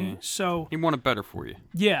 honestly. Yeah. So... He wanted better for you.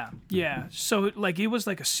 Yeah. So, like, it was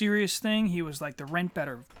like a serious thing. He was like, the rent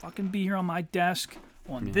better fucking be here on my desk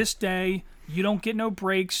on this day. You don't get no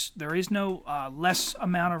breaks. There is no less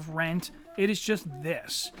amount of rent. It is just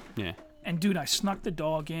this. Yeah. And, dude, I snuck the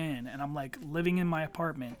dog in, and I'm, like, living in my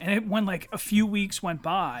apartment. And it went, like, a few weeks went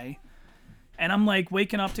by, and I'm, like,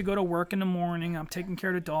 waking up to go to work in the morning. I'm taking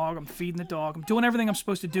care of the dog. I'm feeding the dog. I'm doing everything I'm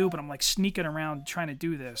supposed to do, but I'm, like, sneaking around trying to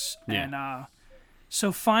do this. Yeah. And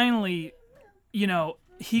so finally, you know,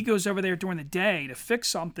 he goes over there during the day to fix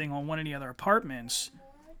something on one of the other apartments,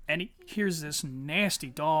 and he hears this nasty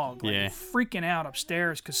dog, like, freaking out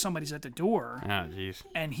upstairs because somebody's at the door. Oh, jeez.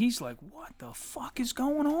 And he's like, what the fuck is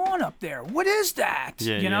going on up there? What is that?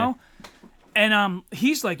 You know? And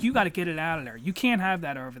he's like, you got to get it out of there. You can't have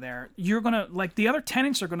that over there. You're going to, like, the other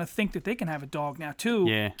tenants are going to think that they can have a dog now, too.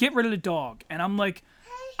 Yeah. Get rid of the dog. And I'm like,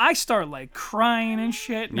 I start, like, crying and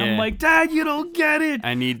shit. And I'm like, Dad, you don't get it.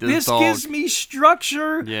 I need this dog. gives me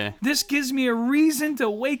structure. Yeah. This gives me a reason to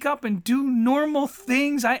wake up and do normal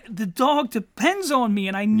things. The dog depends on me,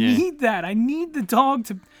 and I need that. I need the dog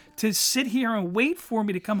to sit here and wait for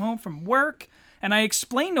me to come home from work. And I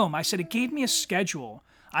explained to him, I said, it gave me a schedule.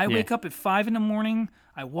 I wake up at 5 a.m.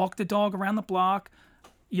 I walk the dog around the block,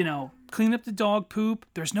 you know, clean up the dog poop.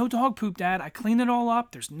 There's no dog poop, Dad. I clean it all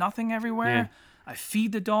up. There's nothing everywhere. Yeah. I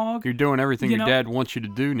feed the dog. You're doing everything You your know? dad wants you to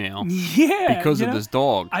do now. Yeah. Because of this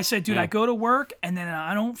dog. I said, dude, I go to work and then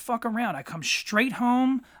I don't fuck around. I come straight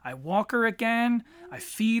home. I walk her again. I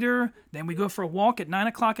feed her. Then we go for a walk at 9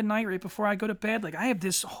 o'clock at night right before I go to bed. Like, I have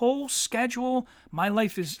this whole schedule. My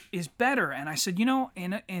life is better. And I said, you know,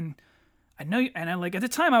 and I know, and I, like, at the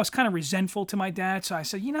time I was kind of resentful to my dad. So I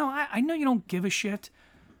said, you know, I know you don't give a shit.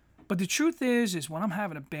 But the truth is when I'm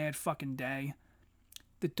having a bad fucking day,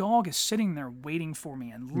 the dog is sitting there waiting for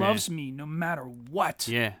me and loves me no matter what.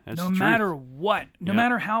 Yeah, that's no the truth. matter what. No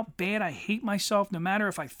matter how bad I hate myself, no matter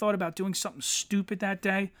if I thought about doing something stupid that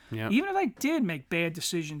day, even if I did make bad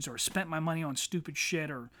decisions or spent my money on stupid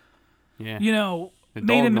shit or, you know, the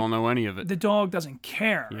dog don't know any of it. The dog doesn't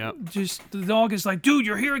care. Yep. Just the dog is like, dude,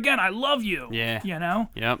 you're here again. I love you. Yeah. You know?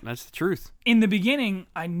 Yep, that's the truth. In the beginning,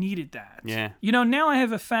 I needed that. Yeah. You know, now I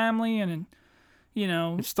have a family and, you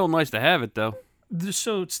know. It's still nice to have it, though.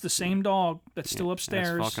 So it's the same dog that's still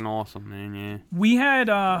upstairs. That's fucking awesome, man. Yeah.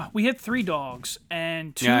 We had 3 dogs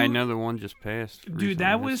and 2. Yeah, another one just passed. Dude, recently.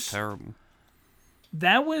 that That's was terrible.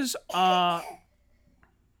 That was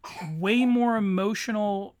way more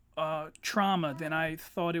emotional trauma than I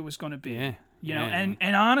thought it was going to be. Yeah. You know,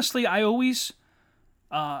 and honestly, I always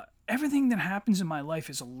everything that happens in my life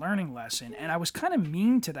is a learning lesson, and I was kind of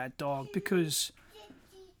mean to that dog because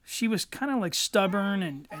she was kind of like stubborn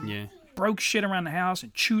and broke shit around the house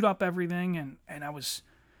and chewed up everything, and I was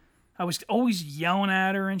always yelling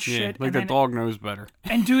at her and shit. Yeah, like the dog knows better.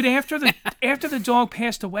 And dude, after the dog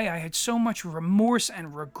passed away, I had so much remorse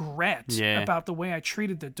and regret about the way I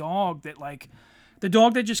treated the dog that, like, the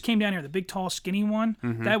dog that just came down here, the big, tall, skinny one,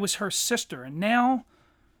 that was her sister. And now,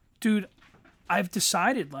 dude, I've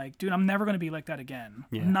decided, like, dude, I'm never going to be like that again.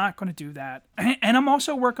 Yeah. I'm not going to do that. And I'm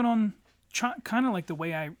also working on kind of like the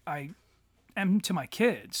way I am to my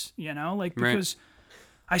kids, you know? Like, because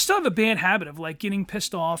I still have a bad habit of like getting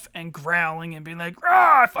pissed off and growling and being like,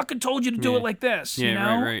 "Ah, I fucking told you to do it like this." Yeah, you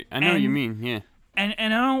know? right. I know what you mean. Yeah. And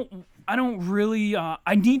I don't really.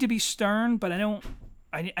 I need to be stern, but I don't.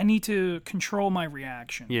 I need to control my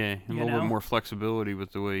reaction. Yeah, a little bit more flexibility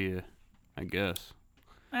with the way you, I guess.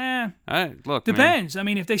 Look, depends. man. I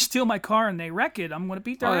mean, if they steal my car and they wreck it, I'm gonna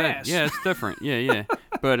beat their ass. Yeah, it's different. Yeah.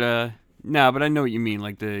 But but I know what you mean,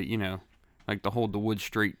 like like the hold the wood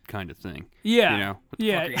straight kind of thing. Yeah. You know, what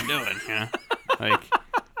the fuck are you doing? You know? Like,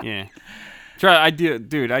 yeah. I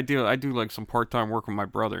do like some part-time work with my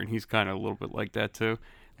brother, and he's kind of a little bit like that too.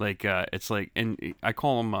 Like, it's like, and I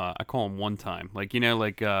call him one time. Like, you know,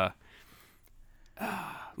 like, he's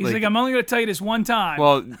like, I'm only gonna tell you this one time.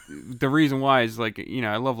 Well, the reason why is like, you know,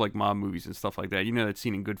 I love like mob movies and stuff like that. You know that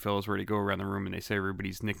scene in Goodfellas where they go around the room and they say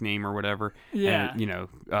everybody's nickname or whatever. Yeah. And, you know,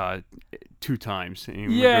 2 times.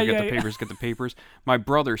 And yeah, get the papers. My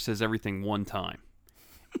brother says everything one time,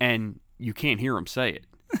 and you can't hear him say it.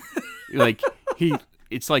 Like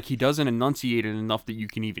it's like he doesn't enunciate it enough that you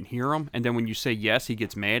can even hear him. And then when you say yes, he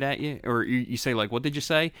gets mad at you. Or you say, like, what did you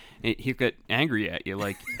say? And he'll get angry at you.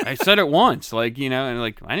 Like, I said it once. Like, you know, and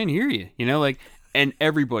like, I didn't hear you. You know, like, and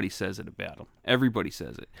everybody says it about him. Everybody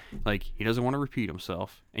says it. Like, he doesn't want to repeat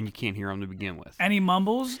himself, and you can't hear him to begin with. And he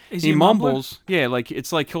mumbles? He mumbles. Yeah, like,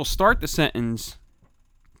 it's like he'll start the sentence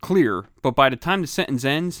clear, but by the time the sentence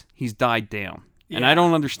ends, he's died down. Yeah. And I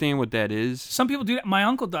don't understand what that is. Some people do that. My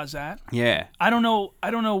uncle does that. Yeah. I don't know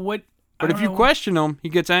what. But if you question him, he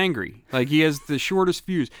gets angry. Like, he has the shortest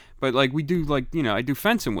fuse. But like, we do, like, you know, I do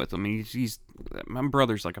fencing with him. He's my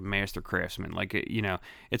brother's like a master craftsman. Like, you know,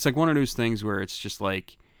 it's like one of those things where it's just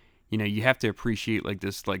like, you know, you have to appreciate like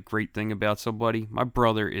this like great thing about somebody. My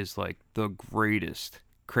brother is like the greatest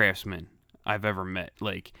craftsman I've ever met.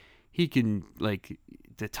 Like, he can, like,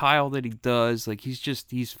 the tile that he does, like,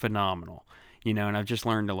 he's phenomenal. You know, and I've just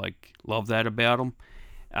learned to, like, love that about him.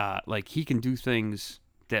 Like, he can do things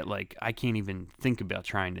that, like, I can't even think about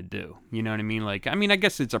trying to do. You know what I mean? Like, I mean, I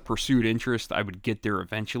guess it's a pursued interest. I would get there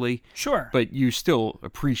eventually. Sure. But you still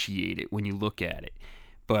appreciate it when you look at it.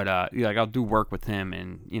 But, like, I'll do work with him,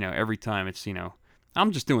 and, you know, every time it's, you know,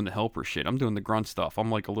 I'm just doing the helper shit. I'm doing the grunt stuff.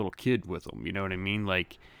 I'm like a little kid with him. You know what I mean?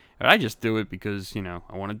 Like, I just do it because, you know,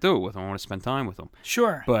 I want to do it with him. I want to spend time with him.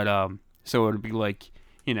 Sure. But, so it would be like,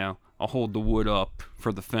 you know, I'll hold the wood up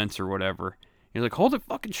for the fence or whatever. You're like, hold it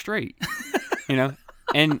fucking straight. You know?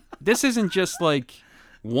 And this isn't just like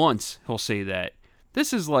once he'll say that.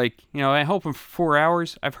 This is like, you know, I help him for 4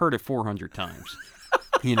 hours. I've heard it 400 times.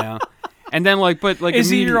 You know? And then like, but like, is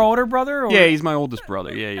he your older brother? Or? Yeah, he's my oldest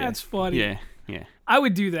brother. Yeah. That's funny. Yeah. I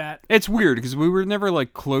would do that. It's weird because we were never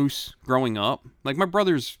like close growing up. Like, my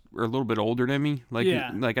brothers are a little bit older than me. Like,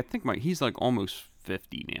 like I think he's like almost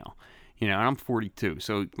 50 now. You know, and I'm 42.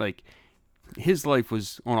 So, like, his life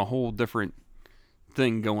was on a whole different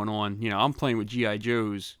thing going on. You know, I'm playing with G.I.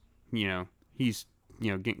 Joes. You know, he's,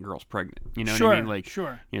 you know, getting girls pregnant. You know what I mean? Like,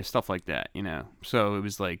 sure. You know, stuff like that, you know. So, it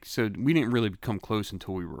was like, so we didn't really become close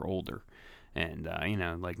until we were older. And, you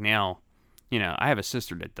know, like now, you know, I have a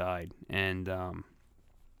sister that died. And,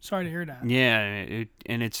 sorry to hear that. Yeah,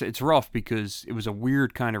 it's rough because it was a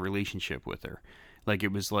weird kind of relationship with her. Like,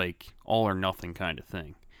 it was like all or nothing kind of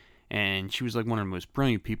thing. And she was like one of the most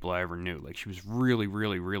brilliant people I ever knew. Like, she was really,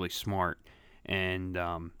 really, really smart and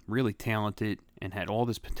really talented and had all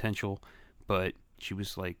this potential. But she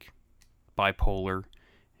was like bipolar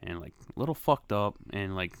and like a little fucked up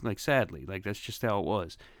and like sadly, like that's just how it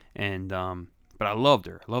was. And but I loved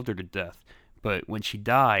her. I loved her to death. But when she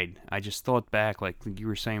died, I just thought back, like you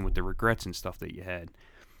were saying with the regrets and stuff that you had.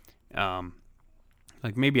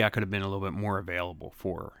 Like, maybe I could have been a little bit more available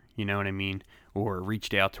for her. You know what I mean? Or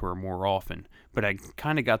reached out to her more often. But I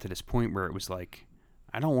kind of got to this point where it was like,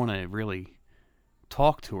 I don't want to really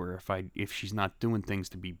talk to her if she's not doing things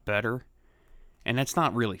to be better. And that's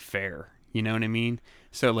not really fair. You know what I mean?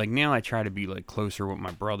 So, like, now I try to be, like, closer with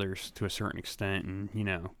my brothers to a certain extent. And, you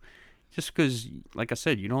know, just because, like I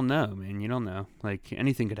said, you don't know, man. You don't know. Like,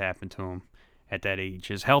 anything could happen to him at that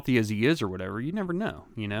age. As healthy as he is or whatever, you never know,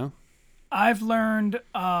 you know? I've learned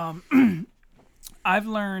that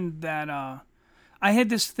I had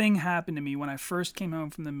this thing happen to me when I first came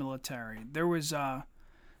home from the military. There was I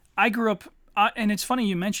grew up, and it's funny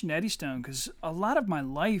you mentioned Eddystone because a lot of my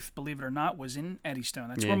life, believe it or not, was in Eddystone.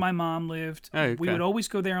 That's where my mom lived. Oh, okay. We would always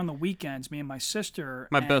go there on the weekends, me and my sister.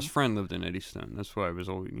 My best friend lived in Eddystone. That's why I was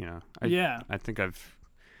always, you know. I think I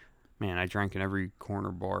drank in every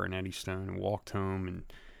corner bar in Eddystone and walked home and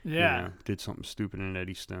you know, did something stupid in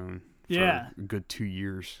Eddystone. For a good 2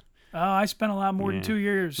 years. Oh, I spent a lot more than 2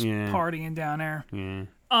 years partying down there. Yeah.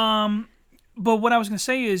 But what I was going to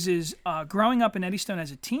say is growing up in Eddystone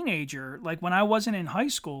as a teenager, like when I wasn't in high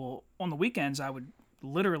school, on the weekends I would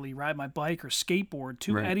literally ride my bike or skateboard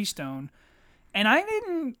to Eddystone, and I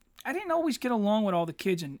didn't always get along with all the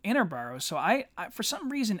kids in Interborough. So I for some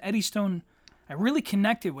reason Eddystone, I really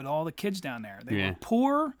connected with all the kids down there. They were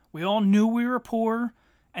poor. We all knew we were poor.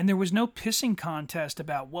 And there was no pissing contest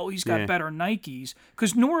about, whoa, he's got better Nikes.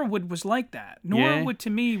 Because Norwood was like that. Norwood to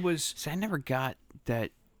me was... See, I never got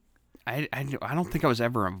that... I don't think I was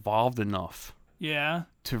ever involved enough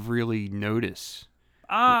to really notice.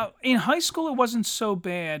 In high school, it wasn't so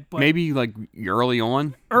bad. But maybe like early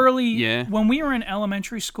on? Early, when we were in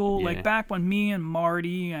elementary school, like back when me and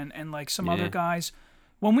Marty and like some other guys...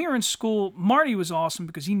 When we were in school, Marty was awesome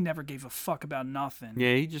because he never gave a fuck about nothing.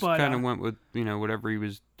 Yeah, he just kind of went with, whatever he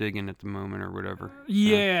was digging at the moment or whatever.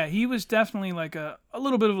 Yeah, he was definitely like a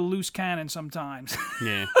little bit of a loose cannon sometimes.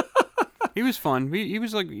 Yeah. He was fun. He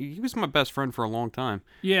was my best friend for a long time.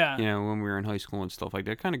 Yeah. When we were in high school and stuff like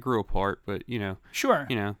that. Kind of grew apart, but, Sure.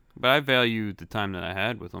 But I valued the time that I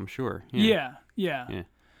had with him, sure. Yeah.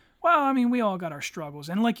 Well, I mean, we all got our struggles.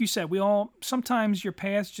 And like you said, sometimes your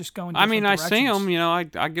paths just go in different directions. I see him,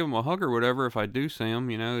 I give him a hug or whatever if I do see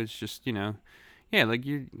him, it's just, like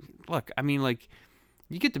you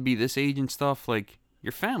get to be this age and stuff, like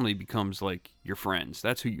your family becomes like your friends.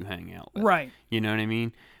 That's who you hang out with. Right. You know what I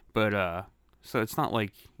mean? But, so it's not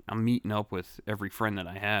like I'm meeting up with every friend that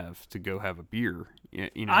I have to go have a beer,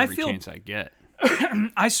 every chance I get.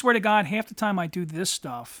 I swear to God, half the time I do this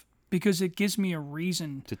stuff, because it gives me a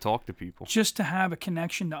reason to talk to people, just to have a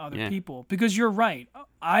connection to other people. Because you're right,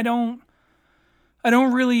 I don't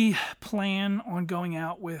really plan on going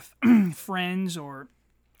out with friends, or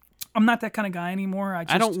I'm not that kind of guy anymore.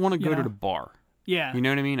 I don't want to go to the bar. Yeah, you know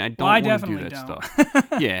what I mean. I don't want to do that stuff.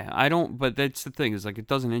 Yeah, I don't. But that's the thing, is like it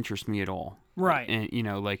doesn't interest me at all. Right,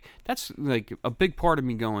 and like that's like a big part of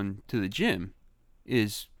me going to the gym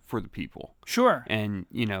is for the people. Sure. And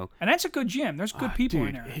and that's a good gym. There's good people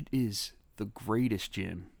in there. It is the greatest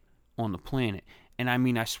gym on the planet. And I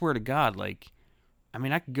mean, I swear to God, like,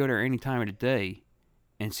 I could go there any time of the day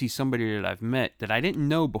and see somebody that I've met that I didn't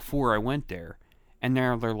know before I went there, and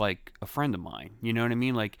they're like a friend of mine. You know what I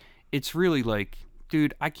mean? Like, it's really like,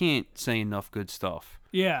 dude, I can't say enough good stuff.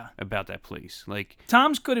 Yeah. About that place. Like,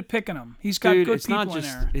 Tom's good at picking them. He's got good people in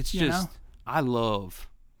there. It's just I love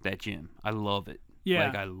that gym. I love it. Yeah.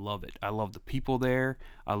 Like, I love it. I love the people there.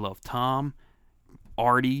 I love Tom,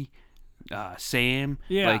 Artie, Sam.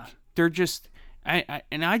 Yeah. Like, they're just,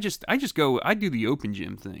 I just go, I do the open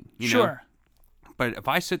gym thing. Sure. But if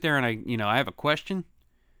I sit there and I have a question,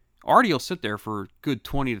 Artie will sit there for a good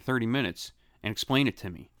 20 to 30 minutes and explain it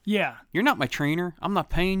to me. Yeah. You're not my trainer. I'm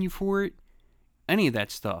not paying you for it. Any of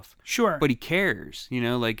that stuff. Sure. But he cares.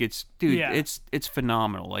 Like, it's, dude, it's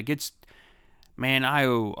phenomenal. Like, man, I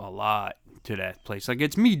owe a lot to that place. Like,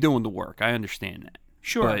 it's me doing the work. I understand that.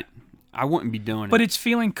 Sure. But I wouldn't be doing it. But it's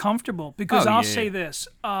feeling comfortable, because I'll say this.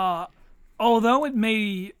 Although it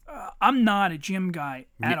may... I'm not a gym guy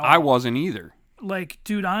at all. I wasn't either. Like,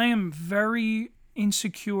 dude, I am very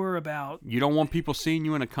insecure about... You don't want people seeing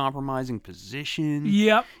you in a compromising position.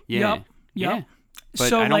 Yep. Yeah. But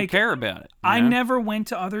so, I don't care about it. I never went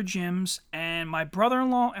to other gyms, and my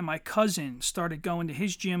brother-in-law and my cousin started going to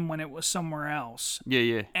his gym when it was somewhere else.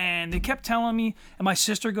 Yeah. And they kept telling me, and my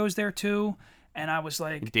sister goes there too, and I was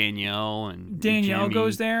like... Danielle Jimmy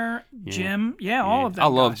goes there, Jim, all of them. I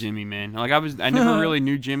love Jimmy, man. Like, I never really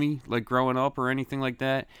knew Jimmy, like, growing up or anything like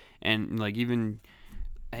that. And, like, even...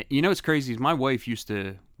 what's crazy is my wife used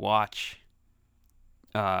to watch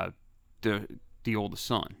the oldest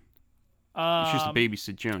son. She used to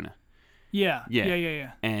babysit Jonah. Yeah.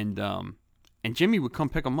 And Jimmy would come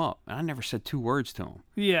pick him up, and I never said 2 words to him.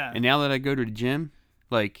 Yeah. And now that I go to the gym,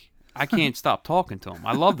 like, I can't stop talking to him.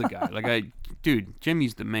 I love the guy. Like, dude,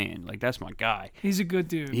 Jimmy's the man. Like, that's my guy. He's a good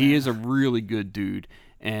dude. He is a really good dude.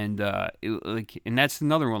 And and that's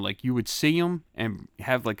another one. Like, you would see him and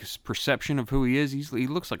have like a perception of who he is. He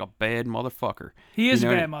looks like a bad motherfucker. He is a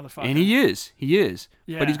bad motherfucker, and he is.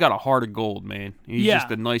 Yeah. But he's got a heart of gold, man. He's just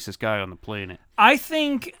the nicest guy on the planet. I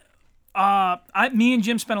think. Me and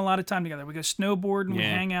Jim spend a lot of time together. We go snowboarding. We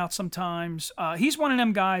hang out sometimes. He's one of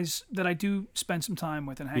them guys that I do spend some time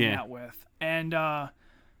with and hang out with. And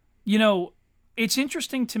it's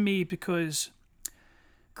interesting to me because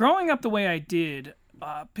growing up the way I did.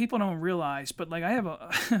 People don't realize, but like I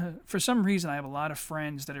have for some reason I have a lot of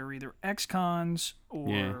friends that are either ex-cons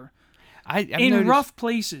or I've in noticed, rough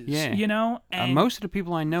places, And most of the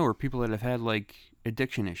people I know are people that have had like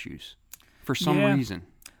addiction issues for some reason.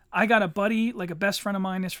 I got a buddy, like a best friend of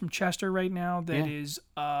mine is from Chester right now that is,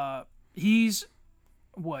 he's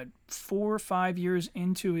what, 4 or 5 years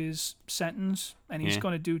into his sentence, and he's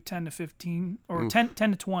going to do 10 to 15 or 10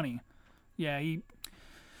 to 20. Yeah,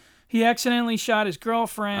 he accidentally shot his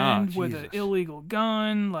girlfriend with an illegal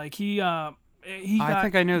gun. Like I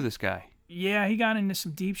think I know this guy. Yeah, he got into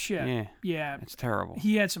some deep shit. Yeah, it's terrible.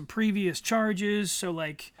 He had some previous charges, so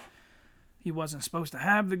like he wasn't supposed to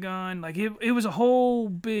have the gun. Like it was a whole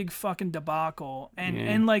big fucking debacle.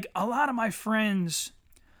 And like a lot of my friends,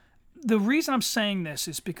 the reason I'm saying this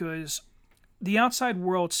is because the outside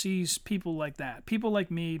world sees people like that. People like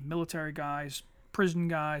me, military guys, prison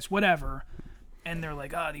guys, whatever. And they're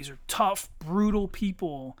like, these are tough, brutal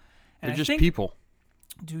people. And they're just people.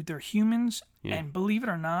 Dude, they're humans. Yeah. And believe it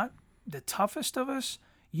or not, the toughest of us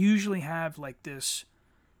usually have like this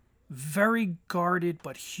very guarded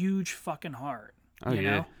but huge fucking heart. You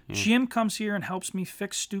know? Yeah. Jim comes here and helps me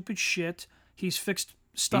fix stupid shit. He's fixed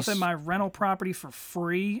stuff at my rental property for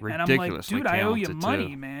free. And I'm like, dude, I owe you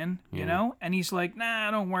money, man. Yeah. You know? And he's like, nah,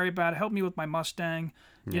 don't worry about it. Help me with my Mustang.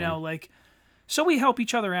 You know, like... So we help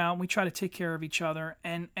each other out, and we try to take care of each other.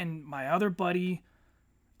 And my other buddy,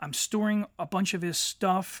 I'm storing a bunch of his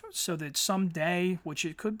stuff so that someday, which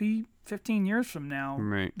it could be 15 years from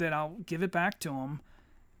now, that I'll give it back to him.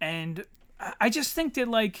 And I just think that,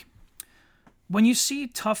 like, when you see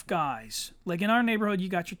tough guys, like in our neighborhood, you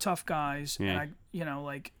got your tough guys. Yeah.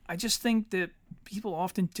 And I just think that people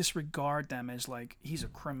often disregard them as like, he's a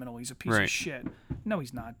criminal, he's a piece of shit. No,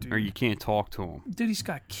 he's not, dude. Or you can't talk to him. Dude, he's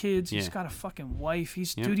got kids. He's got a fucking wife.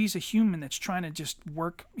 He's a human that's trying to just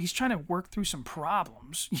work. He's trying to work through some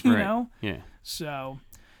problems, you know? Yeah. So,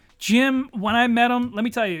 Jim, when I met him, let me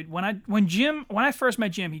tell you, when I first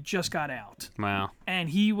met Jim, he just got out. Wow. And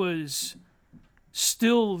he was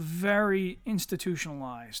still very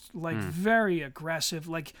institutionalized, like very aggressive.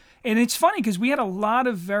 Like, and it's funny because we had a lot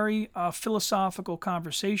of very philosophical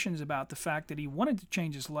conversations about the fact that he wanted to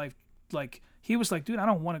change his life. Like, he was like, dude, I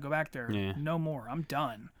don't want to go back there no more. I'm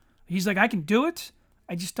done. He's like, I can do it.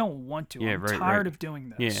 I just don't want to. I'm tired of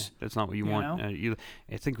doing this. Yeah, that's not what you want.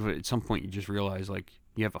 I think at some point you just realize, like,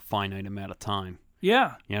 you have a finite amount of time.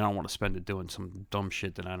 Yeah. I don't want to spend it doing some dumb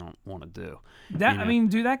shit that I don't want to do. I mean,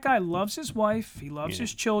 dude, that guy loves his wife. He loves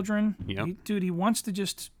his children. Yep. He wants to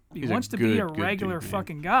just... He wants to be a regular dude,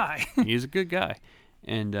 fucking guy. He's a good guy.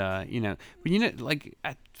 And, but like,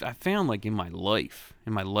 I found, like, in my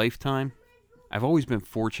lifetime, I've always been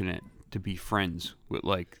fortunate to be friends with,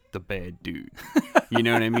 like, the bad dude. You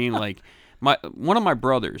know what I mean? Like, one of my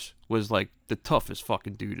brothers was, like, the toughest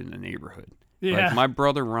fucking dude in the neighborhood. Yeah. Like, my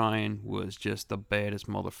brother Ryan was just the baddest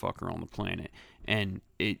motherfucker on the planet. And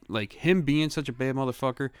it, like, him being such a bad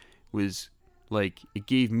motherfucker was, like, it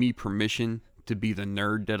gave me permission to be the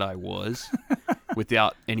nerd that I was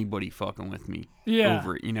without anybody fucking with me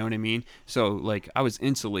over it. You know what I mean? So, like, I was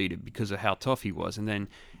insulated because of how tough he was. And then...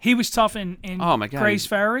 He was tough in oh my God, Grace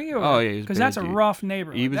Ferry? Oh, yeah. Because that's a rough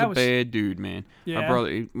neighborhood. He was a bad dude, man. Yeah.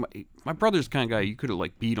 My brother's the kind of guy, you could have,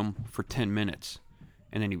 like, beat him for 10 minutes.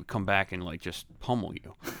 And then he would come back and, like, just pummel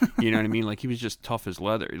you. You know what I mean? Like, he was just tough as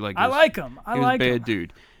leather. Like, I like him. He was a bad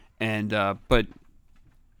dude. And, but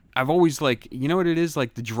I've always, like, you know what it is?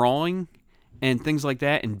 Like, the drawing and things like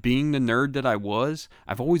that, and being the nerd that I was,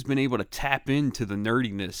 I've always been able to tap into the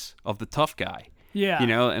nerdiness of the tough guy. Yeah. You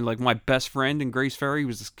know, and, like, my best friend in Grace Ferry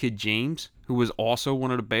was this kid, James, who was also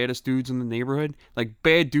one of the baddest dudes in the neighborhood. Like,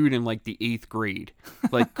 bad dude in, like, the 8th grade.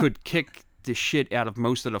 Like, could kick the shit out of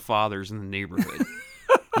most of the fathers in the neighborhood.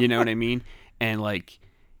 You know what I mean? And, like,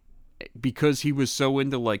 because he was so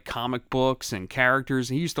into, like, comic books and characters,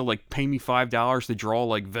 he used to, like, pay me $5 to draw,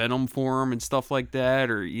 like, Venom for him and stuff like that,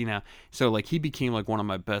 or, you know. So, like, he became, like, one of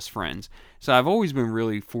my best friends. So I've always been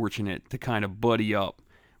really fortunate to kind of buddy up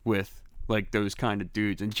with, like, those kind of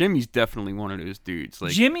dudes. And Jimmy's definitely one of those dudes.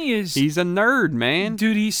 Like, Jimmy is... He's a nerd, man.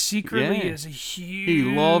 Dude, he secretly is a huge... He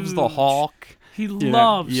loves the Hulk. He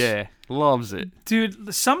loves... loves it.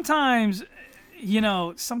 Dude, sometimes... You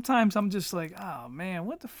know, sometimes I'm just like, oh man,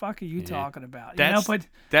 what the fuck are you talking about?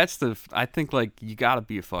 I think, like, you gotta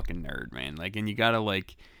be a fucking nerd, man. Like, and you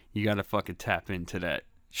gotta fucking tap into that.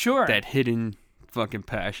 Sure. That hidden fucking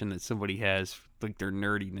passion that somebody has, like their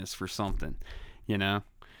nerdiness for something, you know?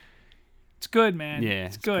 It's good, man. Yeah,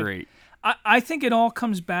 it's good. Great. I think it all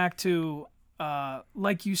comes back to,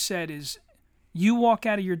 like you said, is you walk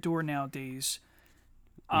out of your door nowadays.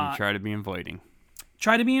 And you try to be inviting.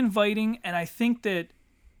 Try to be inviting, and I think that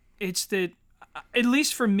it's that, at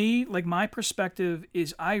least for me, like, my perspective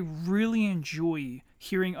is I really enjoy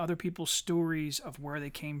hearing other people's stories of where they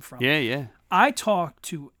came from. Yeah. I talk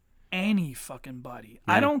to any fucking buddy.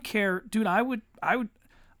 Yeah. I don't care. Dude,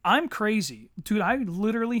 I'm crazy. Dude, I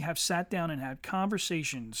literally have sat down and had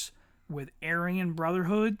conversations with Aryan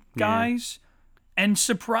Brotherhood guys, and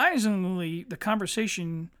surprisingly, the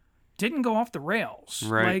conversation didn't go off the rails.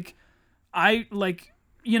 Right. I've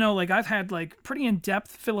had like pretty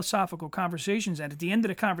in-depth philosophical conversations, and at the end of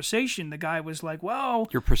the conversation, the guy was like, "Well,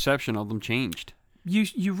 your perception of them changed.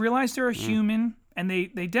 You realize they're a human, and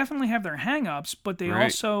they definitely have their hang-ups, but they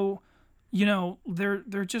also,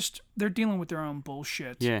 they're dealing with their own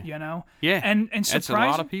bullshit. Yeah. Yeah. And That's a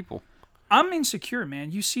lot of people. I'm insecure,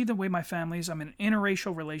 man. You see the way my family is. I'm in an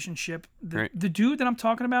interracial relationship. The dude that I'm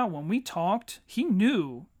talking about, when we talked, he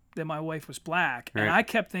knew that my wife was black, and I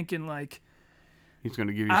kept thinking like, he's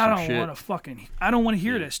gonna give you some shit. I don't want to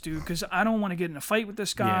hear this, dude, because I don't want to get in a fight with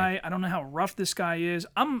this guy. Yeah. I don't know how rough this guy is.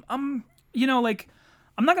 I'm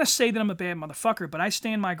not gonna say that I'm a bad motherfucker, but I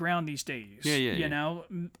stand my ground these days.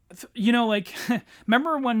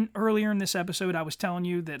 Remember when earlier in this episode I was telling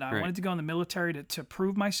you that I wanted to go in the military to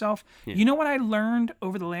prove myself? Yeah. You know what I learned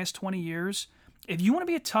over the last 20 years? If you want to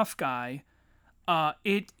be a tough guy,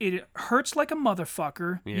 it hurts like a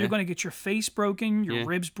motherfucker. Yeah. You're gonna get your face broken, your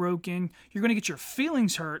ribs broken. You're gonna get your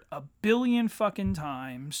feelings hurt a billion fucking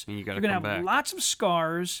times. And you're gonna have lots of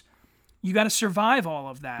scars. You got to survive all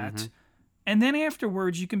of that. Mm-hmm. And then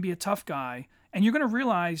afterwards, you can be a tough guy, and you're going to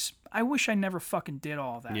realize, I wish I never fucking did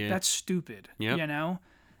all that. Yeah. That's stupid,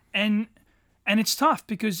 And it's tough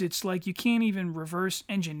because it's like you can't even reverse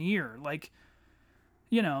engineer. Like,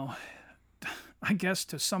 I guess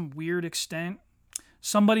to some weird extent,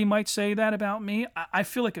 somebody might say that about me. I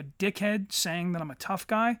feel like a dickhead saying that I'm a tough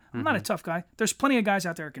guy. I'm not a tough guy. There's plenty of guys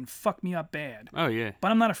out there that can fuck me up bad. Oh, yeah. But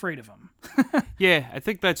I'm not afraid of them. Yeah, I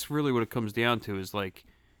think that's really what it comes down to is like,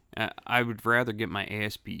 I would rather get my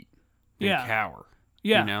ass beat than cower.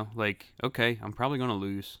 Yeah. Okay, I'm probably going to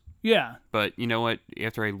lose. Yeah. But you know what?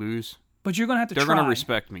 After I lose, but you're going to have to they're going to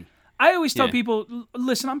respect me. I always tell people,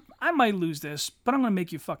 listen, I might lose this, but I'm going to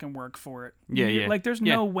make you fucking work for it. Yeah. Like, there's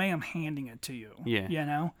no way I'm handing it to you. Yeah.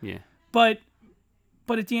 Yeah. But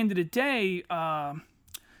at the end of the day, I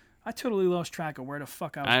totally lost track of where the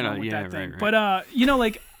fuck I was going with that thing. Right. But,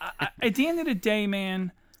 at the end of the day,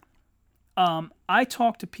 man, I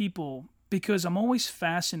talk to people because I'm always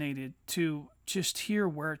fascinated to just hear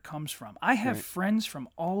where it comes from. I have friends from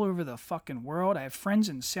all over the fucking world. I have friends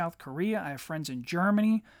in South Korea. I have friends in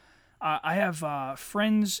Germany. I have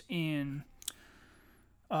friends in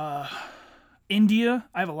India.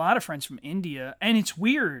 I have a lot of friends from India. And it's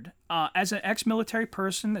weird. As an ex-military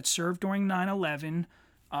person that served during 9/11,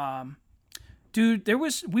 dude,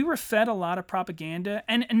 we were fed a lot of propaganda,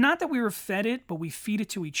 and not that we were fed it, but we feed it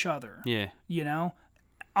to each other. Yeah.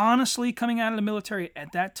 Honestly, coming out of the military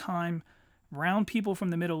at that time, around people from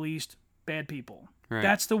the Middle East, bad people. Right.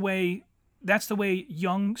 That's the way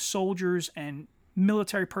young soldiers and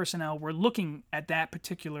military personnel were looking at that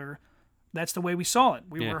particular. That's the way we saw it.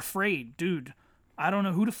 We were afraid, dude. I don't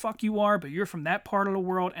know who the fuck you are, but you're from that part of the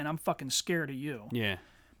world, and I'm fucking scared of you. Yeah.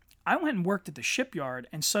 I went and worked at the shipyard,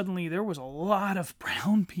 and suddenly there was a lot of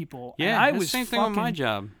brown people. Yeah, and I was the same thing on my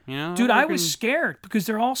job. Dude, I was scared because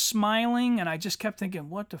they're all smiling, and I just kept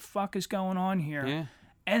thinking, "What the fuck is going on here?" Yeah.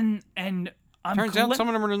 And turns out some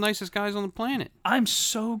of them are the nicest guys on the planet. I'm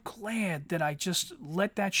so glad that I just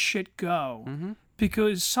let that shit go. Mm-hmm.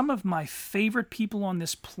 Because some of my favorite people on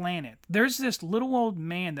this planet, there's this little old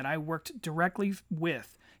man that I worked directly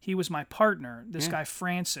with. He was my partner, this guy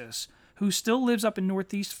Francis, who still lives up in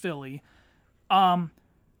Northeast Philly.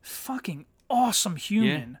 Fucking awesome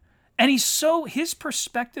human. Yeah. And his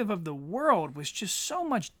perspective of the world was just so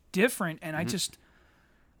much different. And I just,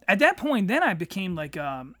 at that point, then I became like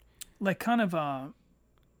I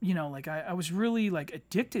was really like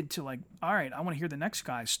addicted to like, all right, I want to hear the next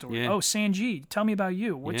guy's story. Yeah. Oh, Sanjay, tell me about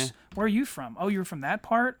you. Where are you from? Oh, you're from that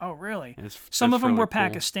part? Oh, really? Some of them were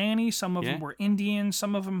Pakistani, some of them were Indian,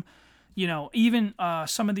 some of them, even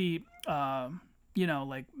some of the,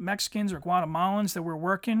 like Mexicans or Guatemalans that were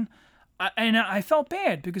working. And I felt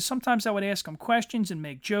bad because sometimes I would ask them questions and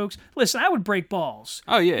make jokes. Listen, I would break balls.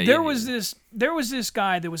 Oh, yeah. There was this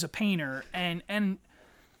guy that was a painter, and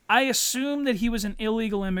I assumed that he was an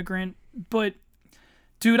illegal immigrant, but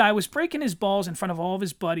dude, I was breaking his balls in front of all of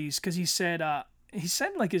his buddies because he said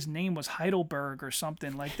like his name was Heidelberg or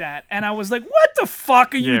something like that, and I was like, "What the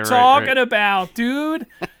fuck are you talking about, dude?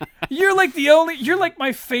 You're like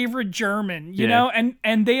my favorite German, you know?"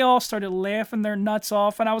 And they all started laughing their nuts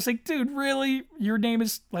off, and I was like, "Dude, really? Your name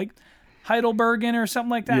is like Heidelbergen or something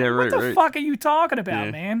like that? What the fuck are you talking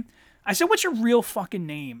about, man?" I said, "What's your real fucking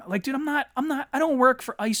name?" Like, dude, I don't work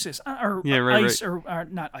for ISIS or ICE or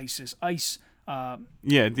not ISIS, ICE.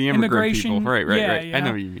 Yeah, the immigrant immigration people. Right. yeah, I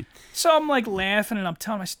know what you mean. So I'm like laughing and I'm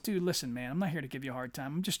telling him, I said, dude, listen, man, I'm not here to give you a hard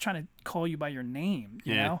time. I'm just trying to call you by your name,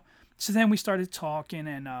 you know? So then we started talking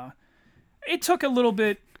and it took a little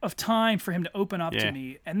bit of time for him to open up to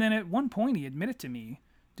me. And then at one point he admitted to me,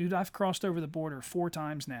 dude, I've crossed over the border 4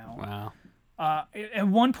 times now. Wow. At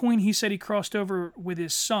one point he said he crossed over with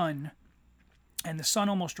his son and the son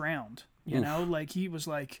almost drowned, you know? Like he was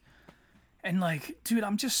like... And like, dude,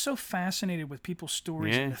 I'm just so fascinated with people's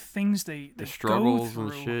stories and the things they struggles go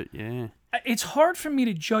through. and shit. Yeah, it's hard for me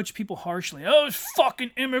to judge people harshly. Oh, those fucking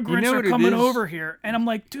immigrants are coming over here, and I'm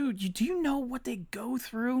like, dude, do you know what they go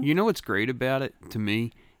through? You know what's great about it to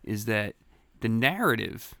me is that the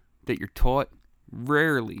narrative that you're taught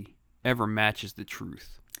rarely ever matches the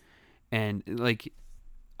truth. And like,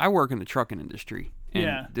 I work in the trucking industry,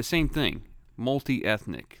 and the same thing,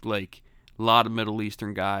 multi-ethnic, like. A lot of Middle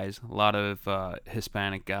Eastern guys, a lot of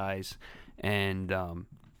Hispanic guys, and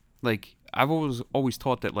like I've always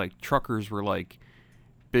thought that like truckers were like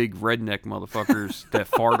big redneck motherfuckers that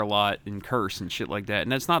fart a lot and curse and shit like that,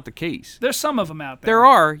 and that's not the case. There's some of them out there.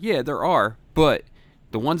 There are, but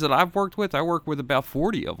the ones that I've worked with, I work with about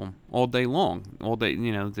 40 of them all day long. All day,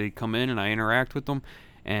 you know, they come in and I interact with them,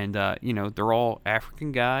 and you know, they're all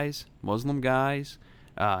African guys, Muslim guys.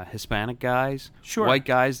 Hispanic guys, white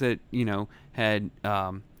guys that, you know, had,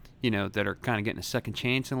 you know, that are kind of getting a second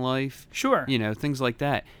chance in life. You know, things like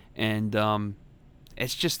that. And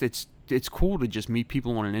it's just, it's cool to just meet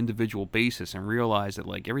people on an individual basis and realize that,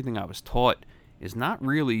 like, everything I was taught is not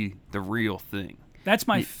really the real thing. That's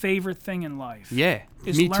my favorite thing in life. Yeah,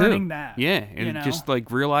 is me learning too. that. Yeah, and you know? just,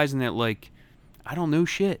 like, realizing that, like, I don't know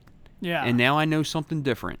shit. Yeah. And now I know something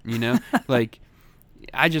different, you know? Like...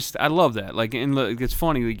 I love that. Like, and look, it's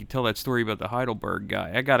funny. Like, you tell that story about the Heidelberg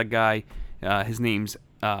guy. I got a guy. His name's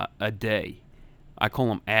Aday. I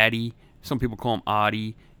call him Addy. Some people call him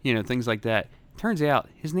Adi. You know, things like that. Turns out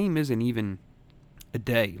his name isn't even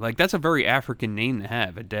Aday. Like, that's a very African name to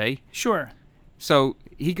have, Aday. So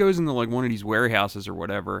he goes into like one of these warehouses or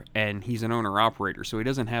whatever, and he's an owner operator. So he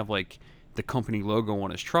doesn't have like the company logo on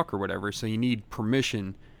his truck or whatever. So you need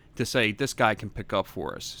permission to say this guy can pick up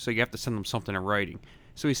for us. So you have to send him something in writing.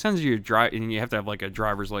 So he sends you and you have to have like a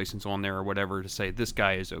driver's license on there or whatever to say this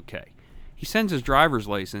guy is okay. He sends his driver's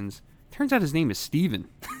license. Turns out his name is Steven.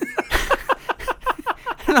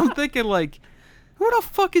 And I'm thinking like, who the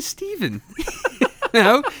fuck is Steven? You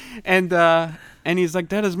know? And he's like,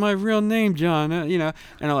 that is my real name, John. You know?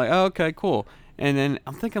 And I'm like, oh, okay, cool. And then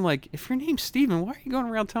I'm thinking, like, if your name's Steven, why are you going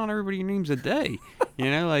around telling everybody your name's Aday? You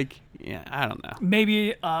know, like, yeah, I don't know.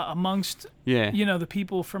 Maybe amongst, you know, the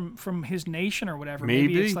people from his nation or whatever.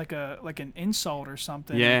 Maybe it's like an insult or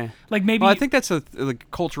something. Yeah. Like maybe. Well, I think that's a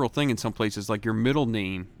cultural thing in some places. Like, your middle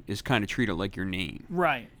name is kind of treated like your name.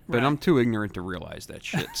 Right. But I'm too ignorant to realize that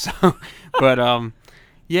shit. So, but,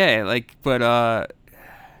 yeah, like, but,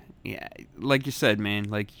 yeah, like you said, man,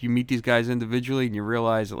 like, you meet these guys individually and you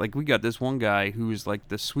realize that, like, we got this one guy who is, like,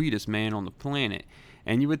 the sweetest man on the planet.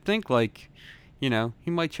 And you would think, like, you know,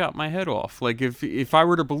 he might chop my head off. Like, if I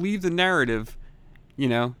were to believe the narrative, you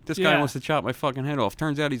know, this guy wants to chop my fucking head off.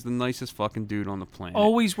 Turns out he's the nicest fucking dude on the planet.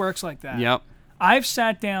 Always works like that. Yep. I've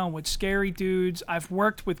sat down with scary dudes. I've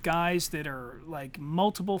worked with guys that are, like,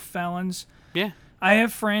 multiple felons. Yeah. I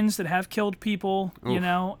have friends that have killed people, you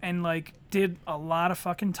know, and, like, did a lot of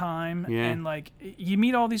fucking time. Yeah. And, like, you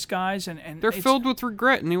meet all these guys and they're filled with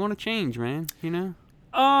regret and they want to change, man, you know?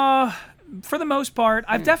 For the most part,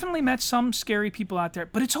 I've definitely met some scary people out there,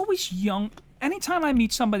 but it's always young. Anytime I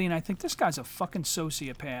meet somebody and I think this guy's a fucking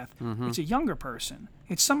sociopath, it's a younger person.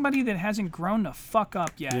 It's somebody that hasn't grown the fuck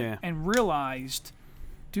up yet and realized,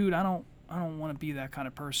 dude, I don't want to be that kind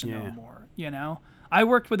of person no more, you know? I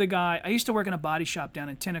worked with a guy. I used to work in a body shop down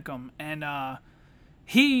in Tinicum, and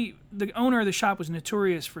the owner of the shop was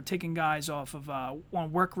notorious for taking guys off of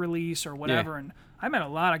on work release or whatever. And I met a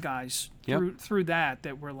lot of guys through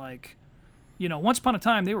that were like, you know, once upon a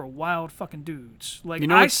time they were wild fucking dudes. Like, you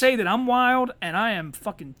know, I say that I'm wild and I am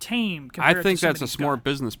fucking tame. I think that's a smart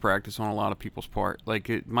business practice on a lot of people's part.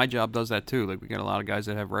 Like, my job does that too. Like, we got a lot of guys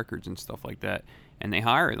that have records and stuff like that, and they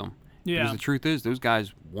hire them. Yeah. Because the truth is, those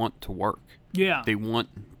guys want to work. Yeah. They want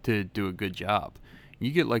to do a good job.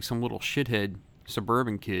 You get like some little shithead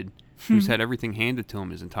suburban kid who's had everything handed to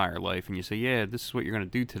him his entire life, and you say, yeah, this is what you're going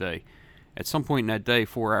to do today. At some point in that day,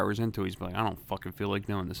 4 hours into it, he's like, I don't fucking feel like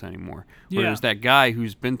doing this anymore. Whereas that guy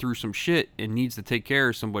who's been through some shit and needs to take care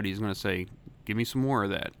of somebody is going to say, give me some more of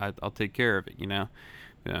that. I'll take care of it, you know?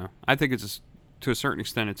 Yeah. I think it's to a certain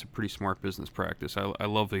extent, it's a pretty smart business practice. I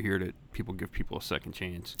love to hear that people give people a second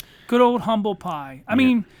chance. Good old humble pie. I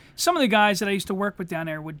mean, some of the guys that I used to work with down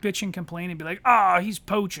there would bitch and complain and be like, he's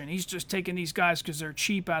poaching. He's just taking these guys because they're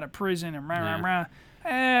cheap out of prison and rah.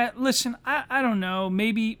 Listen, I don't know.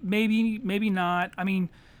 Maybe not. I mean,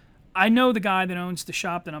 I know the guy that owns the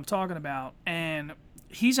shop that I'm talking about, and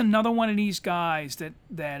he's another one of these guys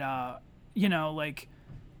that like,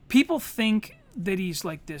 people think that he's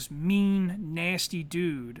like this mean, nasty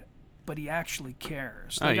dude, but he actually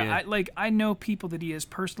cares. Like, I know people that he has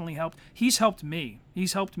personally helped. He's helped me.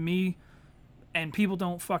 And people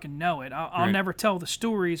don't fucking know it. I'll never tell the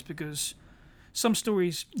stories because some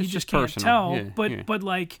stories you just can't tell. Yeah, but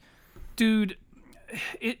like, dude,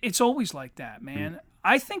 it's always like that, man.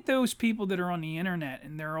 I think those people that are on the internet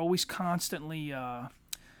and they're always constantly,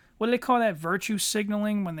 what do they call that? Virtue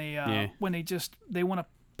signaling, when they they want to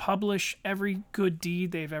publish every good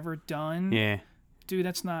deed they've ever done. Yeah. Dude,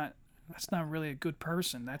 that's not really a good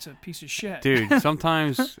person. That's a piece of shit. Dude,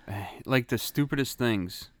 sometimes, like, the stupidest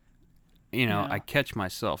things, I catch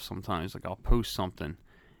myself sometimes. Like, I'll post something,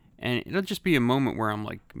 and it'll just be a moment where I'm,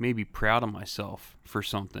 like, maybe proud of myself for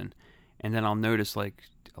something, and then I'll notice, like,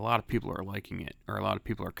 a lot of people are liking it, or a lot of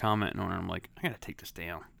people are commenting on it. I'm like, I gotta take this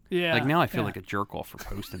down. Yeah. Like, now I feel like a jerk off for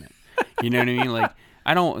posting it. You know what I mean? Like,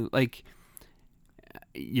 I don't, like,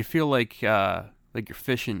 you feel like you're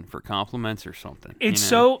fishing for compliments or something. It's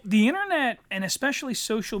so, the internet, and especially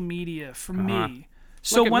social media, for me.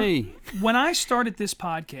 So when I started this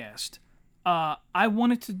podcast, I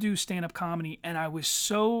wanted to do stand-up comedy, and I was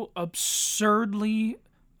so absurdly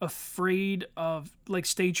afraid of, like,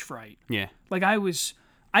 stage fright. Yeah. Like,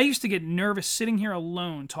 I used to get nervous sitting here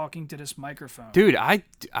alone talking to this microphone. Dude, I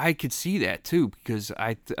could see that too, because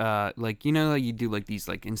like, you do like these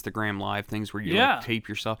like Instagram live things where you like tape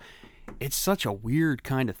yourself. It's such a weird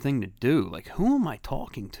kind of thing to do. Like, who am I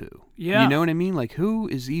talking to? Yeah. You know what I mean? Like, who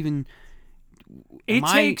is even... It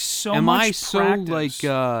takes so much practice. Am I so, like,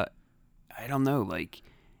 I don't know, like,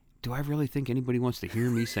 do I really think anybody wants to hear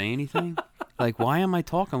me say anything? Like, why am I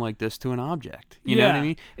talking like this to an object? You know what I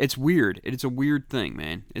mean? It's weird. It's a weird thing,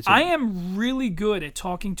 man. I am really good at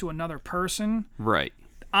talking to another person. Right.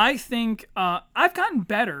 I think I've gotten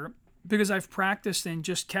better because I've practiced and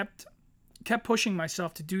just kept pushing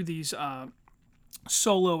myself to do these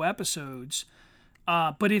solo episodes.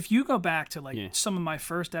 But if you go back to like some of my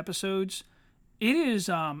first episodes, it is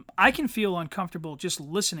I can feel uncomfortable just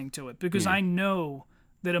listening to it because I know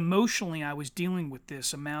that emotionally I was dealing with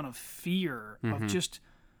this amount of fear of just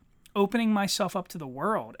opening myself up to the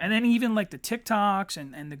world. And then even like the TikToks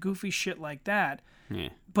and the goofy shit like that. Yeah.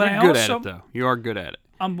 But You're good at it, though. You are good at it.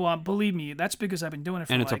 Well, believe me, that's because I've been doing it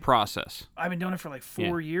for it's a process. I've been doing it for like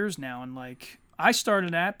 4 years now. And like, I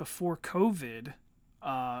started that before COVID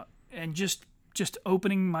and just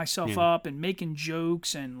opening myself up and making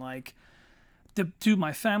jokes and like, dude,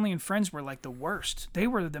 my family and friends were like the worst. They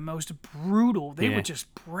were the most brutal. They would just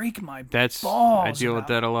break my balls. I deal with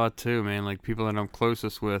that a lot too, man. Like, people that I'm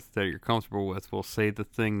closest with, that you're comfortable with, will say the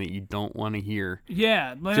thing that you don't want to hear.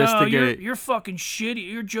 Yeah, like, just to get you're fucking shitty.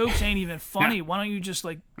 Your jokes ain't even funny. Why don't you just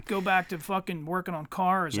like go back to fucking working on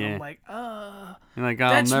cars? And I'm like, you're like,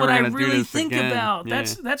 that's what I do really this think again. about. Yeah.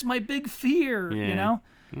 That's my big fear, Yeah. you know.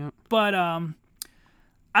 Yep. But I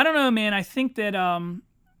don't know, man. I think that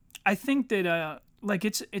like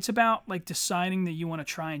it's about like deciding that you want to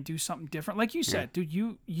try and do something different. Like you said, dude,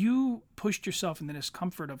 you pushed yourself into this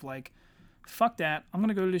comfort of like, fuck that. I'm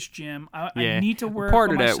gonna go to this gym. I need to work.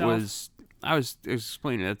 Part of on that myself. was I was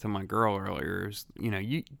explaining that to my girl earlier. Is,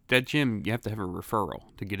 that gym, you have to have a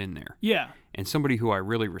referral to get in there. Yeah. And somebody who I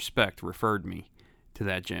really respect referred me to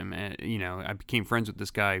that gym. And, I became friends with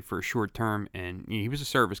this guy for a short term, and he was a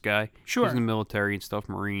service guy. Sure. He was in the military and stuff,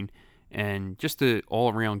 Marine, and just an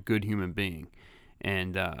all-around good human being.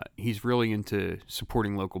 And he's really into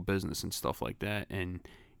supporting local business and stuff like that. And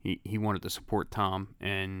he wanted to support Tom,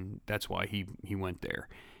 and that's why he went there.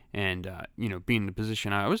 And, being in the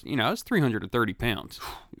position I was 330 pounds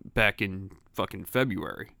back in fucking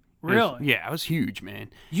February. Really? I was huge, man.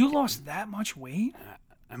 You lost that much weight?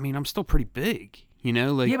 I mean, I'm still pretty big,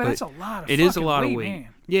 Like, yeah, but that's a lot of it is a lot weight, of weight. Man.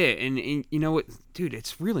 Yeah, and you know what? Dude,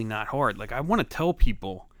 it's really not hard. Like, I want to tell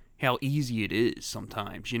people how easy it is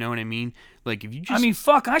sometimes. You know what I mean? Like, if you just... I mean,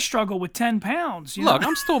 fuck, I struggle with 10 pounds. Look,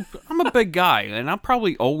 I'm a big guy, and I'll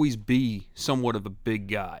probably always be somewhat of a big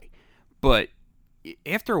guy. But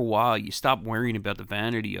after a while, you stop worrying about the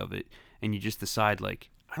vanity of it, and you just decide,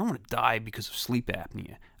 like, I don't want to die because of sleep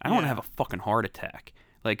apnea. I don't want to have a fucking heart attack.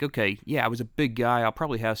 Like, okay, I was a big guy. I'll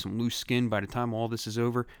probably have some loose skin by the time all this is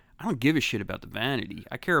over. I don't give a shit about the vanity.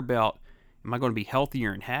 I care about, am I going to be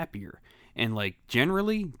healthier and happier? And like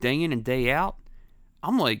generally, day in and day out,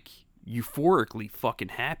 I'm like euphorically fucking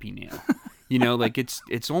happy now. You know, like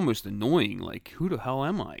it's almost annoying. Like, who the hell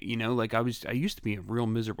am I? You know, like I used to be a real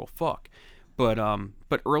miserable fuck. But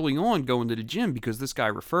early on going to the gym, because this guy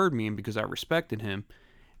referred me and because I respected him,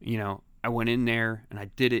 you know, I went in there and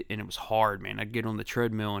I did it, and it was hard, man. I'd get on the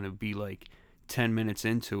treadmill and it would be like 10 minutes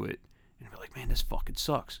into it and I'd be like, man, this fucking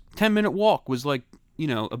sucks. 10-minute walk was like, you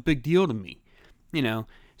know, a big deal to me, you know.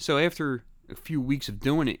 So after a few weeks of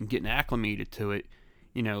doing it and getting acclimated to it,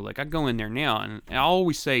 you know, like I go in there now and I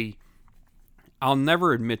always say, I'll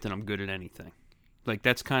never admit that I'm good at anything. Like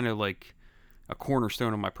that's kind of like a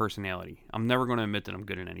cornerstone of my personality. I'm never going to admit that I'm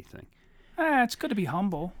good at anything. It's good to be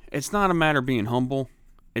humble. It's not a matter of being humble.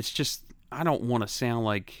 It's just I don't want to sound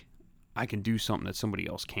like I can do something that somebody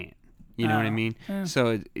else can't. You know what I mean? Yeah.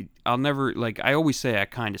 So I'll never, like, I always say I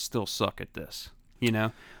kind of still suck at this, you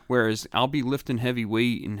know? Whereas I'll be lifting heavy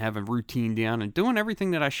weight and having routine down and doing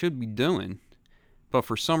everything that I should be doing, but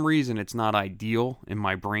for some reason it's not ideal in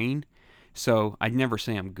my brain, so I'd never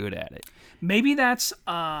say I'm good at it. Maybe that's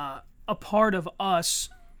a part of us.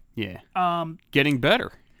 Yeah. Getting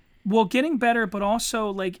better. Well, getting better, but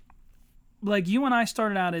also, like you and I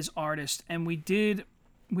started out as artists, and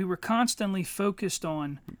we were constantly focused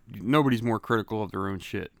on... Nobody's more critical of their own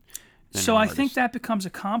shit than So an I artist. think that becomes a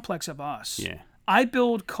complex of us. Yeah. I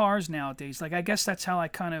build cars nowadays. Like, I guess that's how I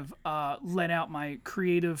kind of let out my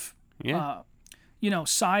creative,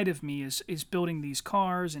 side of me is building these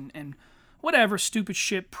cars and whatever stupid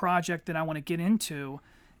shit project that I want to get into.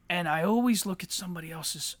 And I always look at somebody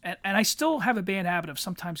else's, and I still have a bad habit of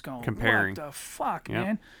sometimes going, comparing. What the fuck, Yep.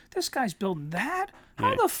 man? This guy's building that?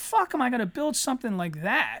 How the fuck am I going to build something like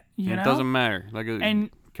that? You know? It doesn't matter.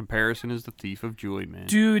 Comparison is the thief of joy, man.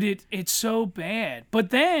 Dude, it's so bad. But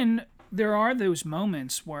then there are those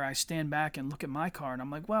moments where I stand back and look at my car and I'm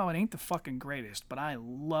like, well, it ain't the fucking greatest, but I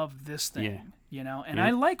love this thing, you know? And I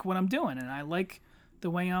like what I'm doing, and I like the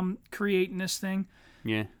way I'm creating this thing.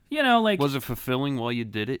 Yeah. You know, like... Was it fulfilling while you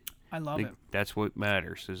did it? I love it. That's what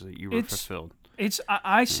matters, is that you were fulfilled.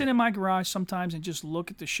 I sit in my garage sometimes and just look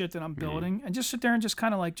at the shit that I'm building and just sit there and just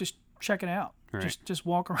kind of like just check it out. Right. Just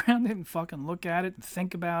walk around it and fucking look at it and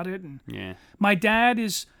think about it. And Yeah. my dad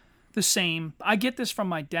is the same. I get this from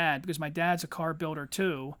my dad because my dad's a car builder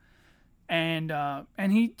too, and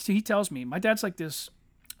he tells me, my dad's like this.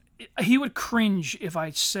 He would cringe if I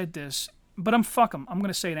said this, but I'm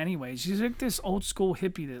gonna say it anyways. He's like this old school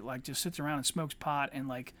hippie that like just sits around and smokes pot and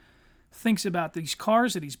like thinks about these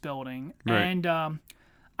cars that he's building. Right. And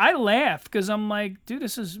I laugh because I'm like, dude,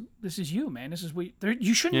 this is you, man. This is what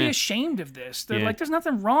you shouldn't be ashamed of this. They're like, there's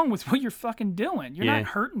nothing wrong with what you're fucking doing. You're not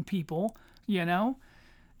hurting people, you know.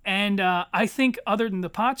 And I think other than the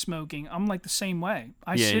pot smoking, I'm like the same way.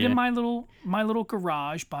 I sit in my little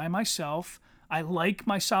garage by myself. I like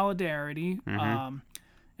my solidarity, and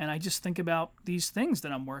I just think about these things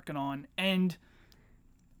that I'm working on. And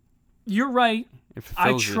you're right.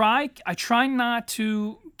 I try not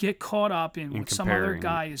to get caught up in what some other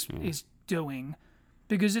guy is doing,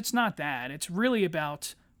 because it's not that. It's really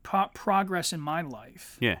about progress in my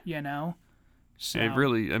life. Yeah, you know. So it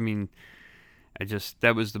really. I mean,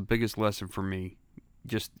 that was the biggest lesson for me,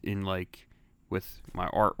 just in like with my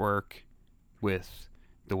artwork, with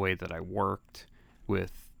the way that I worked,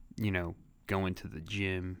 with going to the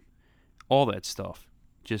gym, all that stuff.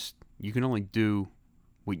 Just you can only do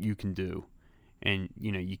what you can do. And,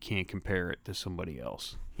 you can't compare it to somebody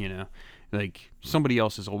else, Like, somebody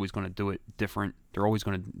else is always going to do it different.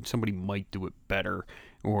 Somebody might do it better,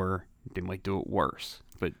 or they might do it worse.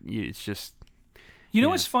 But it's just... You know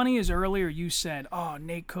what's funny is earlier you said, oh,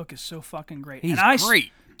 Nate Cook is so fucking great. He's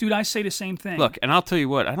great. Dude, I say the same thing. Look, and I'll tell you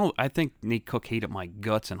what, I think Nate Cook hated my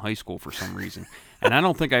guts in high school for some reason. And I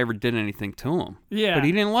don't think I ever did anything to him. Yeah. But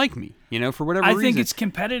he didn't like me, for whatever reason. I think it's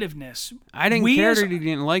competitiveness. I didn't care that he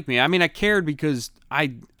didn't like me. I mean, I cared because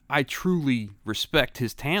I truly respect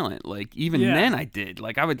his talent. Like, even then I did.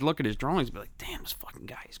 Like, I would look at his drawings and be like, damn, this fucking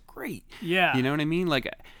guy is great. Yeah. You know what I mean?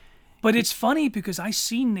 Like... But it's funny because I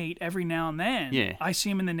see Nate every now and then. Yeah. I see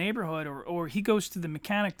him in the neighborhood, or he goes to the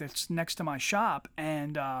mechanic that's next to my shop,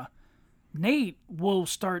 and Nate will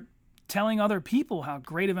start telling other people how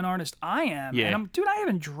great of an artist I am. Yeah. And I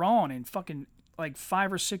haven't drawn in fucking like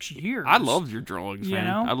 5 or 6 years. I loved your drawings, man.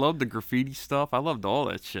 I loved the graffiti stuff. I loved all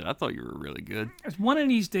that shit. I thought you were really good. One of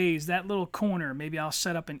these days, that little corner, maybe I'll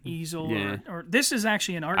set up an easel, or this is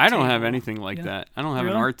actually an art table. I don't have anything like that. I don't have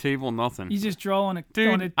an art table, nothing. You just draw on a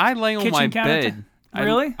Dude, I lay on my bed.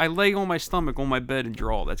 Really? I lay on my stomach on my bed and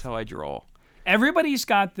draw. That's how I draw. Everybody's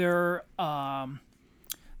got their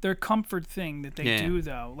comfort thing that they do,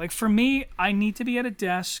 though. Like, for me, I need to be at a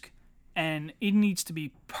desk and it needs to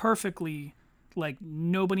be perfectly like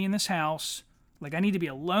nobody in this house. Like I need to be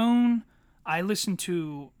alone. I listen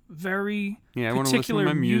to very I want to listen to particular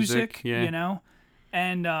my music. Yeah. you know,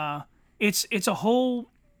 and it's a whole.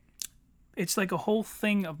 It's like a whole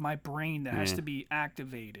thing of my brain that has to be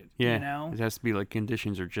activated. Yeah. You know, It has to be like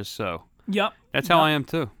conditions are just so. Yep. That's how I am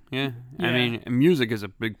too. Yeah. Yeah. I mean, music is a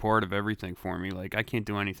big part of everything for me. Like I can't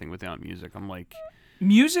do anything without music. I'm like,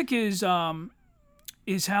 music is how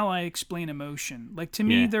I explain emotion. Like to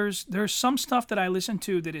me, there's some stuff that I listen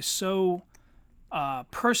to that is so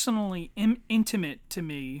personally intimate to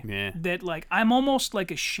me that like I'm almost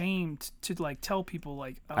like ashamed to like tell people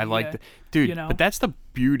like I like that, dude. you know? But that's the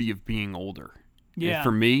beauty of being older. Yeah. And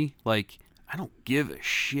for me, like I don't give a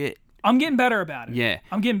shit. I'm getting better about it. Yeah.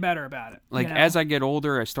 I'm getting better about it. Like you know? as I get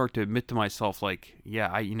older, I start to admit to myself, like,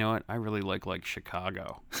 yeah, you know what? I really like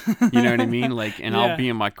Chicago. You know what I mean? Like, and I'll be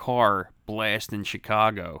in my car blasting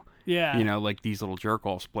Chicago. Yeah. You know, like these little jerk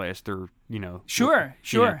offs blast their, you know. Sure.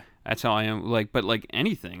 Yeah, that's how I am. Like, but like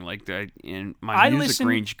anything, like and my music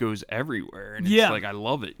range goes everywhere, and it's like I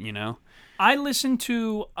love it. You know. I listen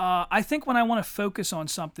to. I think when I want to focus on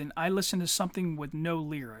something, I listen to something with no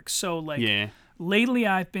lyrics. So like. Yeah. Lately,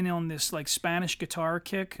 I've been on this like Spanish guitar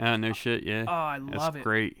kick. Oh no shit! Yeah. Oh, I love it.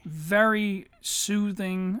 Great. Very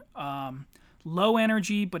soothing. Low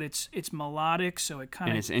energy, but it's melodic, so it kind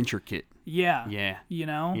of. And it's intricate. Yeah. Yeah. You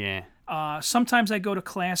know. Yeah. Sometimes I go to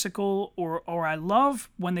classical, or I love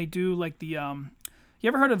when they do like the. You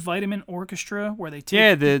ever heard of Vitamin Orchestra, where they take?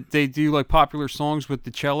 Yeah, they do like popular songs with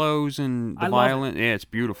the cellos and the violin. Yeah, it's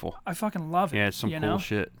beautiful. I fucking love it. Yeah, it's some cool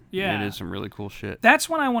shit. Yeah, it is some really cool shit. That's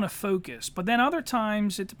when I want to focus, but then other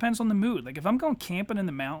times it depends on the mood. Like if I'm going camping in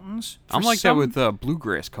the mountains, I'm like that with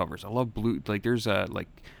bluegrass covers. I love like there's like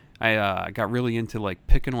I got really into like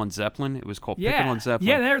Picking on Zeppelin. It was called Picking on Zeppelin.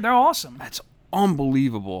 Yeah, they're awesome. That's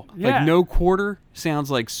unbelievable. Yeah. Like No Quarter sounds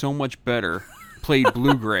like so much better played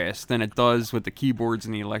bluegrass than it does with the keyboards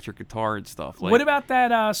and the electric guitar and stuff. Like, what about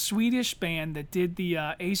that Swedish band that did the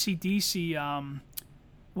AC/DC?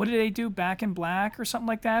 What did they do? Back in Black or something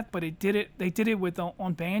like that? But they did it with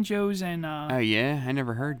on banjos and. Oh yeah, I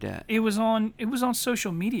never heard that. It was on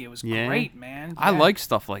social media. It was great, man. Yeah. I like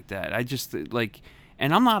stuff like that. I just like,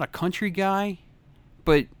 and I'm not a country guy,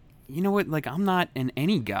 but. You know what? Like I'm not an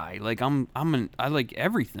any guy. Like I like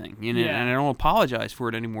everything. You know, and I don't apologize for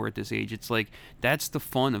it anymore at this age. It's like that's the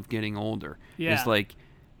fun of getting older. Yeah. It's like,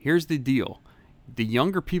 here's the deal: the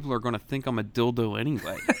younger people are going to think I'm a dildo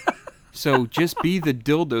anyway. So just be the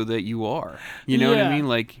dildo that you are. You know what I mean?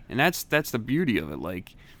 Like, and that's the beauty of it.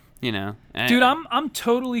 Like, you know, dude, I'm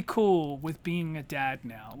totally cool with being a dad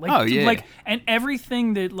now. Like, like, and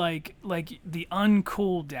everything that like the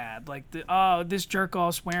uncool dad, like this jerk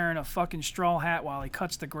off's wearing a fucking straw hat while he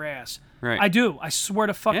cuts the grass. Right. I do. I swear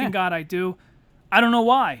to fucking God, I do. I don't know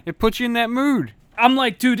why. It puts you in that mood. I'm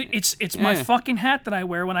like, dude, it's my fucking hat that I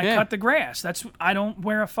wear when I cut the grass. I don't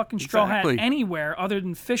wear a fucking straw hat anywhere other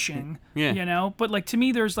than fishing. Yeah. You know, but like to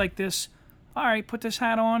me, there's like this. All right, put this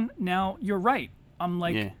hat on. Now you're right. I'm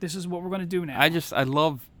like, this is what we're going to do now. I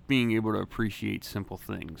love being able to appreciate simple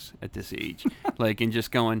things at this age. Like, and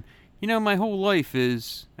just going, you know, my whole life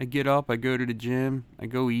is I get up, I go to the gym, I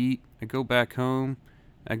go eat, I go back home,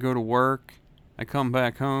 I go to work, I come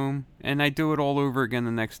back home, and I do it all over again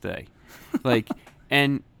the next day. Like,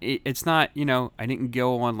 and it's not, you know, I didn't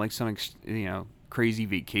go on like some, you know, crazy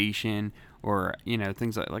vacation or, you know,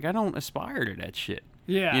 things like I don't aspire to that shit.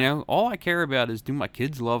 Yeah. You know, all I care about is do my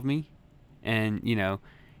kids love me? And, you know,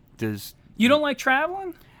 you don't like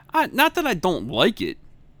traveling? Not that I don't like it,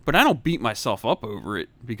 but I don't beat myself up over it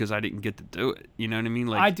because I didn't get to do it. You know what I mean?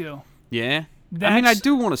 Like I do. Yeah? I mean, I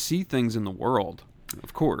do want to see things in the world,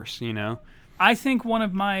 of course, you know? I think one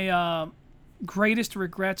of my greatest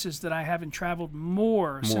regrets is that I haven't traveled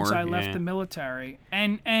more since I left the military.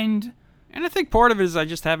 And I think part of it is I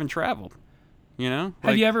just haven't traveled, you know?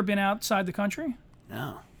 Have you ever been outside the country?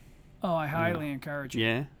 No. Oh, I highly encourage you.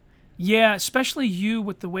 Yeah? Yeah, especially you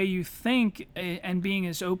with the way you think and being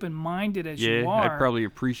as open-minded as you are. Yeah, I'd probably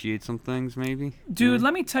appreciate some things maybe. Dude,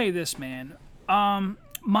 let me tell you this, man.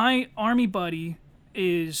 My Army buddy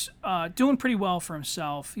is doing pretty well for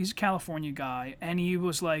himself. He's a California guy, and he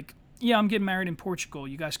was like, yeah, I'm getting married in Portugal.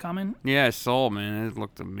 You guys coming? Yeah, I saw, man. It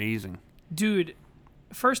looked amazing. Dude,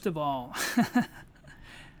 first of all,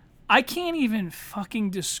 I can't even fucking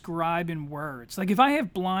describe in words. Like, if I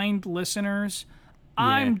have blind listeners...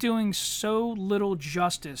 I'm doing so little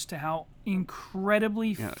justice to how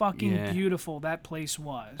incredibly fucking beautiful that place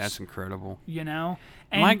was. That's incredible. You know?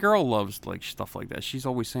 And my girl loves like stuff like that. She's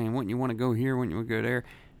always saying, wouldn't you want to go here? Wouldn't you want to go there?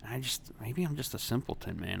 And maybe I'm just a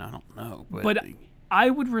simpleton, man. I don't know. But I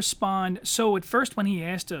would respond. So at first, when he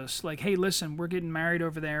asked us, like, "Hey, listen, we're getting married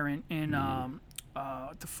over there in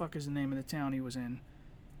what the fuck is the name of the town he was in?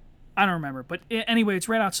 I don't remember. But anyway, it's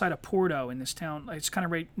right outside of Porto in this town. It's kind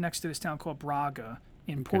of right next to this town called Braga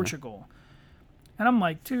in Portugal. And I'm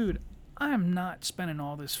like, dude, I am not spending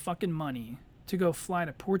all this fucking money to go fly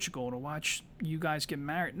to Portugal to watch you guys get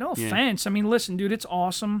married. No offense. I mean, listen, dude, it's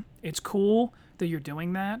awesome. It's cool that you're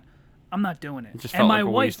doing that. I'm not doing it. It just felt like a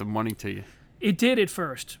waste of money to you. It did at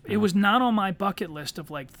first. It was not on my bucket list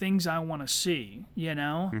of like things I want to see, you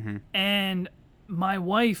know? And my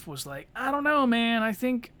wife was like, I don't know, man. I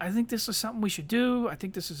think this is something we should do. I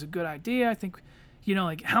think this is a good idea. I think, you know,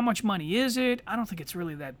 like, how much money is it? I don't think it's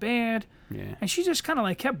really that bad. Yeah. And she just kind of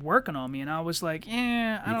like kept working on me, and I was like,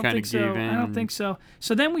 I don't think so. I don't think so.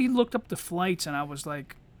 So then we looked up the flights, and I was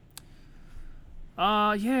like,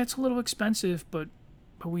 yeah, it's a little expensive, but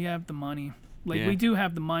we have the money. Like, we do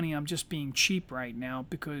have the money. I'm just being cheap right now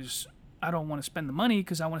because I don't want to spend the money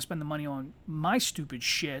because I want to spend the money on my stupid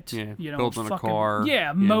shit. Yeah, you know, building a car.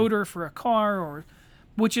 Yeah, motor for a car,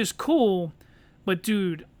 which is cool. But,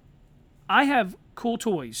 dude, I have cool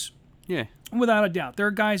toys. Yeah. Without a doubt. There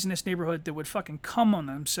are guys in this neighborhood that would fucking come on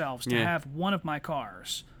themselves to have one of my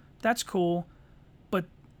cars. That's cool. But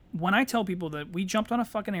when I tell people that we jumped on a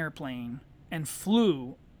fucking airplane and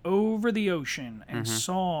flew over the ocean and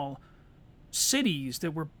saw cities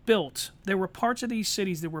that were built, there were parts of these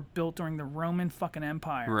cities that were built during the Roman fucking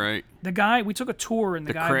Empire. Right. The guy, we took a tour and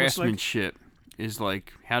the guy was like... The craftsmanship is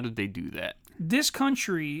like, how did they do that? This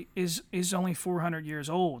country is only 400 years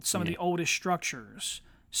old, some of the oldest structures.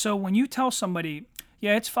 So when you tell somebody,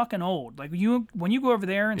 yeah, it's fucking old, like when you go over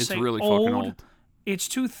there and it's say really fucking old, it's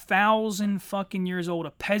 2,000 fucking years old.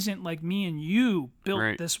 A peasant like me and you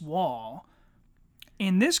built this wall.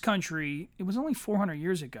 In this country, it was only 400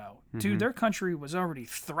 years ago. Dude, their country was already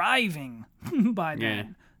thriving by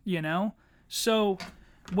then, you know? So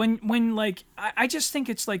when like, I just think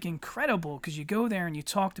it's like incredible because you go there and you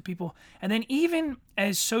talk to people, and then even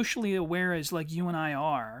as socially aware as like you and I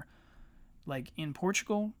are, like in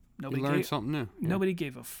Portugal, nobody learned something new. Nobody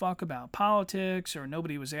gave a fuck about politics, or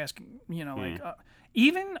nobody was asking, you know, like,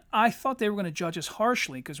 even I thought they were going to judge us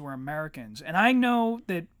harshly because we're Americans. And I know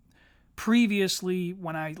that previously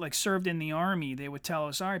when I like served in the army, they would tell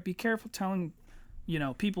us, all right, be careful telling, you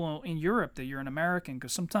know, people in Europe that you're an American,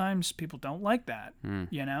 because sometimes people don't like that,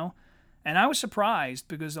 you know? And I was surprised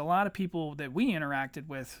because a lot of people that we interacted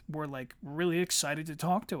with were like really excited to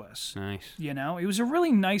talk to us. Nice. You know, it was a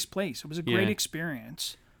really nice place. It was a great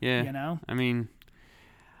experience. Yeah. You know? I mean,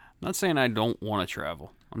 I'm not saying I don't want to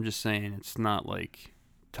travel. I'm just saying it's not like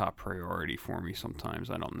top priority for me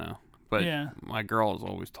sometimes. I don't know. But my girl is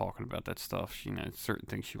always talking about that stuff. You know, certain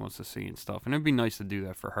things she wants to see and stuff. And it'd be nice to do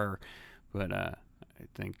that for her. But I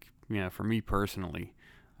think, you know, for me personally,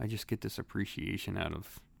 I just get this appreciation out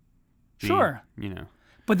of being, you know.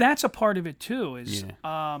 But that's a part of it too, is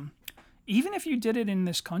even if you did it in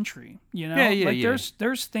this country, you know,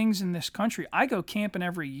 there's things in this country. I go camping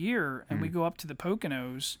every year and we go up to the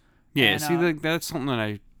Poconos. Yeah, and, see, that's something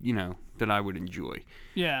that I would enjoy.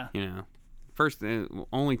 Yeah. You know. First,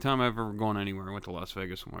 only time I've ever gone anywhere, I went to Las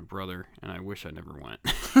Vegas with my brother, and I wish I never went.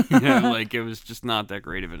 You know, like, it was just not that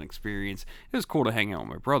great of an experience. It was cool to hang out with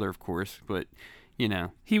my brother, of course, but, you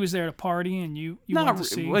know. He was there to party, and you wanted to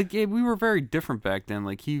see? Like, we were very different back then.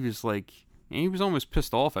 Like, he was almost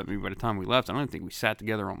pissed off at me by the time we left. I don't think we sat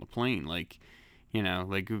together on the plane. Like, you know,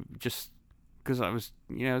 like, just because I was,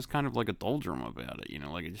 you know, it was kind of like a doldrum about it, you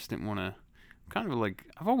know. Like, I just didn't want to, kind of like,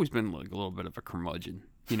 I've always been, like, a little bit of a curmudgeon,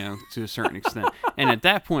 you know, to a certain extent. And at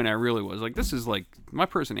that point, I really was like, this is like, my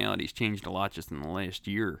personality's changed a lot just in the last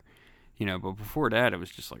year, you know, but before that, it was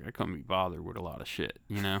just like, I couldn't be bothered with a lot of shit,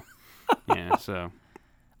 you know? Yeah, so.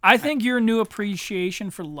 I think your new appreciation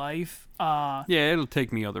for life. Yeah, it'll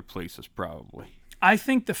take me other places, probably. I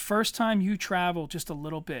think the first time you travel just a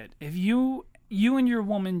little bit, if you and your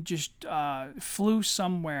woman just flew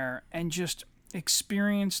somewhere and just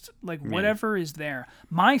experienced like whatever is there.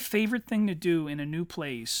 My favorite thing to do in a new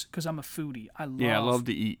place, because I'm a foodie, I love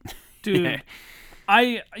to eat, dude.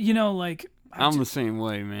 I'm the same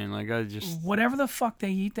way, man. Like, I just whatever the fuck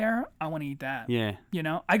they eat there, I want to eat that. Yeah, you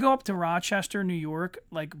know, I go up to Rochester, New York,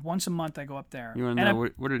 like once a month. I go up there. You want to know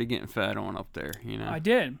what are they getting fat on up there? You know, I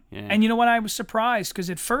did. Yeah. And you know what? I was surprised because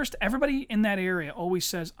at first everybody in that area always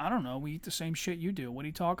says, "I don't know, we eat the same shit you do. What are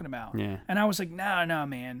you talking about?" Yeah. And I was like, "No,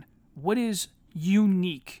 man. What is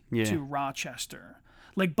unique to Rochester?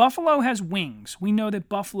 Like, Buffalo has wings. We know that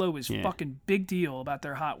Buffalo is fucking big deal about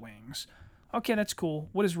their hot wings. Okay, that's cool.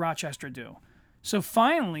 What does Rochester do?" So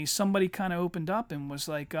finally somebody kind of opened up and was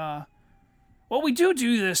like, well, we do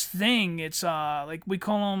this thing. It's like we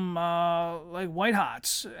call them like white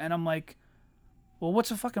hots, and I'm like, well, what's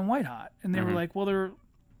a fucking white hot? And they were like, well, they're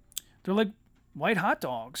like white hot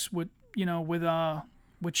dogs with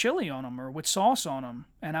with chili on them or with sauce on them.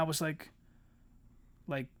 And I was like,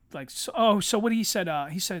 so what he said?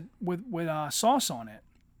 He said with sauce on it.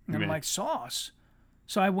 And I'm like, sauce.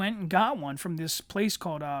 So I went and got one from this place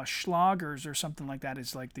called Schlager's or something like that.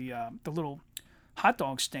 It's like the little hot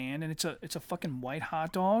dog stand, and it's a fucking white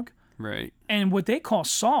hot dog. Right. And what they call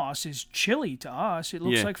sauce is chili to us. It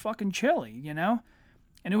looks like fucking chili, you know?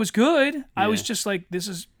 And it was good. Yeah. I was just like, this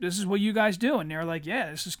is what you guys do. And they're like,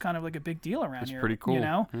 yeah, this is kind of like a big deal around here. It's pretty cool. You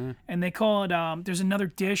know? Yeah. And they call it, there's another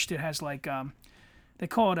dish that has like, they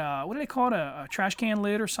call it, what do they call it? A trash can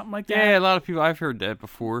lid or something like that? Yeah, a lot of people, I've heard that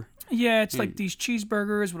before. Yeah, it's like these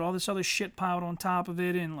cheeseburgers with all this other shit piled on top of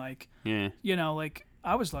it. And like, you know, like,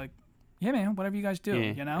 I was like, yeah, man, whatever you guys do,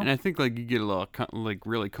 you know? And I think, like, you get a lot, like,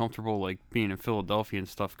 really comfortable, like, being in Philadelphia and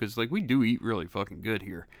stuff, because, like, we do eat really fucking good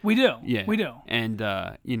here. We do. Yeah. We do. And,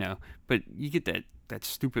 you know, but you get that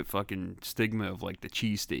stupid fucking stigma of, like, the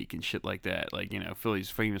cheesesteak and shit like that. Like, you know,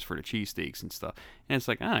 Philly's famous for the cheesesteaks and stuff. And it's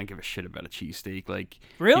like, I don't give a shit about a cheesesteak. Like,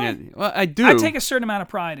 really? You know, well, I do. I take a certain amount of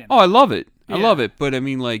pride in it. Oh, I love it. Yeah. I love it. But, I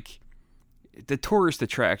mean, like, the tourist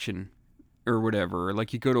attraction or whatever, or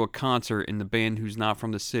like you go to a concert and the band who's not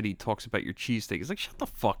from the city talks about your cheesesteak. It's like, shut the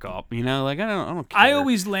fuck up, you know? Like, I don't care. I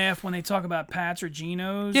always laugh when they talk about Pat's or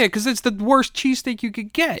Geno's. Yeah, because it's the worst cheesesteak you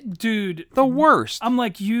could get. Dude. The worst. I'm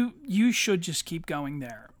like, you should just keep going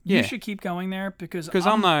there. Yeah. You should keep going there because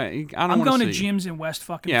I'm going to gyms in West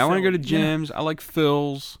fucking Yeah, I want to Philly. go to gyms. I like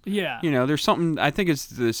Phil's. Yeah. You know, there's something, I think it's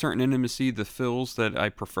the certain intimacy, the Phil's, that I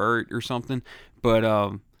prefer it or something. But,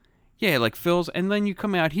 yeah, like Phil's. And then you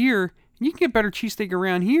come out here, you can get better cheesesteak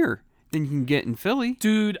around here than you can get in Philly.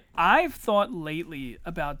 Dude, I've thought lately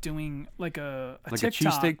about doing like a like TikTok, a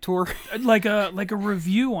cheesesteak tour, like a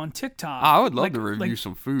review on TikTok. I would love to review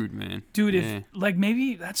some food, man. Dude, if like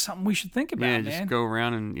maybe that's something we should think about. Yeah, man. just go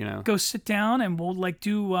around and go sit down and we'll like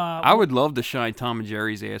do. I would love to shine Tom and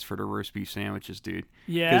Jerry's ass for the roast beef sandwiches, dude.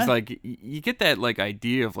 Yeah, because like you get that like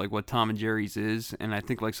idea of like what Tom and Jerry's is, and I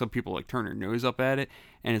think like some people like turn their nose up at it,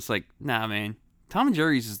 and it's like, nah, man, Tom and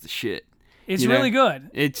Jerry's is the shit. It's really good.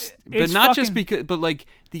 But not just because, but like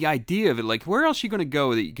the idea of it, like where else are you gonna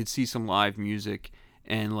go that you could see some live music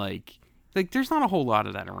and like there's not a whole lot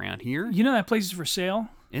of that around here. You know that place is for sale?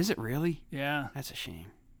 Is it really? Yeah. That's a shame.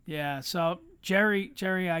 Yeah. So Jerry,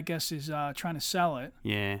 I guess is trying to sell it.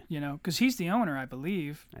 Yeah. You know, because he's the owner, I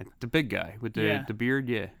believe. The big guy with the beard.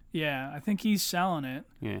 Yeah. Yeah, I think he's selling it.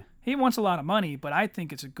 Yeah. He wants a lot of money, but I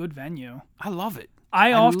think it's a good venue. I love it.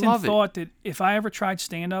 I often thought that if I ever tried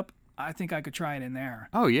stand up, I think I could try it in there.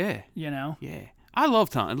 Oh, yeah. You know? Yeah. I love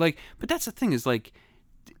Tom. Like, but that's the thing is, like,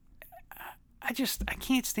 I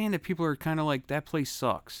can't stand that people are kind of like, that place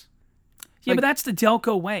sucks. Yeah, like, but that's the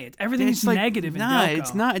Delco way. Everything's like, negative in Delco. Nah,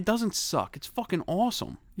 it's not. It doesn't suck. It's fucking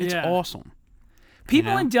awesome. It's awesome.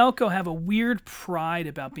 People in Delco have a weird pride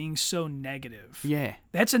about being so negative. Yeah.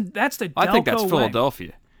 That's the Delco I think that's way.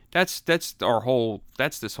 Philadelphia. That's this whole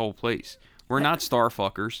place. We're not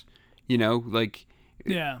starfuckers. You know, like...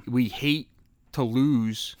 Yeah. We hate to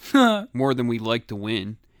lose more than we like to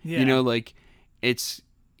win. Yeah. You know, like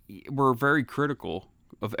we're very critical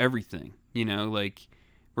of everything. You know, like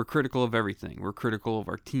we're critical of everything. We're critical of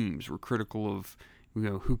our teams. We're critical of, you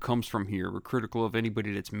know, who comes from here. We're critical of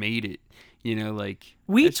anybody that's made it. You know, like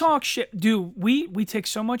we talk shit, dude. We take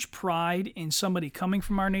so much pride in somebody coming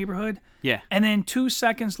from our neighborhood. Yeah. And then 2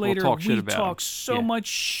 seconds later, we talk so much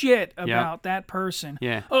shit about that person.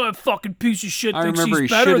 Yeah. Oh, that fucking piece of shit thinks I remember he's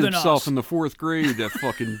he better shit than himself us. in the 4th grade. That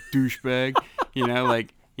fucking douchebag. You know,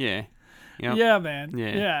 like yeah. Yep. Yeah, man.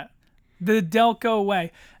 Yeah. The Delco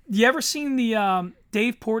way. You ever seen the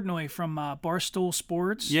Dave Portnoy from Barstool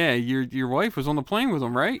Sports? Yeah, your wife was on the plane with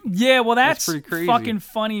him, right? Yeah, well, that's pretty crazy. Fucking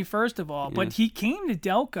funny, first of all. Yeah. But he came to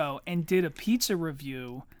Delco and did a pizza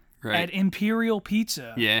review at Imperial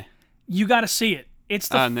Pizza. Yeah. You got to see it. It's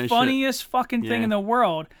the funniest fucking thing in the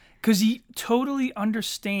world because he totally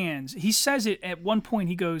understands. He says it at one point.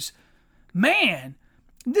 He goes, man,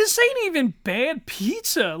 this ain't even bad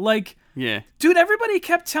pizza. Like... Yeah. Dude, everybody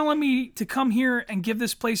kept telling me to come here and give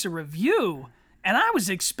this place a review, and I was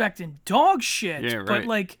expecting dog shit. Yeah, right. But,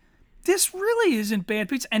 like, this really isn't bad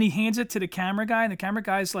pizza. And he hands it to the camera guy, and the camera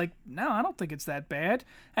guy's like, no, I don't think it's that bad.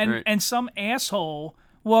 And some asshole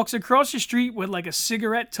walks across the street with, like, a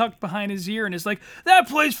cigarette tucked behind his ear and is like, that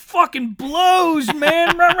place fucking blows,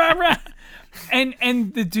 man. Rah, rah, rah.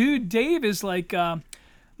 And the dude, Dave, is like...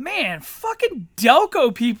 man, fucking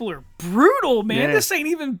Delco people are brutal, man. Yeah. This ain't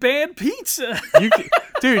even bad pizza.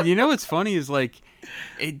 Dude, you know what's funny is like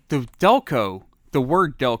the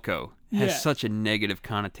word Delco has such a negative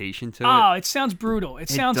connotation to it. Oh, it sounds brutal. It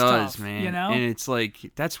sounds does, tough, man. you know? And it's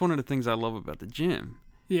like, that's one of the things I love about the gym.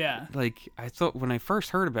 Yeah. Like, I thought when I first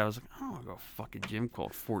heard about it, I was like, I don't want to go to a fucking gym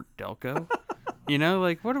called Fort Delco. You know,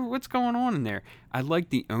 like, what's going on in there? I like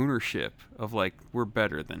the ownership of, like, we're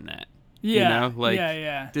better than that. Yeah. You know? Like,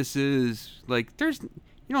 yeah. This is, like, you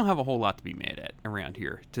don't have a whole lot to be mad at around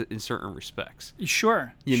here in certain respects.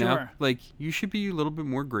 Sure. You sure. know? Like, you should be a little bit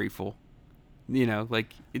more grateful. You know,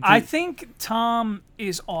 like... I think Tom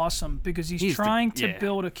is awesome because he's trying to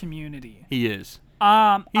build a community. He is. He's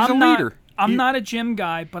I'm a leader. I'm not a gym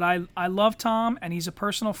guy, but I love Tom, and he's a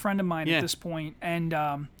personal friend of mine at this point, and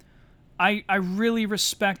I really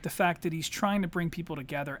respect the fact that he's trying to bring people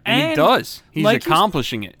together. And he does. He's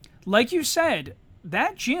accomplishing it. Like you said,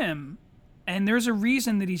 that gym, and there's a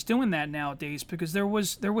reason that he's doing that nowadays, because there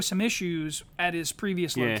was some issues at his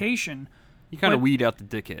previous location. You kind of weed out the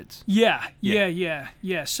dickheads.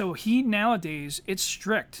 Yeah. So he nowadays, it's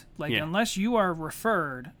strict. Like, unless you are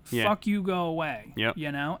referred, fuck you, go away. Yep.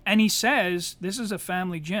 You know? And he says, this is a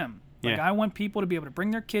family gym. Like, I want people to be able to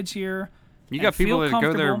bring their kids here. You got people that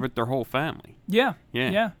go there with their whole family. Yeah.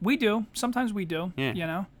 We do. Sometimes we do. Yeah. You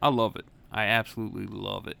know? I love it. I absolutely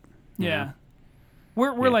love it. Yeah.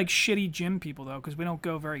 We're like shitty gym people, though, because we don't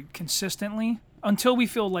go very consistently. Until we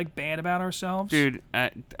feel like bad about ourselves. Dude, I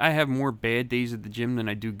have more bad days at the gym than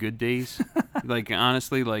I do good days. Like,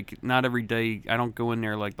 honestly, like, not every day. I don't go in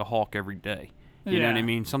there like the Hulk every day. You know what I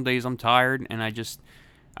mean? Some days I'm tired, and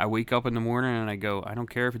I wake up in the morning and I go, I don't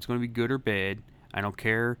care if it's going to be good or bad. I don't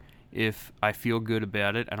care if I feel good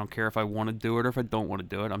about it. I don't care if I want to do it or if I don't want to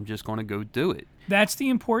do it. I'm just going to go do it. That's the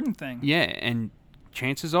important thing. Yeah, and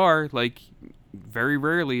chances are, like... very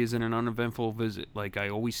rarely is it an uneventful visit. Like, I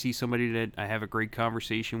always see somebody that I have a great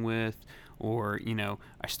conversation with, or, you know,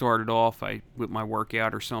 I started off with my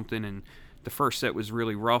workout or something, and the first set was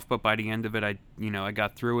really rough, but by the end of it, I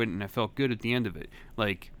got through it, and I felt good at the end of it.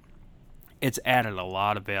 Like, it's added a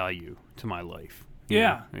lot of value to my life.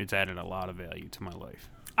 Yeah. It's added a lot of value to my life.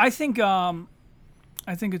 I think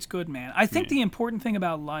it's good, man. I think the important thing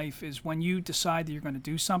about life is when you decide that you're going to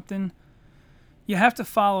do something, you have to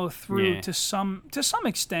follow through to some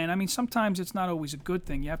extent. I mean, sometimes it's not always a good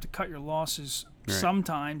thing. You have to cut your losses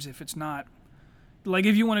sometimes if it's not. Like,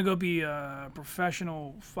 if you want to go be a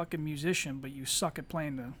professional fucking musician, but you suck at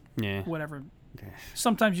playing the whatever.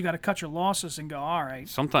 Sometimes you got to cut your losses and go, all right.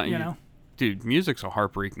 Sometimes, you know? Dude, music's a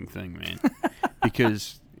heartbreaking thing, man.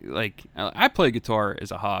 Because, like, I play guitar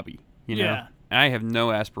as a hobby, you know? Yeah. I have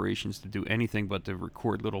no aspirations to do anything but to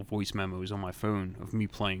record little voice memos on my phone of me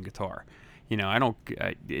playing guitar. You know,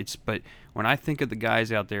 but when I think of the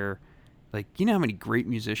guys out there, like, you know how many great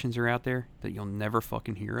musicians are out there that you'll never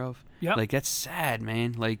fucking hear of? Yep. Like, that's sad,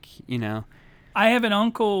 man. Like, you know. I have an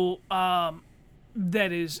uncle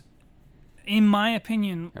that is, in my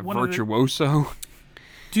opinion, a virtuoso.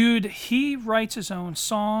 Dude, he writes his own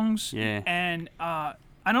songs. Yeah. And I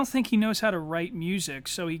don't think he knows how to write music,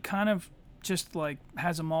 so he kind of just like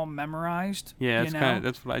has them all memorized. Yeah,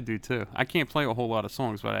 that's what I do too. I can't play a whole lot of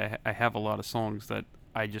songs, but I have a lot of songs that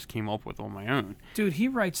I just came up with on my own. Dude, he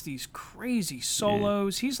writes these crazy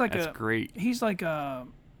solos. Yeah, that's great. He's like I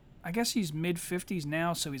guess he's mid-50s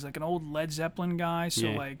now, so he's like an old Led Zeppelin guy. So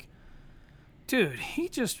like, dude, he's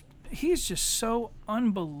just so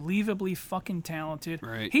unbelievably fucking talented.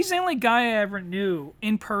 Right. He's the only guy I ever knew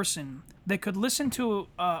in person that could listen to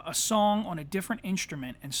a song on a different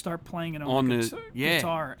instrument and start playing it on the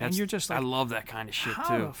guitar. And you're just like, I love that kind of shit too.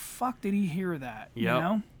 How the fuck did he hear that? You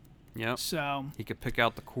know? Yep. So he could pick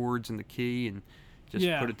out the chords and the key and just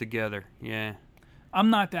put it together. Yeah.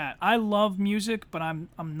 I'm not that. I love music, but I'm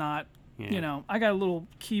not. Yeah. You know, I got a little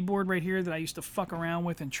keyboard right here that I used to fuck around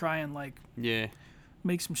with and try and like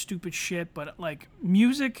make some stupid shit. But like,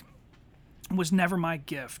 music was never my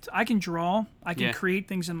gift. I can draw. I can create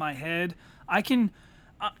things in my head. I don't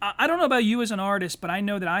know about you as an artist, but I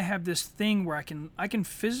know that I have this thing where I can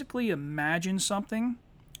physically imagine something,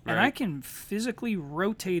 and I can physically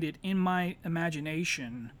rotate it in my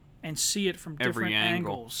imagination and see it from different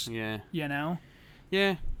angles. Yeah. You know?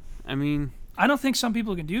 Yeah. I mean, I don't think some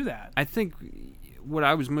people can do that. I think what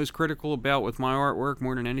I was most critical about with my artwork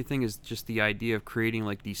more than anything is just the idea of creating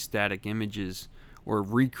like these static images or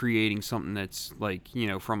recreating something that's like, you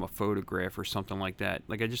know, from a photograph or something like that.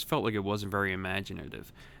 Like, I just felt like it wasn't very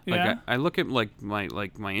imaginative. Like, I look at my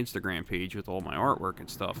Instagram page with all my artwork and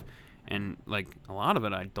stuff, and like a lot of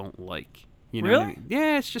it I don't like. You know really? What I mean?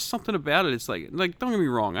 Yeah, it's just something about it. It's like don't get me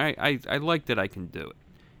wrong, I like that I can do it.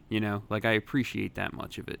 You know, like I appreciate that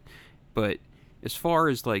much of it. But as far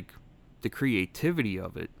as like the creativity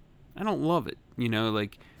of it, I don't love it. You know,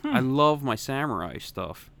 like I love my samurai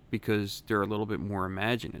stuff because they're a little bit more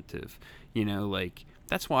imaginative. You know, like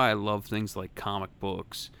that's why I love things like comic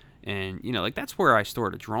books, and you know, like that's where I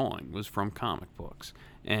started drawing, was from comic books,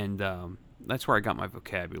 and that's where I got my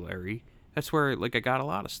vocabulary. That's where like I got a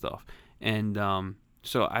lot of stuff, and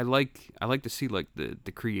so I like to see like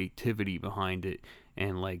the creativity behind it,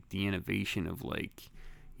 and like the innovation of like,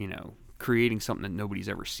 you know, creating something that nobody's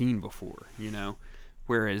ever seen before, you know.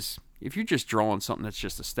 Whereas if you're just drawing something that's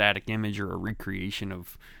just a static image or a recreation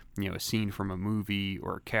of, you know, a scene from a movie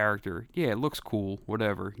or a character, yeah, it looks cool,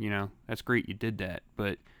 whatever, you know, that's great you did that,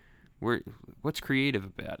 but what's creative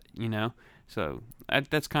about it, you know? So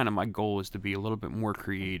that's kind of my goal, is to be a little bit more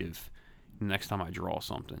creative next time I draw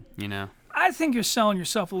something, you know? I think you're selling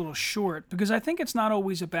yourself a little short, because I think it's not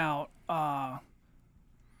always about, like,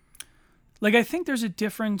 I think there's a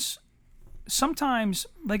difference. Sometimes,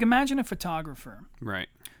 like, imagine a photographer. Right.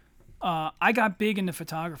 I got big into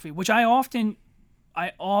photography, which I often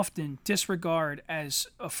disregard as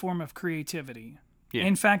a form of creativity. Yeah.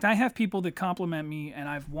 In fact, I have people that compliment me, and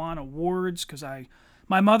I've won awards because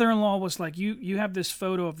my mother-in-law was like, you have this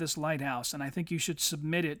photo of this lighthouse, and I think you should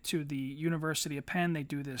submit it to the University of Penn. They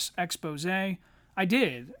do this expose. I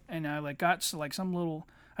did, and I like got like some little.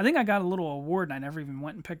 I think I got a little award, and I never even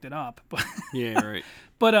went and picked it up. But yeah, right.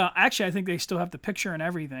 But actually, I think they still have the picture and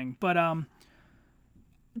everything. But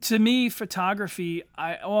to me, photography,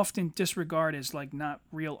 I often disregard as like not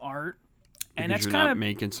real art. Because and that's you're kind not of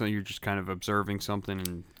making, so you're just kind of observing something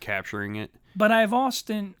and capturing it. But I've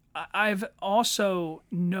also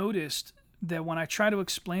noticed that when I try to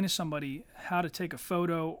explain to somebody how to take a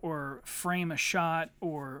photo or frame a shot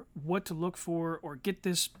or what to look for or get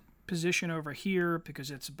this position over here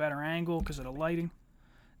because it's a better angle because of the lighting.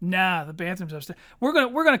 Nah, the bathroom's upstairs. We're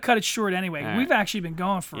gonna cut it short anyway. Right. We've actually been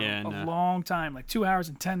going for a long time, like 2 hours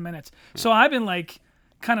and 10 minutes. So I've been like,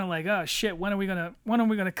 kind of like, oh shit, when are we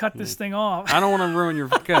gonna cut this thing off? I don't want to ruin your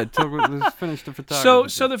good. Let's finish the photography.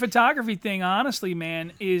 So the photography thing, honestly,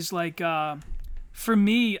 man, is like, for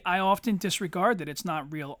me, I often disregard that it's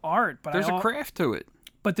not real art. But there's a craft to it.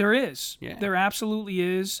 But there is. Yeah. There absolutely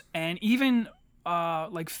is, and even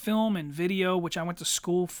like film and video, which I went to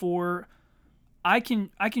school for. I can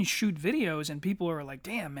shoot videos, and people are like,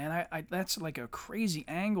 "Damn, man, I that's like a crazy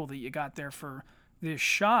angle that you got there for this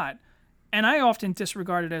shot." And I often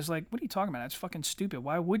disregard it as like, "What are you talking about? That's fucking stupid.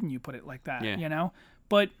 Why wouldn't you put it like that?" Yeah. You know.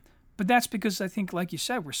 But that's because I think, like you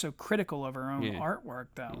said, we're so critical of our own artwork,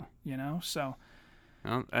 though. You know, so.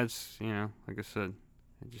 Well, that's, you know, like I said,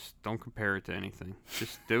 just don't compare it to anything.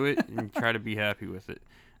 Just do it and try to be happy with it.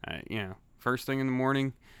 You know, first thing in the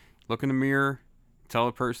morning, look in the mirror, tell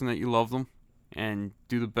a person that you love them, and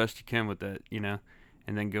do the best you can with that, you know,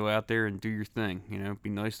 and then go out there and do your thing, you know, be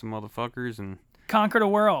nice to motherfuckers and conquer the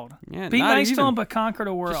world. Yeah, be nice to them, but conquer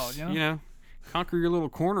the world. Just, you know, conquer your little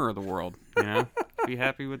corner of the world. You know, be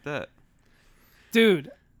happy with that, dude.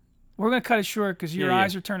 We're gonna cut it short because your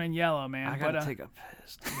eyes are turning yellow, man. I gotta take a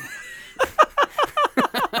piss.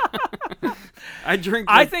 I drink.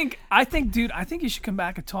 I think, dude. I think you should come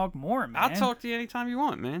back and talk more, man. I'll talk to you anytime you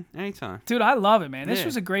want, man. Anytime, dude. I love it, man. This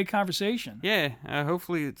was a great conversation. Yeah.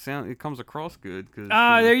 Hopefully it comes across good.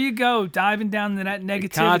 There you go, diving down into that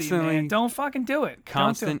negativity, man. Don't fucking do it.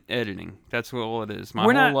 Constant editing. That's what all it is.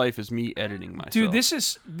 My whole life is me editing myself. Dude,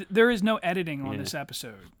 there is no editing on this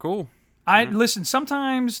episode. Cool. Listen,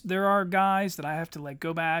 sometimes there are guys that I have to like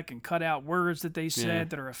go back and cut out words that they said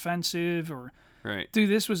that are offensive or. Right. Dude,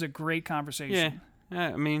 this was a great conversation.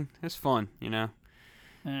 Yeah. I mean, it's fun, you know.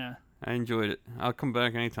 Yeah. I enjoyed it. I'll come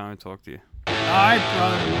back anytime and talk to you. All right,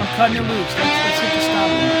 brother. I'm cutting it loose. Let's hit the stop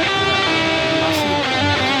button.